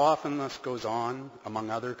 How often this goes on among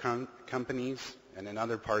other companies and in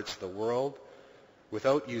other parts of the world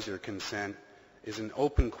without user consent is an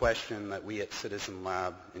open question that we at Citizen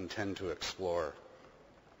Lab intend to explore.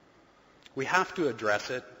 We have to address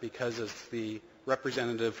it because, as the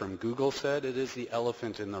representative from Google said, it is the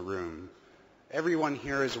elephant in the room. Everyone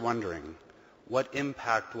here is wondering, what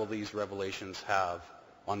impact will these revelations have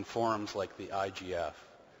on forums like the IGF,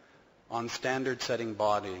 on standard-setting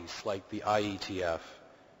bodies like the IETF,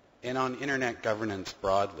 and on Internet governance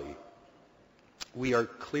broadly? We are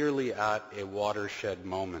clearly at a watershed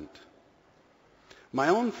moment. My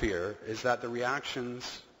own fear is that the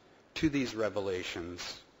reactions to these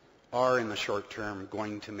revelations are, in the short term,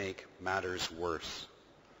 going to make matters worse.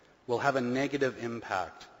 Will have a negative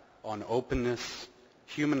impact on openness,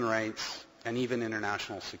 human rights, and even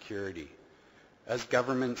international security, as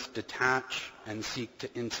governments detach and seek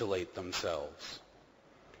to insulate themselves.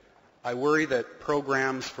 I worry that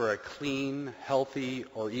programs for a clean, healthy,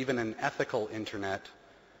 or even an ethical internet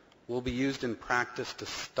will be used in practice to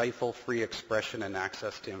stifle free expression and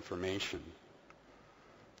access to information.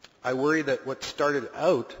 I worry that what started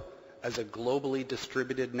out as a globally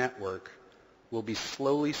distributed network will be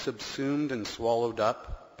slowly subsumed and swallowed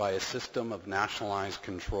up by a system of nationalized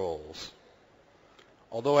controls.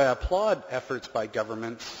 Although I applaud efforts by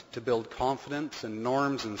governments to build confidence and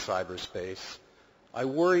norms in cyberspace, I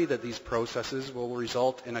worry that these processes will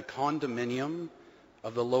result in a condominium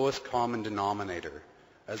of the lowest common denominator,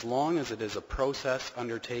 as long as it is a process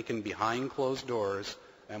undertaken behind closed doors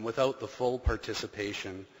and without the full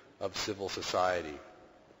participation of civil society.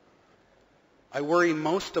 I worry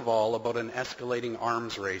most of all about an escalating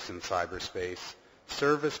arms race in cyberspace,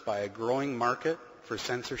 serviced by a growing market for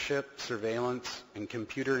censorship, surveillance, and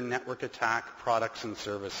computer network attack products and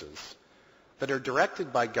services that are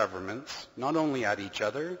directed by governments not only at each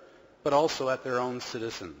other, but also at their own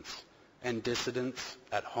citizens and dissidents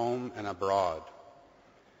at home and abroad.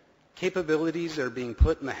 Capabilities are being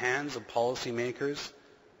put in the hands of policymakers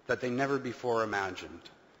that they never before imagined.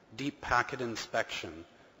 Deep packet inspection,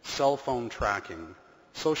 cell phone tracking,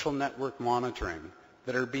 social network monitoring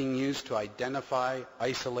that are being used to identify,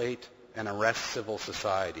 isolate, and arrest civil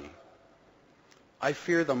society. I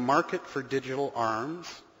fear the market for digital arms,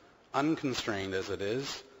 unconstrained as it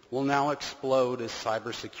is, will now explode as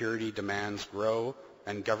cybersecurity demands grow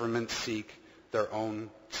and governments seek their own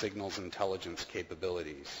signals intelligence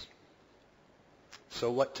capabilities.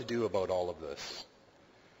 So what to do about all of this?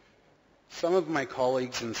 Some of my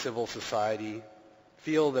colleagues in civil society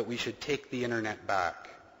feel that we should take the internet back,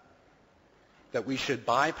 that we should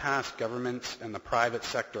bypass governments and the private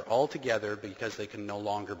sector altogether because they can no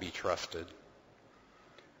longer be trusted.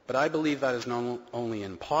 But I believe that is not only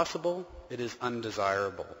impossible, it is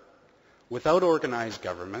undesirable. Without organized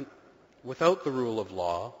government, without the rule of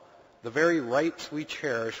law, the very rights we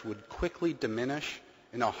cherish would quickly diminish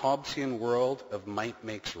in a Hobbesian world of might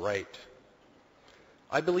makes right.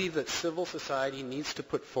 I believe that civil society needs to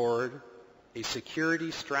put forward a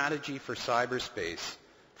security strategy for cyberspace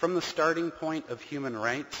from the starting point of human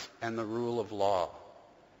rights and the rule of law.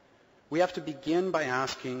 We have to begin by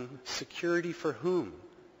asking, security for whom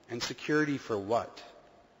and security for what?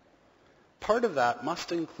 Part of that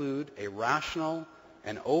must include a rational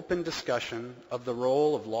and open discussion of the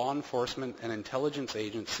role of law enforcement and intelligence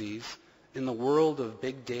agencies in the world of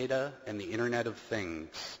big data and the Internet of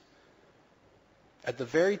Things. At the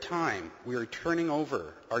very time we are turning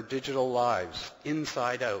over our digital lives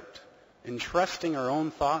inside out, entrusting our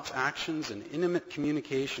own thoughts, actions, and intimate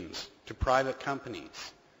communications to private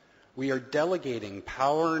companies, we are delegating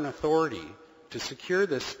power and authority to secure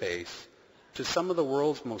this space to some of the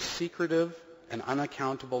world's most secretive and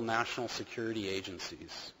unaccountable national security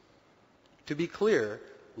agencies. To be clear,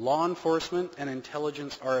 law enforcement and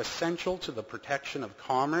intelligence are essential to the protection of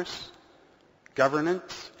commerce,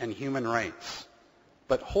 governance, and human rights.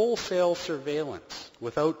 But wholesale surveillance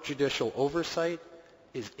without judicial oversight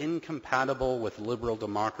is incompatible with liberal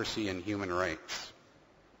democracy and human rights.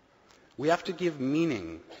 We have to give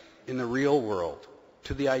meaning in the real world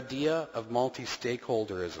to the idea of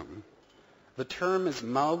multi-stakeholderism. The term is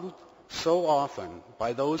mouthed so often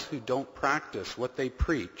by those who don't practice what they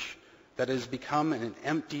preach that it has become an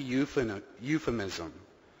empty euphemism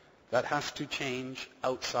that has to change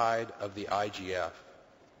outside of the IGF.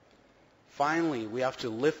 Finally, we have to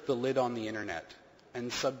lift the lid on the internet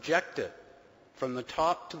and subject it from the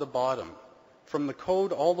top to the bottom, from the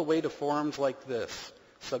code all the way to forums like this,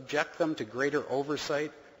 subject them to greater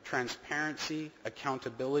oversight, transparency,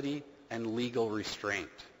 accountability, and legal restraint.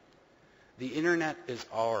 The internet is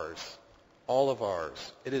ours, all of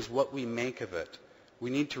ours. It is what we make of it. We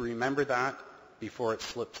need to remember that before it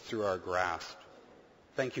slips through our grasp.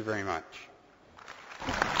 Thank you very much.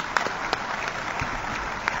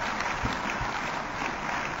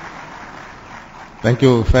 Thank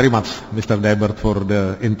you very much, Mr. Debert, for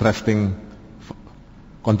the interesting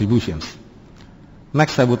contributions.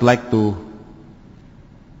 Next, I would like to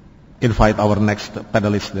invite our next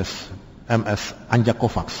panelist, MS Anja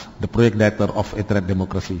Kovacs, the project director of Internet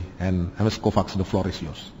Democracy. And MS Kovacs, the floor is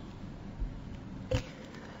yours.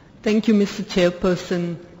 Thank you, Mr.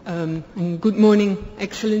 Chairperson. And good morning,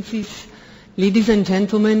 Excellencies, ladies and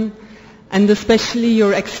gentlemen, and especially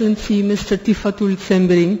Your Excellency, Mr. Tifatul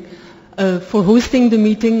Sembering, for hosting the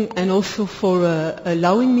meeting and also for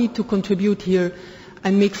allowing me to contribute here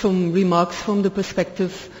and make some remarks from the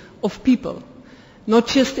perspective of people. Not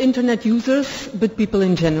just Internet users, but people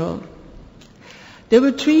in general. There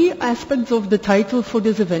were three aspects of the title for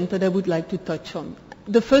this event that I would like to touch on.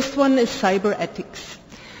 The first one is cyber ethics.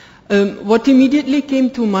 What immediately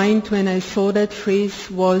came to mind when I saw that phrase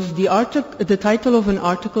was the title of an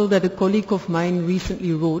article that a colleague of mine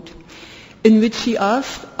recently wrote, in which she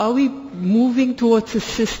asked, are we moving towards a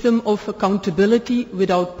system of accountability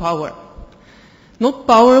without power? Not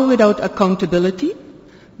power without accountability,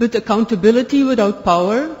 but accountability without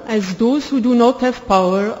power, as those who do not have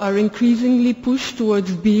power are increasingly pushed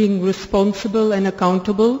towards being responsible and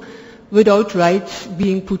accountable without rights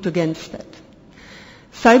being put against that.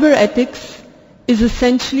 Cyber ethics is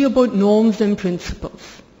essentially about norms and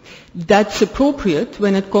principles. That's appropriate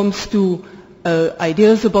when it comes to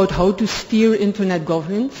ideas about how to steer internet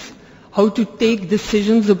governance, how to take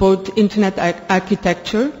decisions about internet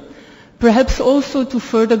architecture, perhaps also to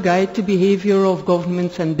further guide the behavior of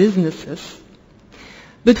governments and businesses.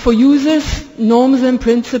 But for users, norms and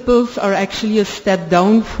principles are actually a step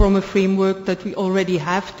down from a framework that we already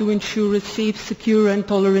have to ensure a safe, secure and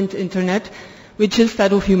tolerant internet, which is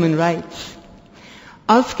that of human rights.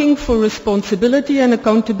 Asking for responsibility and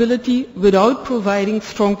accountability without providing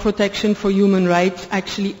strong protection for human rights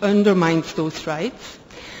actually undermines those rights.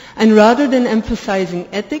 And rather than emphasizing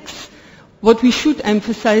ethics, what we should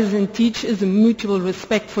emphasize and teach is a mutual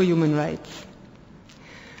respect for human rights.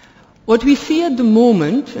 What we see at the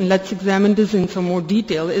moment, and let's examine this in some more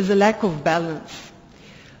detail, is a lack of balance.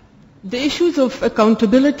 The issues of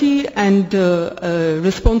accountability and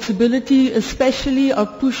responsibility especially are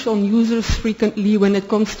pushed on users frequently when it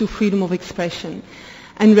comes to freedom of expression,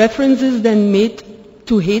 and reference is then made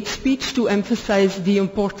to hate speech to emphasize the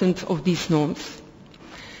importance of these norms.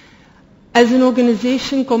 As an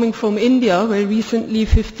organization coming from India, where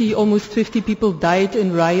recently almost 50 people died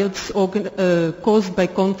in riots caused by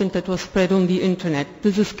content that was spread on the internet,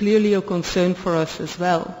 this is clearly a concern for us as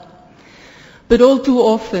well. But all too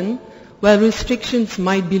often, while restrictions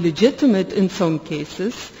might be legitimate in some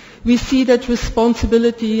cases, we see that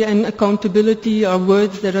responsibility and accountability are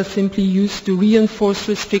words that are simply used to reinforce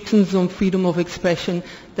restrictions on freedom of expression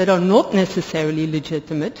that are not necessarily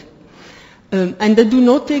legitimate, and that do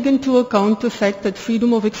not take into account the fact that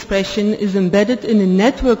freedom of expression is embedded in a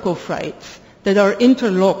network of rights that are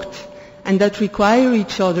interlocked and that require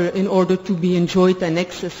each other in order to be enjoyed and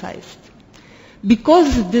exercised.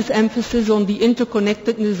 Because this emphasis on the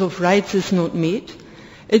interconnectedness of rights is not made,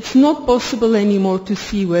 it's not possible anymore to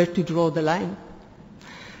see where to draw the line.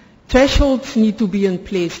 Thresholds need to be in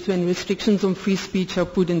place when restrictions on free speech are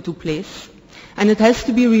put into place. And it has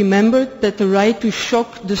to be remembered that the right to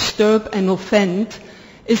shock, disturb and offend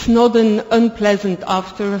is not an unpleasant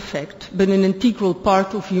after effect, but an integral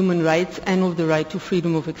part of human rights and of the right to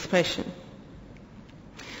freedom of expression.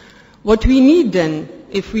 What we need then,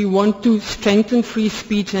 if we want to strengthen free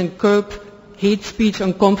speech and curb hate speech,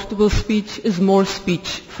 uncomfortable speech, is more speech,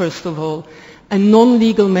 first of all, and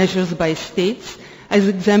non-legal measures by states, as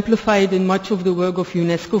exemplified in much of the work of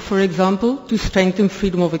UNESCO, for example, to strengthen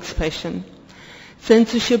freedom of expression.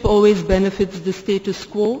 Censorship always benefits the status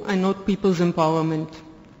quo and not people's empowerment.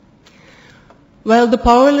 While the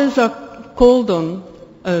powerless are called on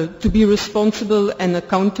to be responsible and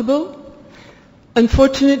accountable,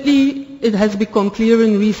 unfortunately, it has become clear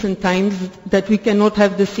in recent times that we cannot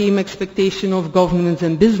have the same expectation of governments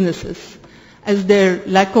and businesses, as their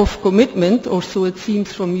lack of commitment, or so it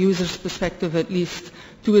seems from users' perspective at least,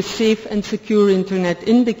 to a safe and secure internet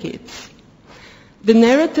indicates. The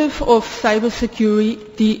narrative of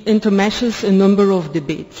cybersecurity intermeshes a number of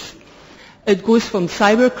debates. It goes from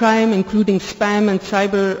cybercrime, including spam and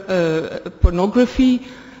cyber pornography,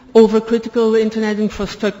 over critical internet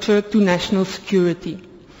infrastructure to national security.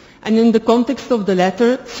 And in the context of the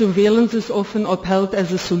latter, surveillance is often upheld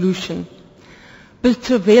as a solution. But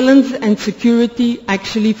surveillance and security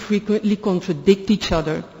actually frequently contradict each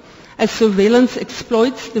other, as surveillance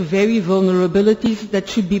exploits the very vulnerabilities that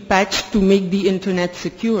should be patched to make the internet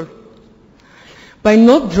secure. By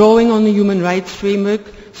not drawing on a human rights framework,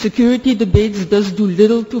 security debates thus do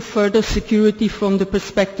little to further security from the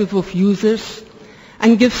perspective of users,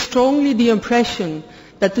 and give strongly the impression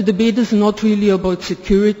that the debate is not really about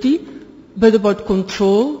security, but about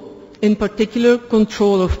control, in particular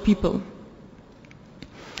control of people.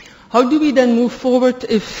 How do we then move forward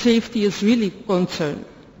if safety is really concerned?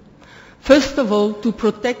 First of all, to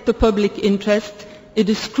protect the public interest, it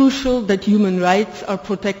is crucial that human rights are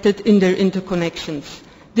protected in their interconnections.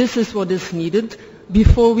 This is what is needed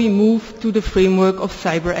before we move to the framework of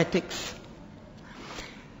cyber ethics.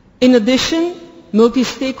 In addition,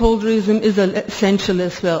 multi-stakeholderism is essential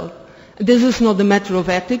as well. This is not a matter of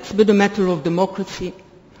ethics, but a matter of democracy.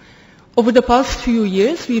 Over the past few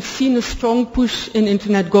years, we've seen a strong push in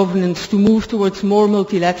Internet governance to move towards more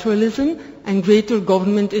multilateralism and greater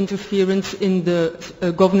government interference in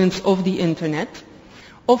the governance of the Internet,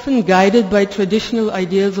 often guided by traditional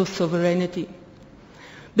ideas of sovereignty.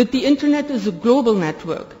 But the Internet is a global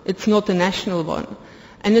network. It's not a national one.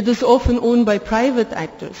 And it is often owned by private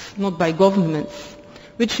actors, not by governments,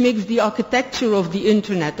 which makes the architecture of the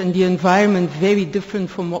Internet and the environment very different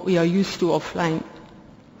from what we are used to offline.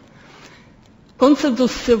 Concepts of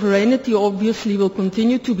sovereignty obviously will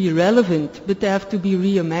continue to be relevant, but they have to be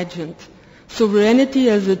reimagined. Sovereignty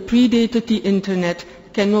as it predated the Internet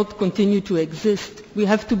cannot continue to exist. We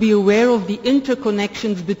have to be aware of the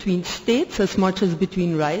interconnections between states as much as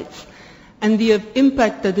between rights, and the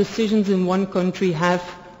impact that decisions in one country have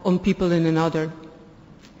on people in another.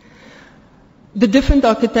 The different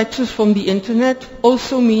architectures from the Internet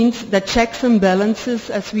also means that checks and balances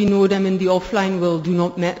as we know them in the offline world do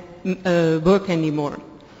not work anymore.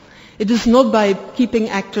 It is not by keeping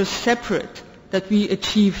actors separate that we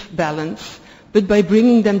achieve balance, but by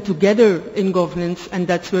bringing them together in governance, and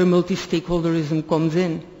that's where multi-stakeholderism comes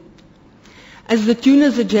in. As the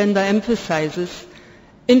Tunis agenda emphasizes,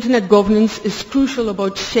 Internet governance is crucial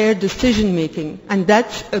about shared decision making, and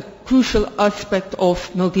that's a crucial aspect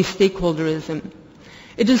of multi-stakeholderism.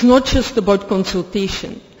 It is not just about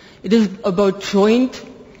consultation. It is about joint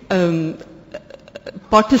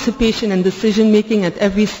participation and decision making at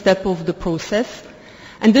every step of the process.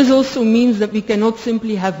 And this also means that we cannot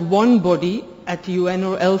simply have one body at the UN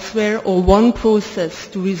or elsewhere, or one process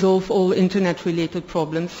to resolve all Internet related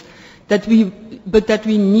problems, but that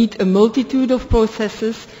we need a multitude of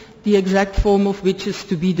processes, the exact form of which is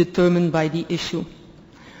to be determined by the issue.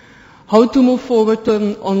 How to move forward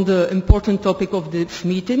on the important topic of this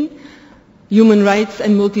meeting? Human rights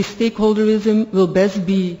and multi-stakeholderism will best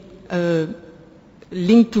be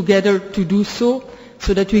linked together to do so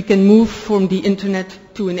that we can move from the Internet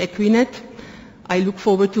to an Equinet. I look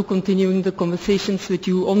forward to continuing the conversations with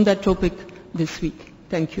you on that topic this week.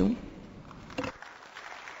 Thank you.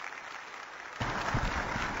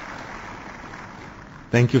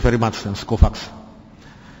 Thank you very much, Ms. Kovacs.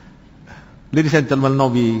 Ladies and gentlemen, now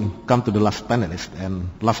we come to the last panelist. And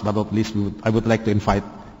last but not least, I would like to invite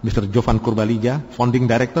Mr. Jovan Kurbalija, Founding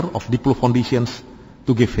Director of Diplo Foundations,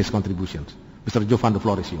 to give his contributions. Mr. Jovan, the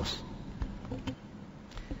floor is yours.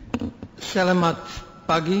 Selamat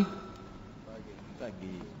pagi.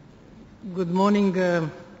 Good morning,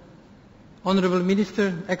 Honorable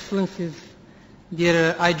Minister, Excellencies,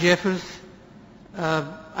 dear IGFers.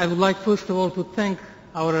 I would like first of all to thank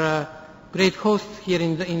our great host here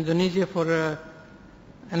in Indonesia for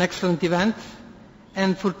an excellent event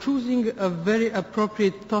and for choosing a very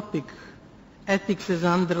appropriate topic, ethics as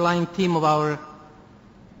an underlying theme of our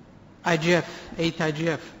IGF, 8th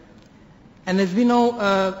IGF. And as we know,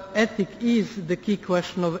 ethics is the key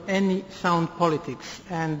question of any sound politics,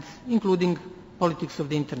 and including politics of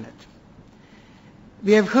the Internet.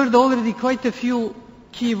 We have heard already quite a few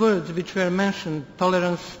key words which were mentioned: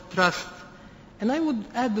 tolerance, trust. And I would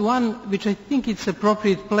add one which I think it's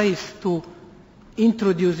appropriate place to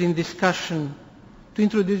introduce in discussion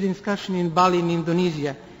in Bali, in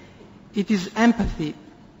Indonesia. It is empathy.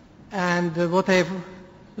 And what I have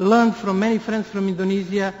learned from many friends from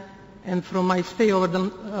Indonesia and from my stay over the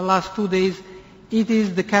last 2 days, it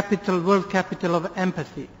is the world capital of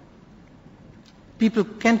empathy. People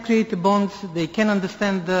can create bonds, they can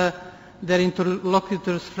understand their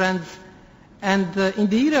interlocutors, friends, and in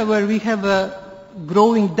the era where we have a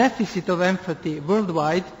growing deficit of empathy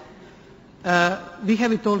worldwide, we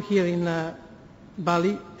have it all here in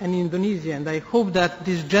Bali and Indonesia, and I hope that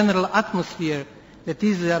this general atmosphere that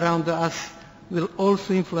is around us will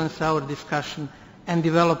also influence our discussion and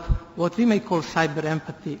develop what we may call cyber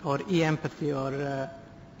empathy or e-empathy or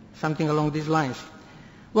something along these lines.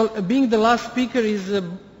 Well, being the last speaker is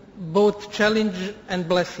both challenge and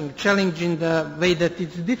blessing. Challenge in the way that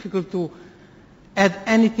it's difficult to add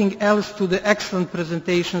anything else to the excellent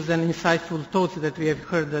presentations and insightful thoughts that we have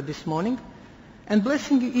heard this morning. And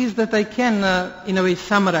blessing is that I can, in a way,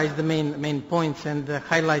 summarize the main points and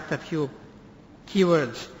highlight a few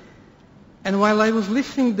keywords. And while I was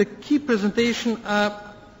listening to the key presentation,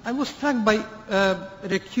 I was struck by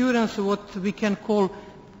recurrence of what we can call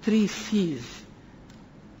 3 C's: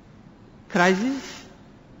 crisis,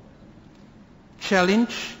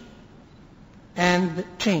 challenge, and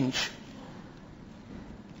change.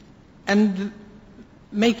 And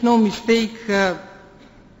make no mistake,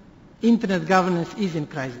 Internet governance is in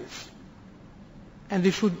crisis. And we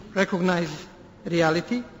should recognize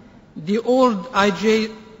reality. The old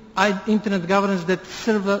Internet governance that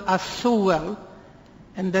served us so well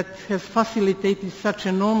and that has facilitated such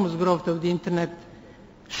enormous growth of the Internet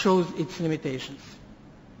shows its limitations.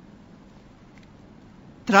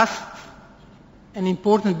 Trust, an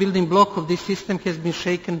important building block of this system, has been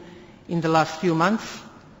shaken in the last few months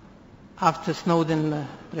after Snowden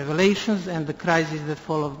revelations and the crisis that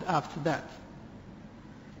followed after that.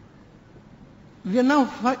 We are now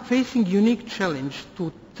facing a unique challenge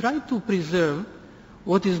to try to preserve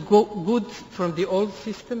what is good from the old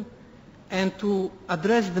system and to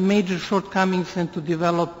address the major shortcomings and to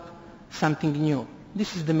develop something new.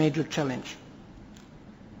 This is the major challenge.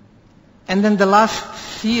 And then the last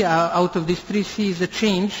C out of these three C's is a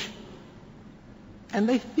change. And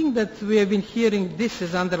I think that we have been hearing this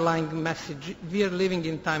as underlying message. We are living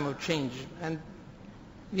in time of change. And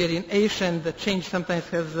we are in Asia, and the change sometimes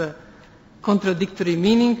has a contradictory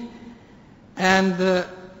meaning. And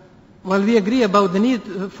while we agree about the need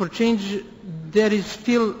for change, there is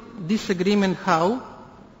still disagreement how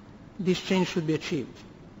this change should be achieved.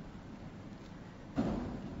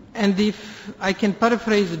 And if I can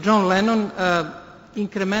paraphrase John Lennon,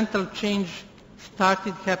 incremental change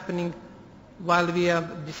started happening while we are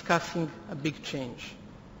discussing a big change.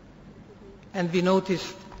 And we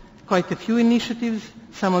noticed quite a few initiatives.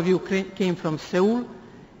 Some of you came from Seoul.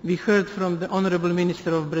 We heard from the Honorable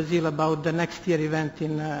Minister of Brazil about the next year event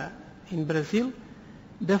in Brazil.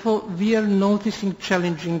 Therefore, we are noticing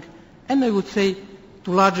challenging, and I would say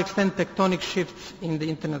to a large extent tectonic shifts in the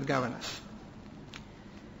Internet governance.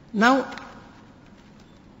 Now,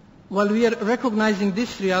 while we are recognizing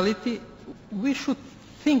this reality, we should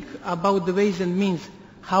think about the ways and means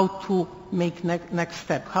how to make next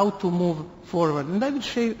step, how to move forward. And I will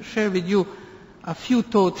share with you a few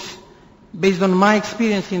thoughts based on my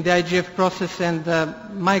experience in the IGF process and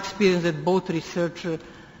my experience as both researcher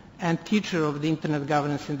and teacher of the Internet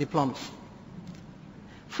governance and diplomacy.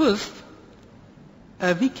 First,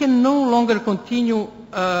 we can no longer continue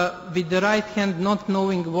with the right hand not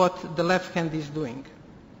knowing what the left hand is doing.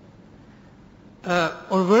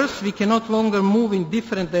 Or worse, we can no longer move in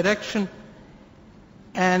different directions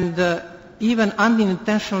and even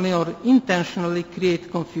unintentionally or intentionally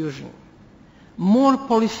create confusion. More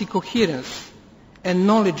policy coherence and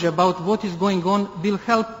knowledge about what is going on will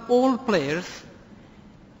help all players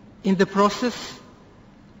in the process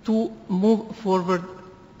to move forward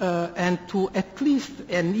and to at least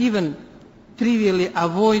and even trivially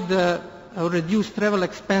avoid or reduce travel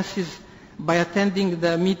expenses by attending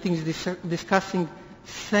the meetings discussing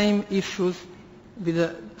same issues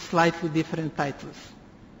with slightly different titles.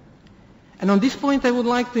 And on this point I would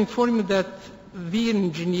like to inform you that we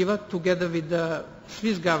in Geneva, together with the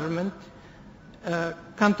Swiss government,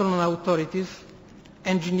 cantonal authorities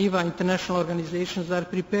and Geneva international organizations, are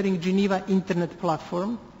preparing Geneva Internet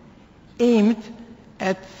platform aimed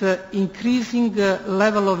at increasing the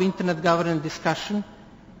level of Internet governance discussion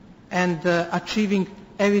and achieving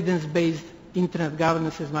evidence-based Internet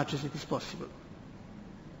governance as much as it is possible.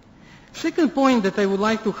 Second point that I would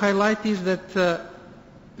like to highlight is that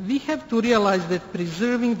we have to realize that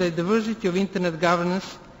preserving the diversity of Internet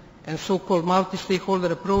governance and so-called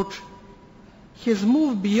multi-stakeholder approach has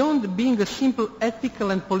moved beyond being a simple ethical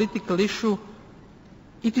and political issue.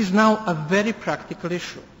 It is now a very practical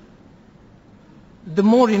issue. The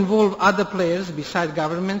more involved other players besides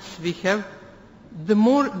governments we have, the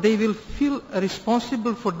more they will feel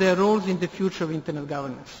responsible for their roles in the future of Internet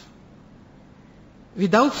governance.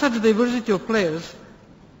 Without such diversity of players,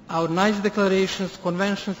 our nice declarations,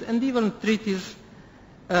 conventions, and even treaties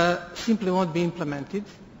simply won't be implemented,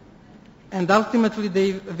 and ultimately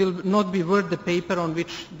they will not be worth the paper on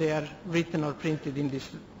which they are written or printed in this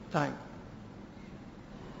time.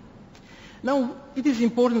 Now, it is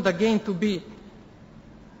important again to be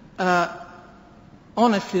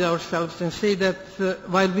honest with ourselves and say that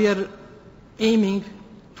while we are aiming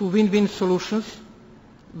to win-win solutions,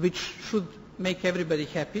 which should make everybody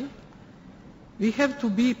happy, we have to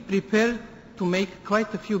be prepared to make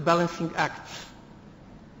quite a few balancing acts.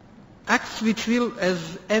 Acts which will,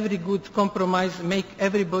 as every good compromise, make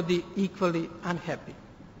everybody equally unhappy.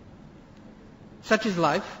 Such is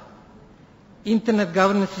life. Internet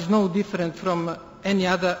governance is no different from any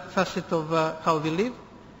other facet of how we live,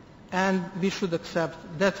 and we should accept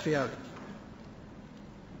that reality.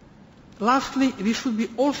 Lastly, we should be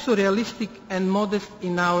also realistic and modest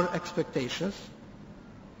in our expectations.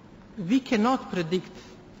 We cannot predict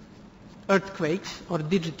earthquakes or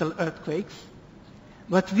digital earthquakes,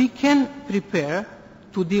 but we can prepare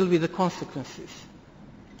to deal with the consequences.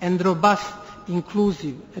 And robust,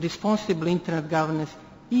 inclusive, responsible Internet governance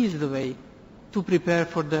is the way to prepare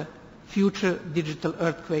for the future digital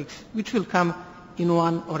earthquakes, which will come in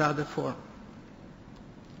one or other form.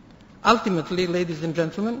 Ultimately, ladies and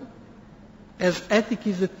gentlemen, as ethics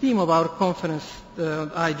is the theme of our conference,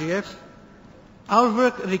 IGF, our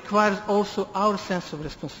work requires also our sense of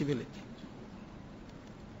responsibility.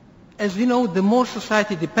 As we know, the more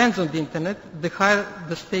society depends on the internet, the higher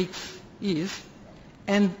the stakes is,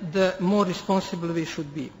 and the more responsible we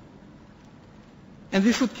should be. And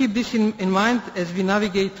we should keep this in mind as we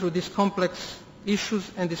navigate through these complex issues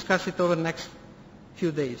and discuss it over the next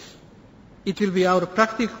few days. It will be our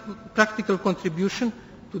practical contribution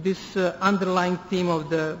to this underlying theme of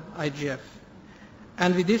the IGF.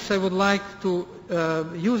 And with this, I would like to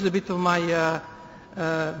use a bit of my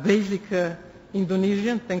basic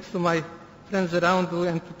Indonesian, thanks to my friends around,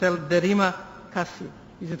 and to tell Terima kasih.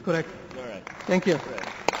 Is it correct? Correct. Thank you. Correct.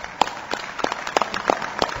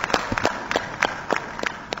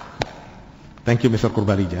 Thank you, Mr.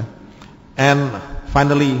 Kurbalija. And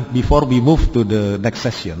finally, before we move to the next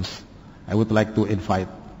sessions, I would like to invite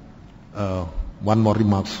one more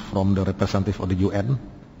remarks from the representative of the UN,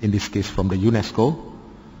 in this case from the UNESCO,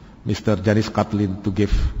 Mr. Janis Katlin, to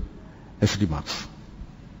give his remarks.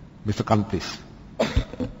 Mr. Khan, please.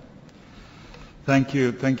 Thank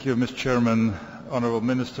you, Mr. Chairman, honourable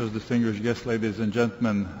ministers, distinguished guests, ladies and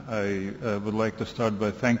gentlemen. I would like to start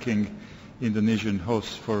by thanking Indonesian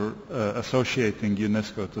hosts for associating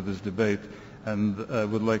UNESCO to this debate, and I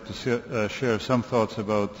would like to share some thoughts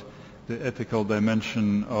about the ethical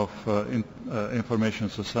dimension of information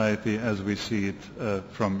society as we see it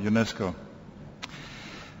from UNESCO.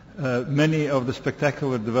 Many of the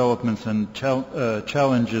spectacular developments and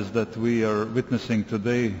challenges that we are witnessing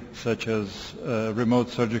today, such as remote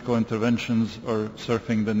surgical interventions or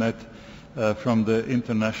surfing the net from the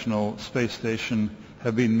International Space Station,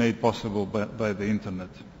 have been made possible by the Internet.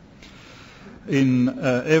 In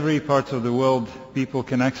every part of the world, people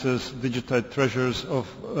can access digitized treasures of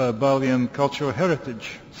Balian cultural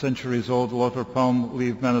heritage, centuries-old water palm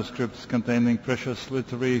leaf manuscripts containing precious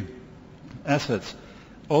literary assets,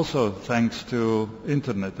 also thanks to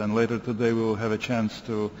Internet. And later today we will have a chance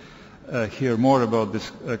to hear more about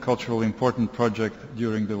this culturally important project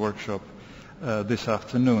during the workshop this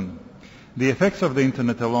afternoon. The effects of the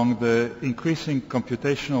Internet, along the increasing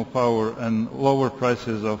computational power and lower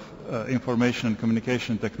prices of information and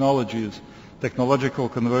communication technologies, technological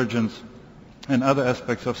convergence, and other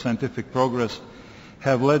aspects of scientific progress,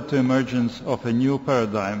 have led to emergence of a new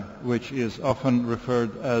paradigm, which is often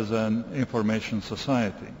referred as an information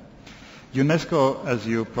society. UNESCO, as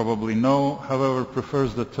you probably know, however,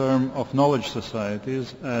 prefers the term of knowledge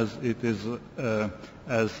societies, as it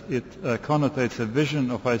connotates a vision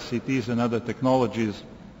of ICTs and other technologies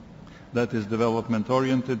that is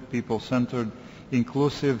development-oriented, people-centered,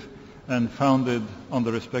 inclusive, and founded on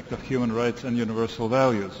the respect of human rights and universal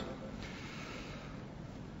values.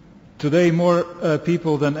 Today, more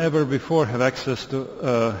people than ever before have access to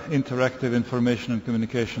interactive information and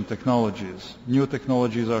communication technologies. New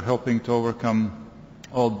technologies are helping to overcome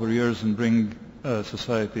old barriers and bring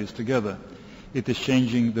societies together. It is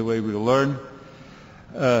changing the way we learn,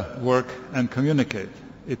 work, and communicate.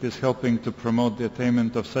 It is helping to promote the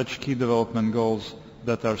attainment of such key development goals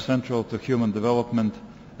that are central to human development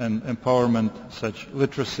and empowerment, such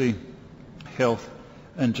literacy, health,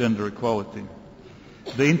 and gender equality.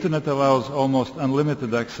 The Internet allows almost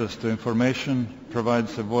unlimited access to information,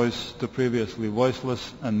 provides a voice to previously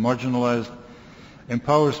voiceless and marginalized,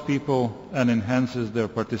 empowers people, and enhances their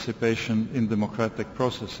participation in democratic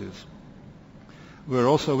processes. We are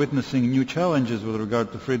also witnessing new challenges with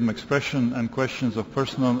regard to freedom of expression and questions of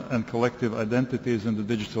personal and collective identities in the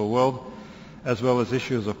digital world, as well as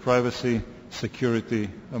issues of privacy, security,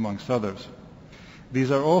 amongst others.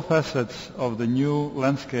 These are all facets of the new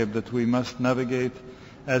landscape that we must navigate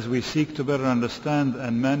as we seek to better understand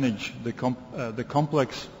and manage the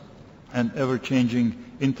complex and ever-changing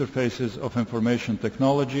interfaces of information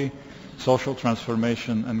technology, social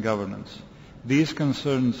transformation, and governance. These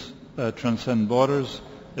concerns transcend borders,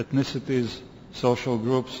 ethnicities, social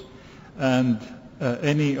groups, and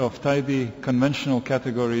any of tidy conventional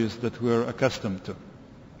categories that we are accustomed to.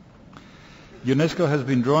 UNESCO has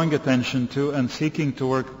been drawing attention to and seeking to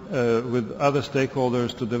work with other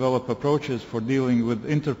stakeholders to develop approaches for dealing with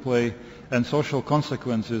interplay and social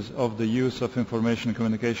consequences of the use of information and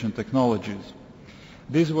communication technologies.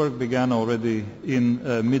 This work began already in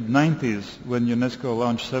mid-90s when UNESCO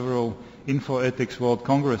launched several InfoEthics World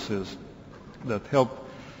Congresses that help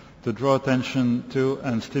to draw attention to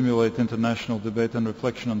and stimulate international debate and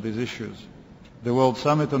reflection on these issues. The World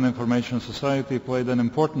Summit on Information Society played an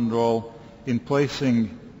important role in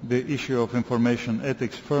placing the issue of information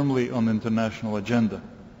ethics firmly on the international agenda.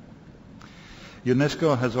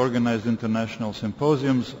 UNESCO has organized international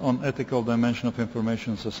symposiums on ethical dimension of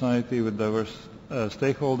information society with diverse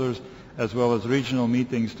stakeholders, as well as regional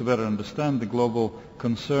meetings to better understand the global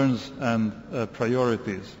concerns and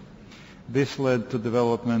priorities. This led to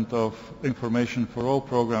development of Information for All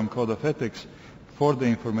program Code of Ethics for the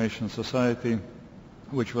Information Society,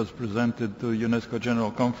 which was presented to UNESCO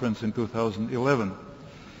General Conference in 2011.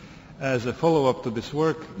 As a follow-up to this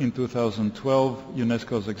work, in 2012,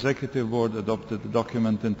 UNESCO's Executive Board adopted a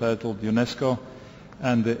document entitled UNESCO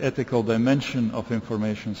and the Ethical Dimension of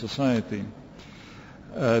Information Society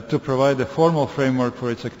to provide a formal framework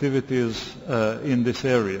for its activities in this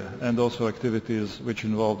area, and also activities which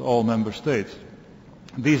involved all member states.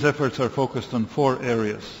 These efforts are focused on 4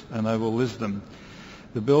 areas, and I will list them.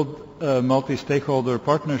 To build multi-stakeholder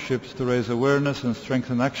partnerships to raise awareness and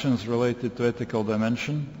strengthen actions related to ethical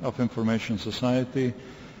dimension of information society,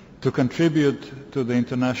 to contribute to the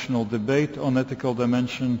international debate on ethical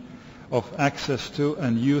dimension of access to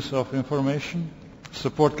and use of information,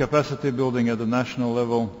 support capacity building at the national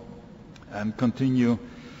level, and continue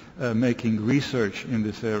making research in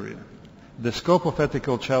this area. The scope of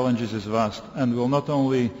ethical challenges is vast and will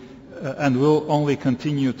only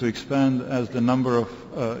continue to expand as the number of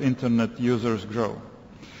Internet users grow.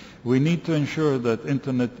 We need to ensure that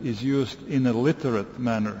Internet is used in a literate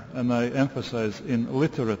manner, and I emphasize in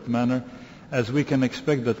literate manner, as we can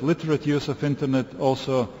expect that literate use of Internet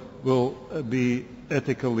also will be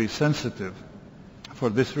ethically sensitive. For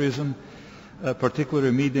this reason,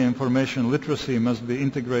 particularly media information literacy must be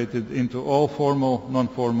integrated into all formal,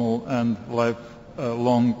 non-formal, and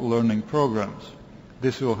lifelong learning programs.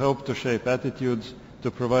 This will help to shape attitudes, to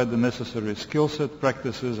provide the necessary skill set,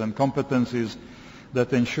 practices, and competencies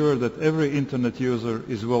that ensure that every Internet user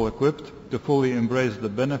is well equipped to fully embrace the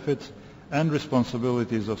benefits and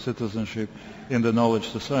responsibilities of citizenship in the knowledge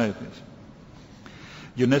societies.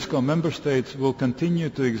 UNESCO member states will continue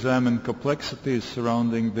to examine complexities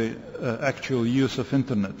surrounding the actual use of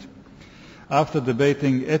Internet. After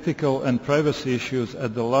debating ethical and privacy issues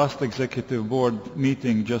at the last Executive Board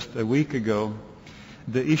meeting just a week ago,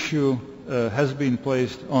 the issue has been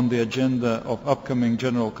placed on the agenda of upcoming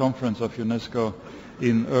General Conference of UNESCO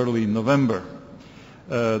in early November.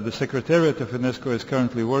 The Secretariat of UNESCO is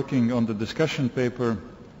currently working on the discussion paper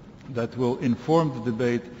that will inform the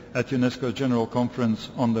debate at UNESCO General Conference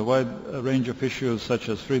on the wide range of issues such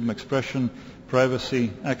as freedom of expression,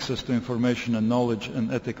 privacy, access to information and knowledge,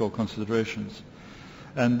 and ethical considerations.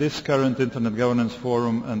 And this current Internet Governance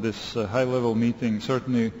Forum and this high-level meeting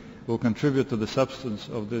certainly will contribute to the substance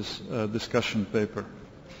of this discussion paper.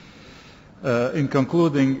 In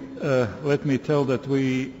concluding, let me tell that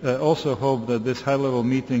we also hope that this high-level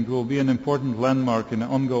meeting will be an important landmark in an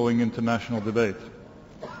ongoing international debate.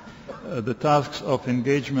 The tasks of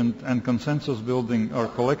engagement and consensus building are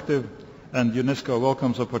collective, and UNESCO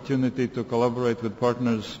welcomes opportunity to collaborate with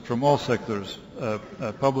partners from all sectors,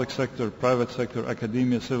 public sector, private sector,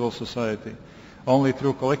 academia, civil society. Only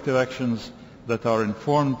through collective actions that are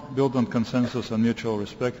informed, built on consensus and mutual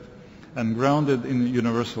respect, and grounded in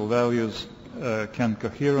universal values, can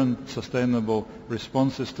coherent, sustainable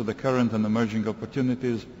responses to the current and emerging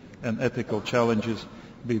opportunities and ethical challenges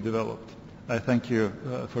be developed. I thank you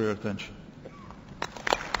for your attention.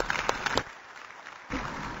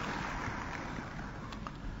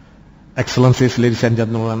 Excellencies, ladies and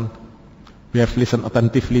gentlemen, we have listened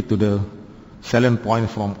attentively to the salient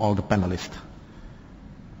points from all the panelists.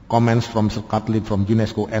 Comments from Mr. Catlin from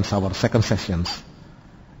UNESCO ends our second session.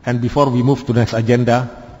 And before we move to the next agenda,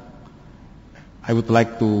 I would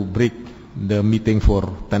like to break the meeting for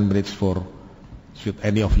 10 minutes for, should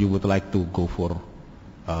any of you would like to go for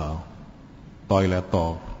toilet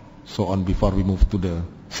or so on before we move to the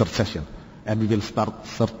third session. And we will start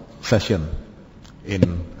third session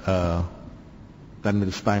in 10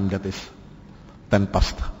 minutes time, that is 7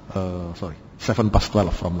 past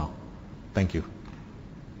 12 from now. Thank you.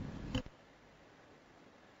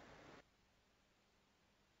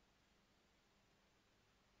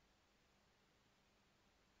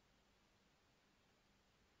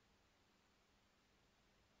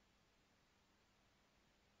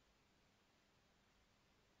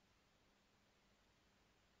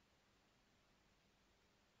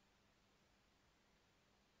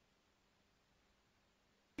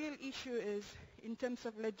 Issue is in terms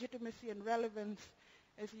of legitimacy and relevance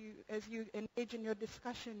as you engage in your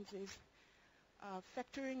discussions is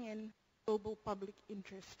factoring in global public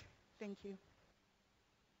interest. Thank you.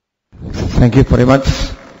 Thank you very much.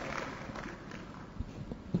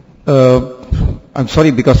 I'm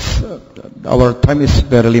sorry because our time is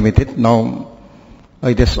very limited. Now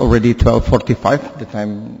it is already 12:45. The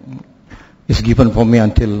time is given for me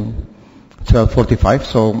until 12:45.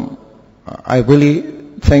 So I'm really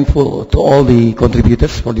thankful to all the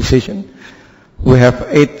contributors for this session. We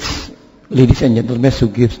have 8 ladies and gentlemen who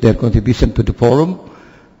give their contribution to the forum.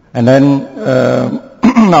 And then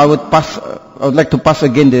I would like to pass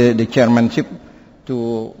again the chairmanship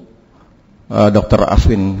to Dr.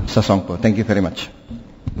 Aswin Sasongko. Thank you very much.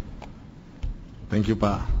 Thank you,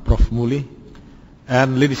 Pak Prof. Muli.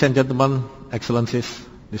 And ladies and gentlemen, excellencies,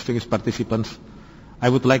 distinguished participants, I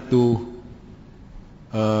would like to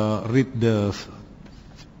read the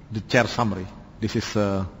chair summary. This is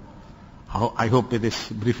I hope it is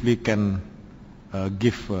briefly can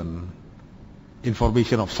give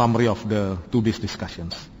information of summary of the today's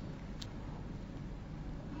discussions.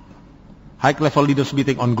 High-level leaders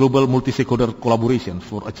meeting on global multi-stakeholder collaboration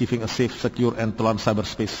for achieving a safe, secure, and tolerant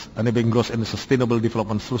cyberspace, enabling growth and sustainable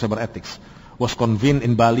development through cyber ethics, was convened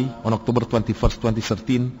in Bali on October 21st,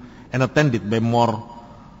 2013, and attended by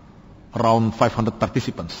around 500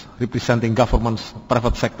 participants, representing governments,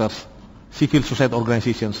 private sectors, civil society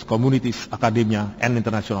organizations, communities, academia, and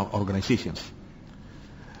international organizations.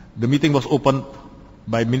 The meeting was opened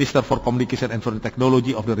by Minister for Communication and Information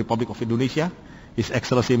Technology of the Republic of Indonesia, His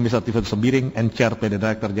Excellency Mr. Tifat Sembiring, and chaired by the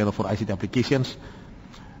Director General for ICT Applications,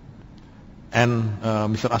 and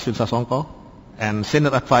Mr. Aswin Sasongko, and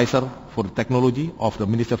Senior Advisor for Technology of the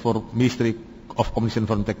Ministry of Communication and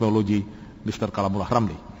Information Technology, Mr. Kalamullah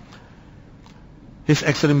Ramli. His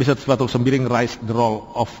Excellency Mr. Tifat Sembiring raised the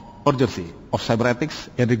role of urgency of cyber ethics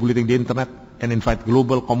in regulating the Internet and invite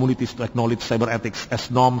global communities to acknowledge cyber ethics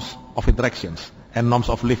as norms of interactions and norms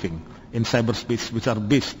of living in cyberspace which are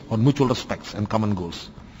based on mutual respects and common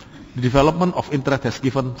goals. The development of Internet has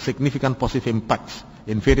given significant positive impacts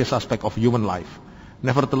in various aspects of human life.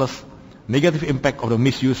 Nevertheless, negative impact of the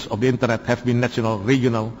misuse of the Internet have been national,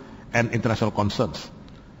 regional, and international concerns.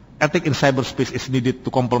 Ethics in cyberspace is needed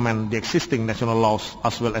to complement the existing national laws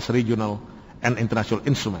as well as regional and international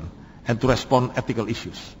instruments and to respond ethical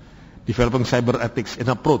issues. Developing cyber ethics is an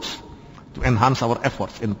approach to enhance our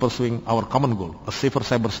efforts in pursuing our common goal, a safer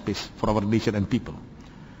cyberspace for our nation and people.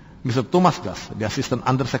 Mr. Thomas Gas, the Assistant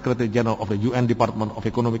Under-Secretary General of the UN Department of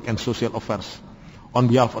Economic and Social Affairs, on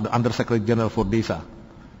behalf of the Under-Secretary General for DESA,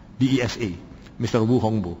 DESA, Mr. Wu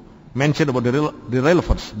Hongbo, mentioned about the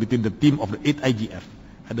relevance between the theme of the 8th IGF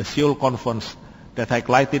at the Seoul Conference that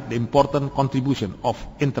highlighted the important contribution of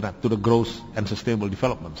Internet to the growth and sustainable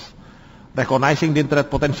developments. Recognizing the Internet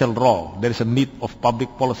potential role, there is a need of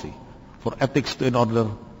public policy for ethics in order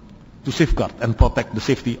to safeguard and protect the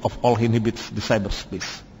safety of all who inhabits the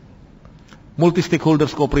cyberspace.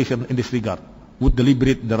 Multi-stakeholders cooperation in this regard would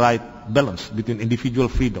deliberate the right balance between individual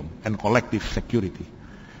freedom and collective security.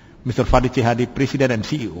 Mr. Fadi Chehadi, President and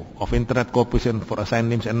CEO of Internet Corporation for Assigned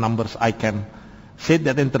Names and Numbers, ICANN, said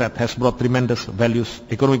that Internet has brought tremendous values,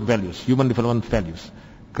 economic values, human development values,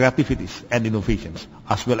 creativities and innovations,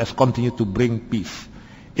 as well as continue to bring peace.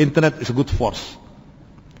 Internet is a good force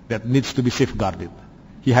that needs to be safeguarded.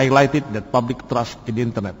 He highlighted that public trust in the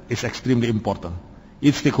Internet is extremely important.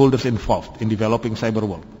 Each stakeholders involved in developing cyber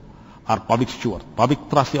world are public steward, public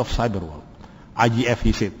trustee of cyber world. IGF,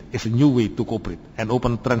 he said, is a new way to cooperate, an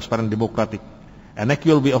open, transparent, democratic, and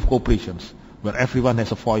equal way of cooperation where everyone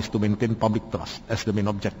has a voice to maintain public trust as the main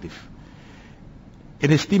objective. In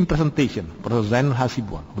his team presentation, Professor Zainul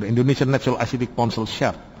Hasibuan of the Indonesian National ICT Council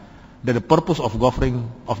shared that the purpose of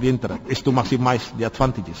governing of the Internet is to maximize the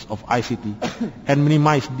advantages of ICT and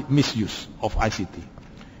minimize the misuse of ICT.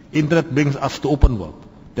 Internet brings us to open world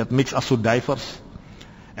that makes us so diverse,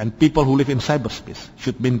 and people who live in cyberspace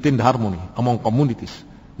should maintain the harmony among communities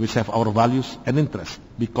which have our values and interests,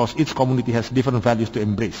 because each community has different values to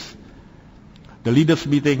embrace. The leaders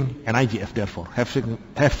meeting and IGF therefore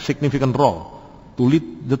have significant role to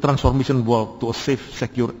lead the transformation world to a safe,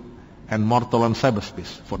 secure, and more tolerant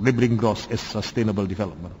cyberspace for enabling growth and sustainable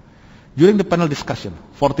development. During the panel discussion,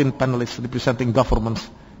 14 panelists representing governments,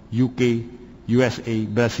 UK, USA,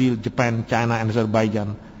 Brazil, Japan, China, and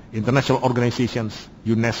Azerbaijan, international organizations,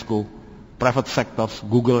 UNESCO, private sectors,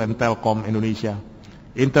 Google and Telkom Indonesia,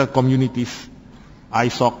 internet communities,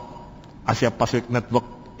 ISOC, Asia Pacific Network,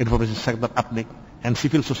 Information Sector APNIC, and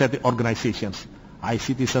civil society organizations,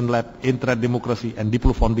 iCitizen Lab, Internet Democracy, and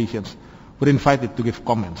Diplo Foundations were invited to give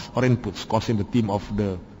comments or inputs concerning the theme of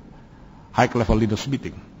the high-level leaders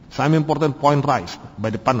meeting. Some important points raised by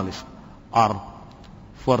the panelists are: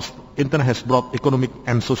 first, Internet has brought economic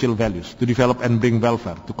and social values to develop and bring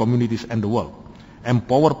welfare to communities and the world,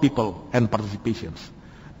 empower people and participations.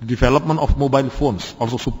 The development of mobile phones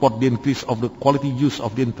also support the increase of the quality use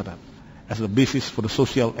of the Internet as a basis for the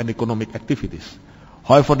social and economic activities.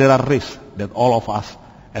 However, there are risks that all of us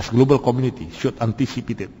as global community should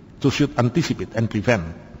anticipate and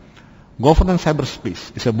prevent. Governing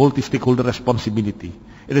cyberspace is a multi-stakeholder responsibility.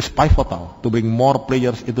 It is pivotal to bring more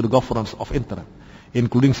players into the governance of Internet,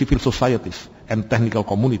 including civil societies and technical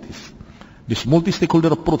communities. This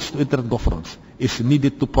multi-stakeholder approach to Internet governance is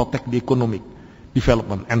needed to protect the economic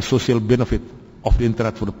development and social benefit of the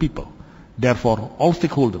Internet for the people. Therefore, all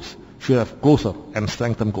stakeholders should have closer and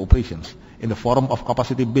strengthened cooperations in the form of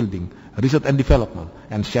capacity building, research and development,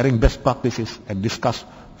 and sharing best practices and discuss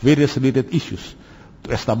various related issues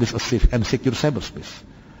to establish a safe and secure cyberspace.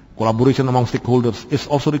 Collaboration among stakeholders is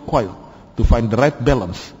also required to find the right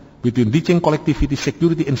balance between reaching collectivity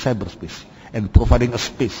security in cyberspace and providing a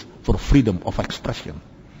space for freedom of expression.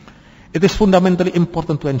 It is fundamentally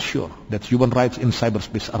important to ensure that human rights in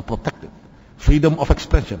cyberspace are protected. Freedom of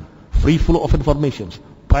expression, free flow of information,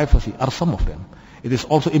 privacy are some of them. It is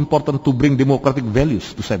also important to bring democratic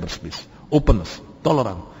values to cyberspace. Openness,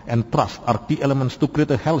 tolerance, and trust are key elements to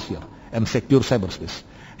create a healthier and secure cyberspace.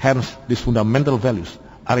 Hence, these fundamental values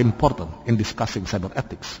are important in discussing cyber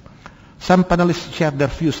ethics. Some panelists shared their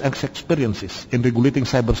views and experiences in regulating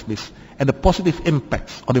cyberspace and the positive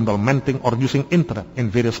impacts on implementing or using Internet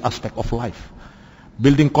in various aspects of life.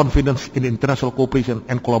 Building confidence in international cooperation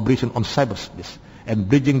and collaboration on cyberspace and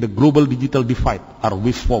bridging the global digital divide are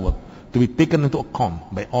ways forward to be taken into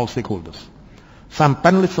account by all stakeholders. Some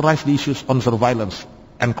panelists raised the issues on surveillance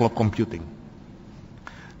and cloud computing.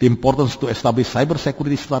 The importance to establish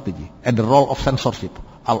cybersecurity strategy and the role of censorship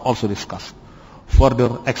are also discussed.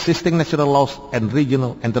 Further, existing national laws and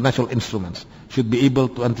regional international instruments should be able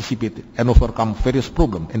to anticipate and overcome various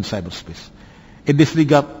problems in cyberspace. In this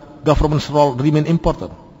regard, government's role remains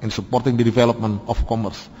important in supporting the development of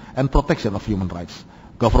commerce and protection of human rights.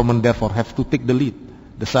 Government therefore have to take the lead,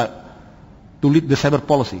 to lead the cyber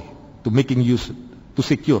policy to making use to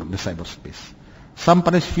secure the cyberspace. Some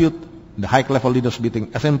panelists viewed the high-level leaders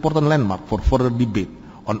meeting as an important landmark for further debate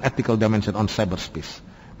on ethical dimension on cyberspace.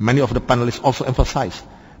 Many of the panelists also emphasized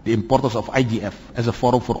the importance of IGF as a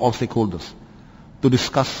forum for all stakeholders to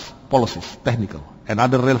discuss policies, technical, and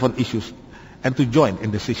other relevant issues, and to join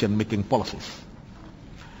in decision-making policies.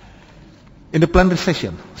 In the plenary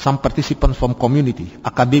session, some participants from community,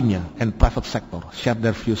 academia, and private sector shared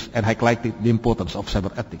their views and highlighted the importance of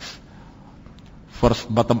cyber ethics.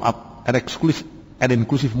 First, bottom-up and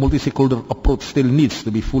inclusive multi-stakeholder approach still needs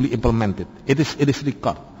to be fully implemented. It is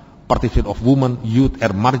regard. Participation of women, youth,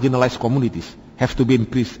 and marginalized communities have to be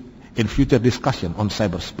increased in future discussion on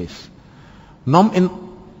cyberspace. Norms in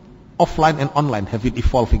offline and online have been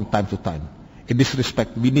evolving time to time. In this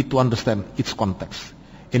respect, we need to understand its context.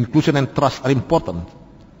 Inclusion and trust are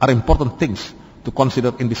important things to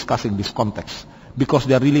consider in discussing this context because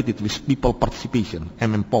they are related with people participation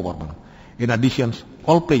and empowerment. In addition,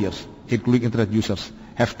 all players, including Internet users,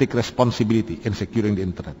 have to take responsibility in securing the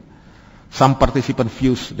Internet. Some participant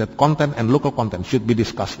views that content and local content should be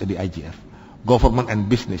discussed in the IGF. Government and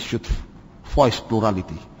business should voice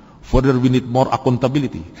plurality. Further, we need more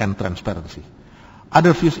accountability and transparency.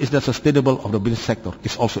 Other views is that sustainability of the business sector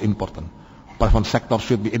is also important. Private sector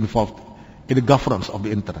should be involved in the governance of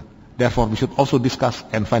the Internet. Therefore, we should also discuss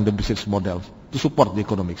and find the business models to support the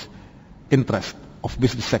economics interest of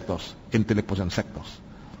business sectors in telecommunication sectors.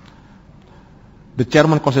 The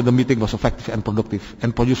chairman considered the meeting was effective and productive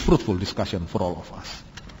and produced fruitful discussion for all of us.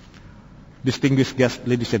 Distinguished guests,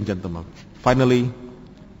 ladies and gentlemen, finally,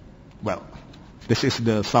 this is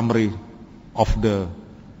the summary of the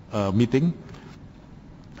meeting.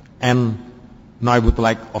 And now I would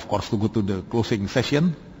like, of course, to go to the closing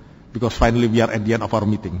session because finally we are at the end of our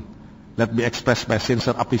meeting. Let me express my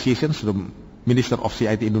sincere appreciation to the Minister of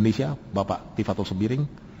CIT Indonesia, Bapak Tifatul Sembiring,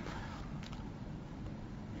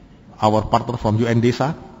 our partner from UN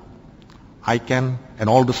Desa, ICANN, and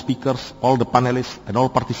all the speakers, all the panelists, and all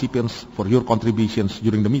participants for your contributions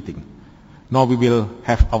during the meeting. Now we will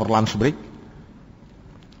have our lunch break.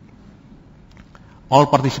 All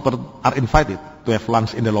participants are invited to have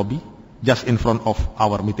lunch in the lobby, just in front of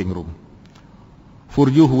our meeting room. For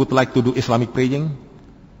you who would like to do Islamic praying,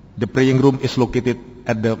 the praying room is located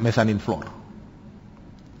at the mezzanine floor.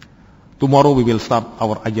 Tomorrow we will start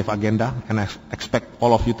our IGF agenda, and I expect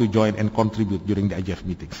all of you to join and contribute during the IGF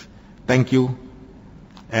meetings. Thank you.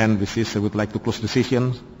 And with this, I would like to close the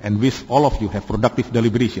session and wish all of you have productive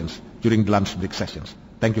deliberations during the lunch break sessions.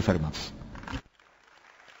 Thank you very much.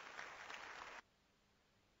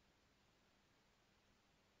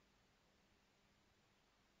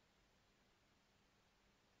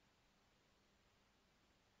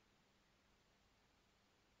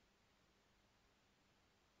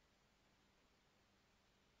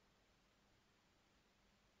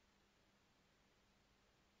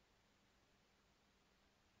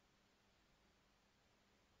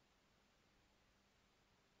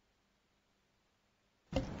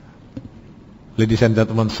 Ladies and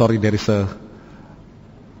gentlemen, sorry, there is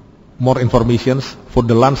more information. For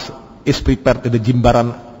the lunch is prepared in the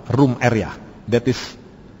Jimbaran room area. That is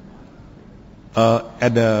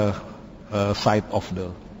at the side of the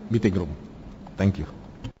meeting room. Thank you.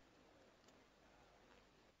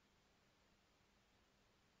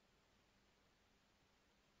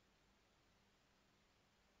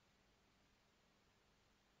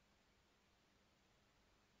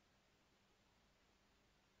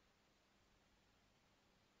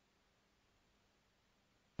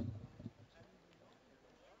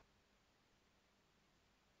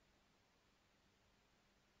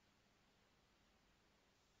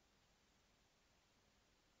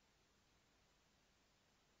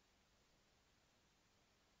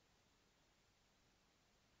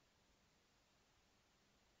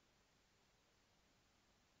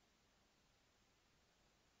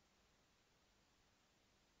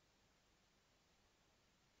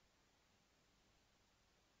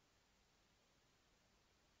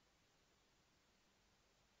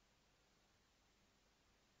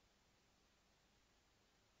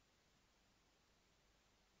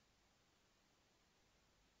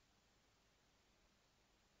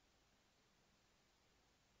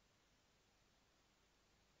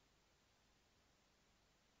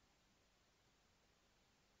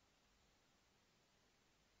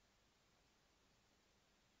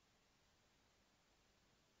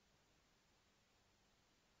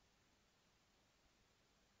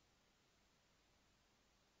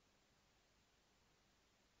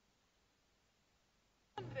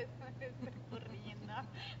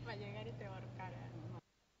 Va a llegar y te va a ahorcar.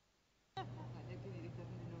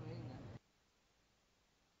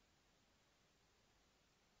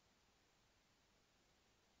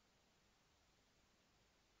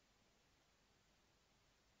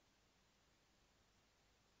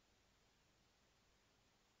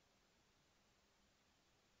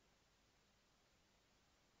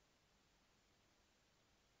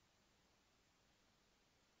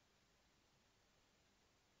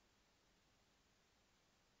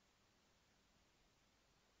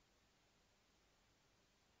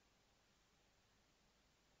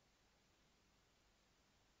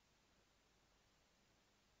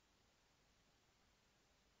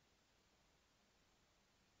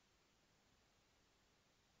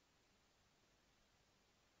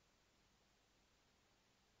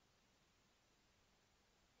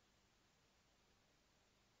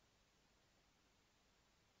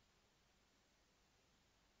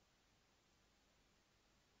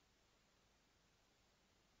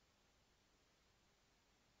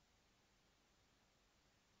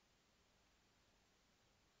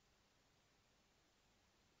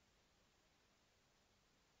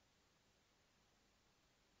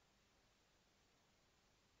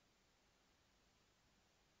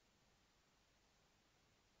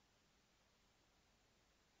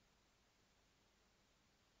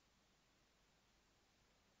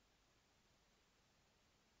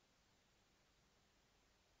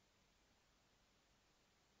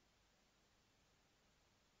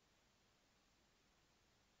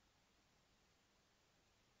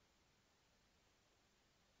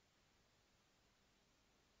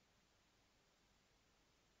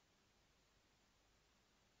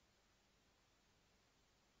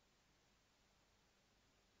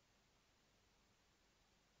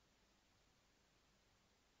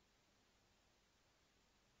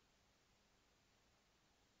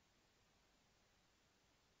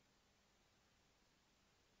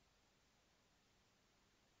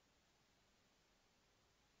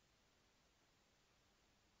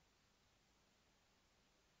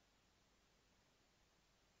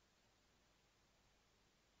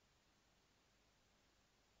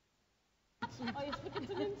 Oh, you speak it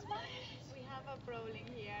to me in Spanish? We have a problem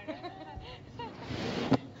here.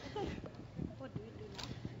 What do we do now?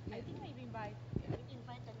 I think maybe invite.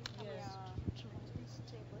 Invite the newcomers to this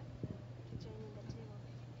table, to join in the table.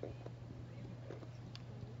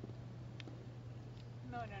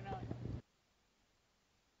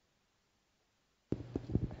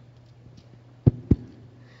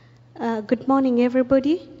 No. Good morning,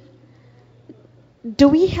 everybody. Do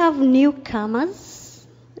we have newcomers?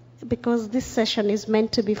 Because this session is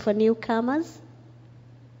meant to be for newcomers.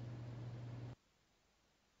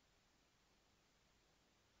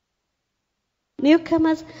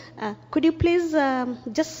 Newcomers, could you please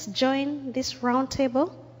just join this round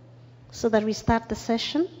table so that we start the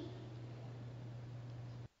session?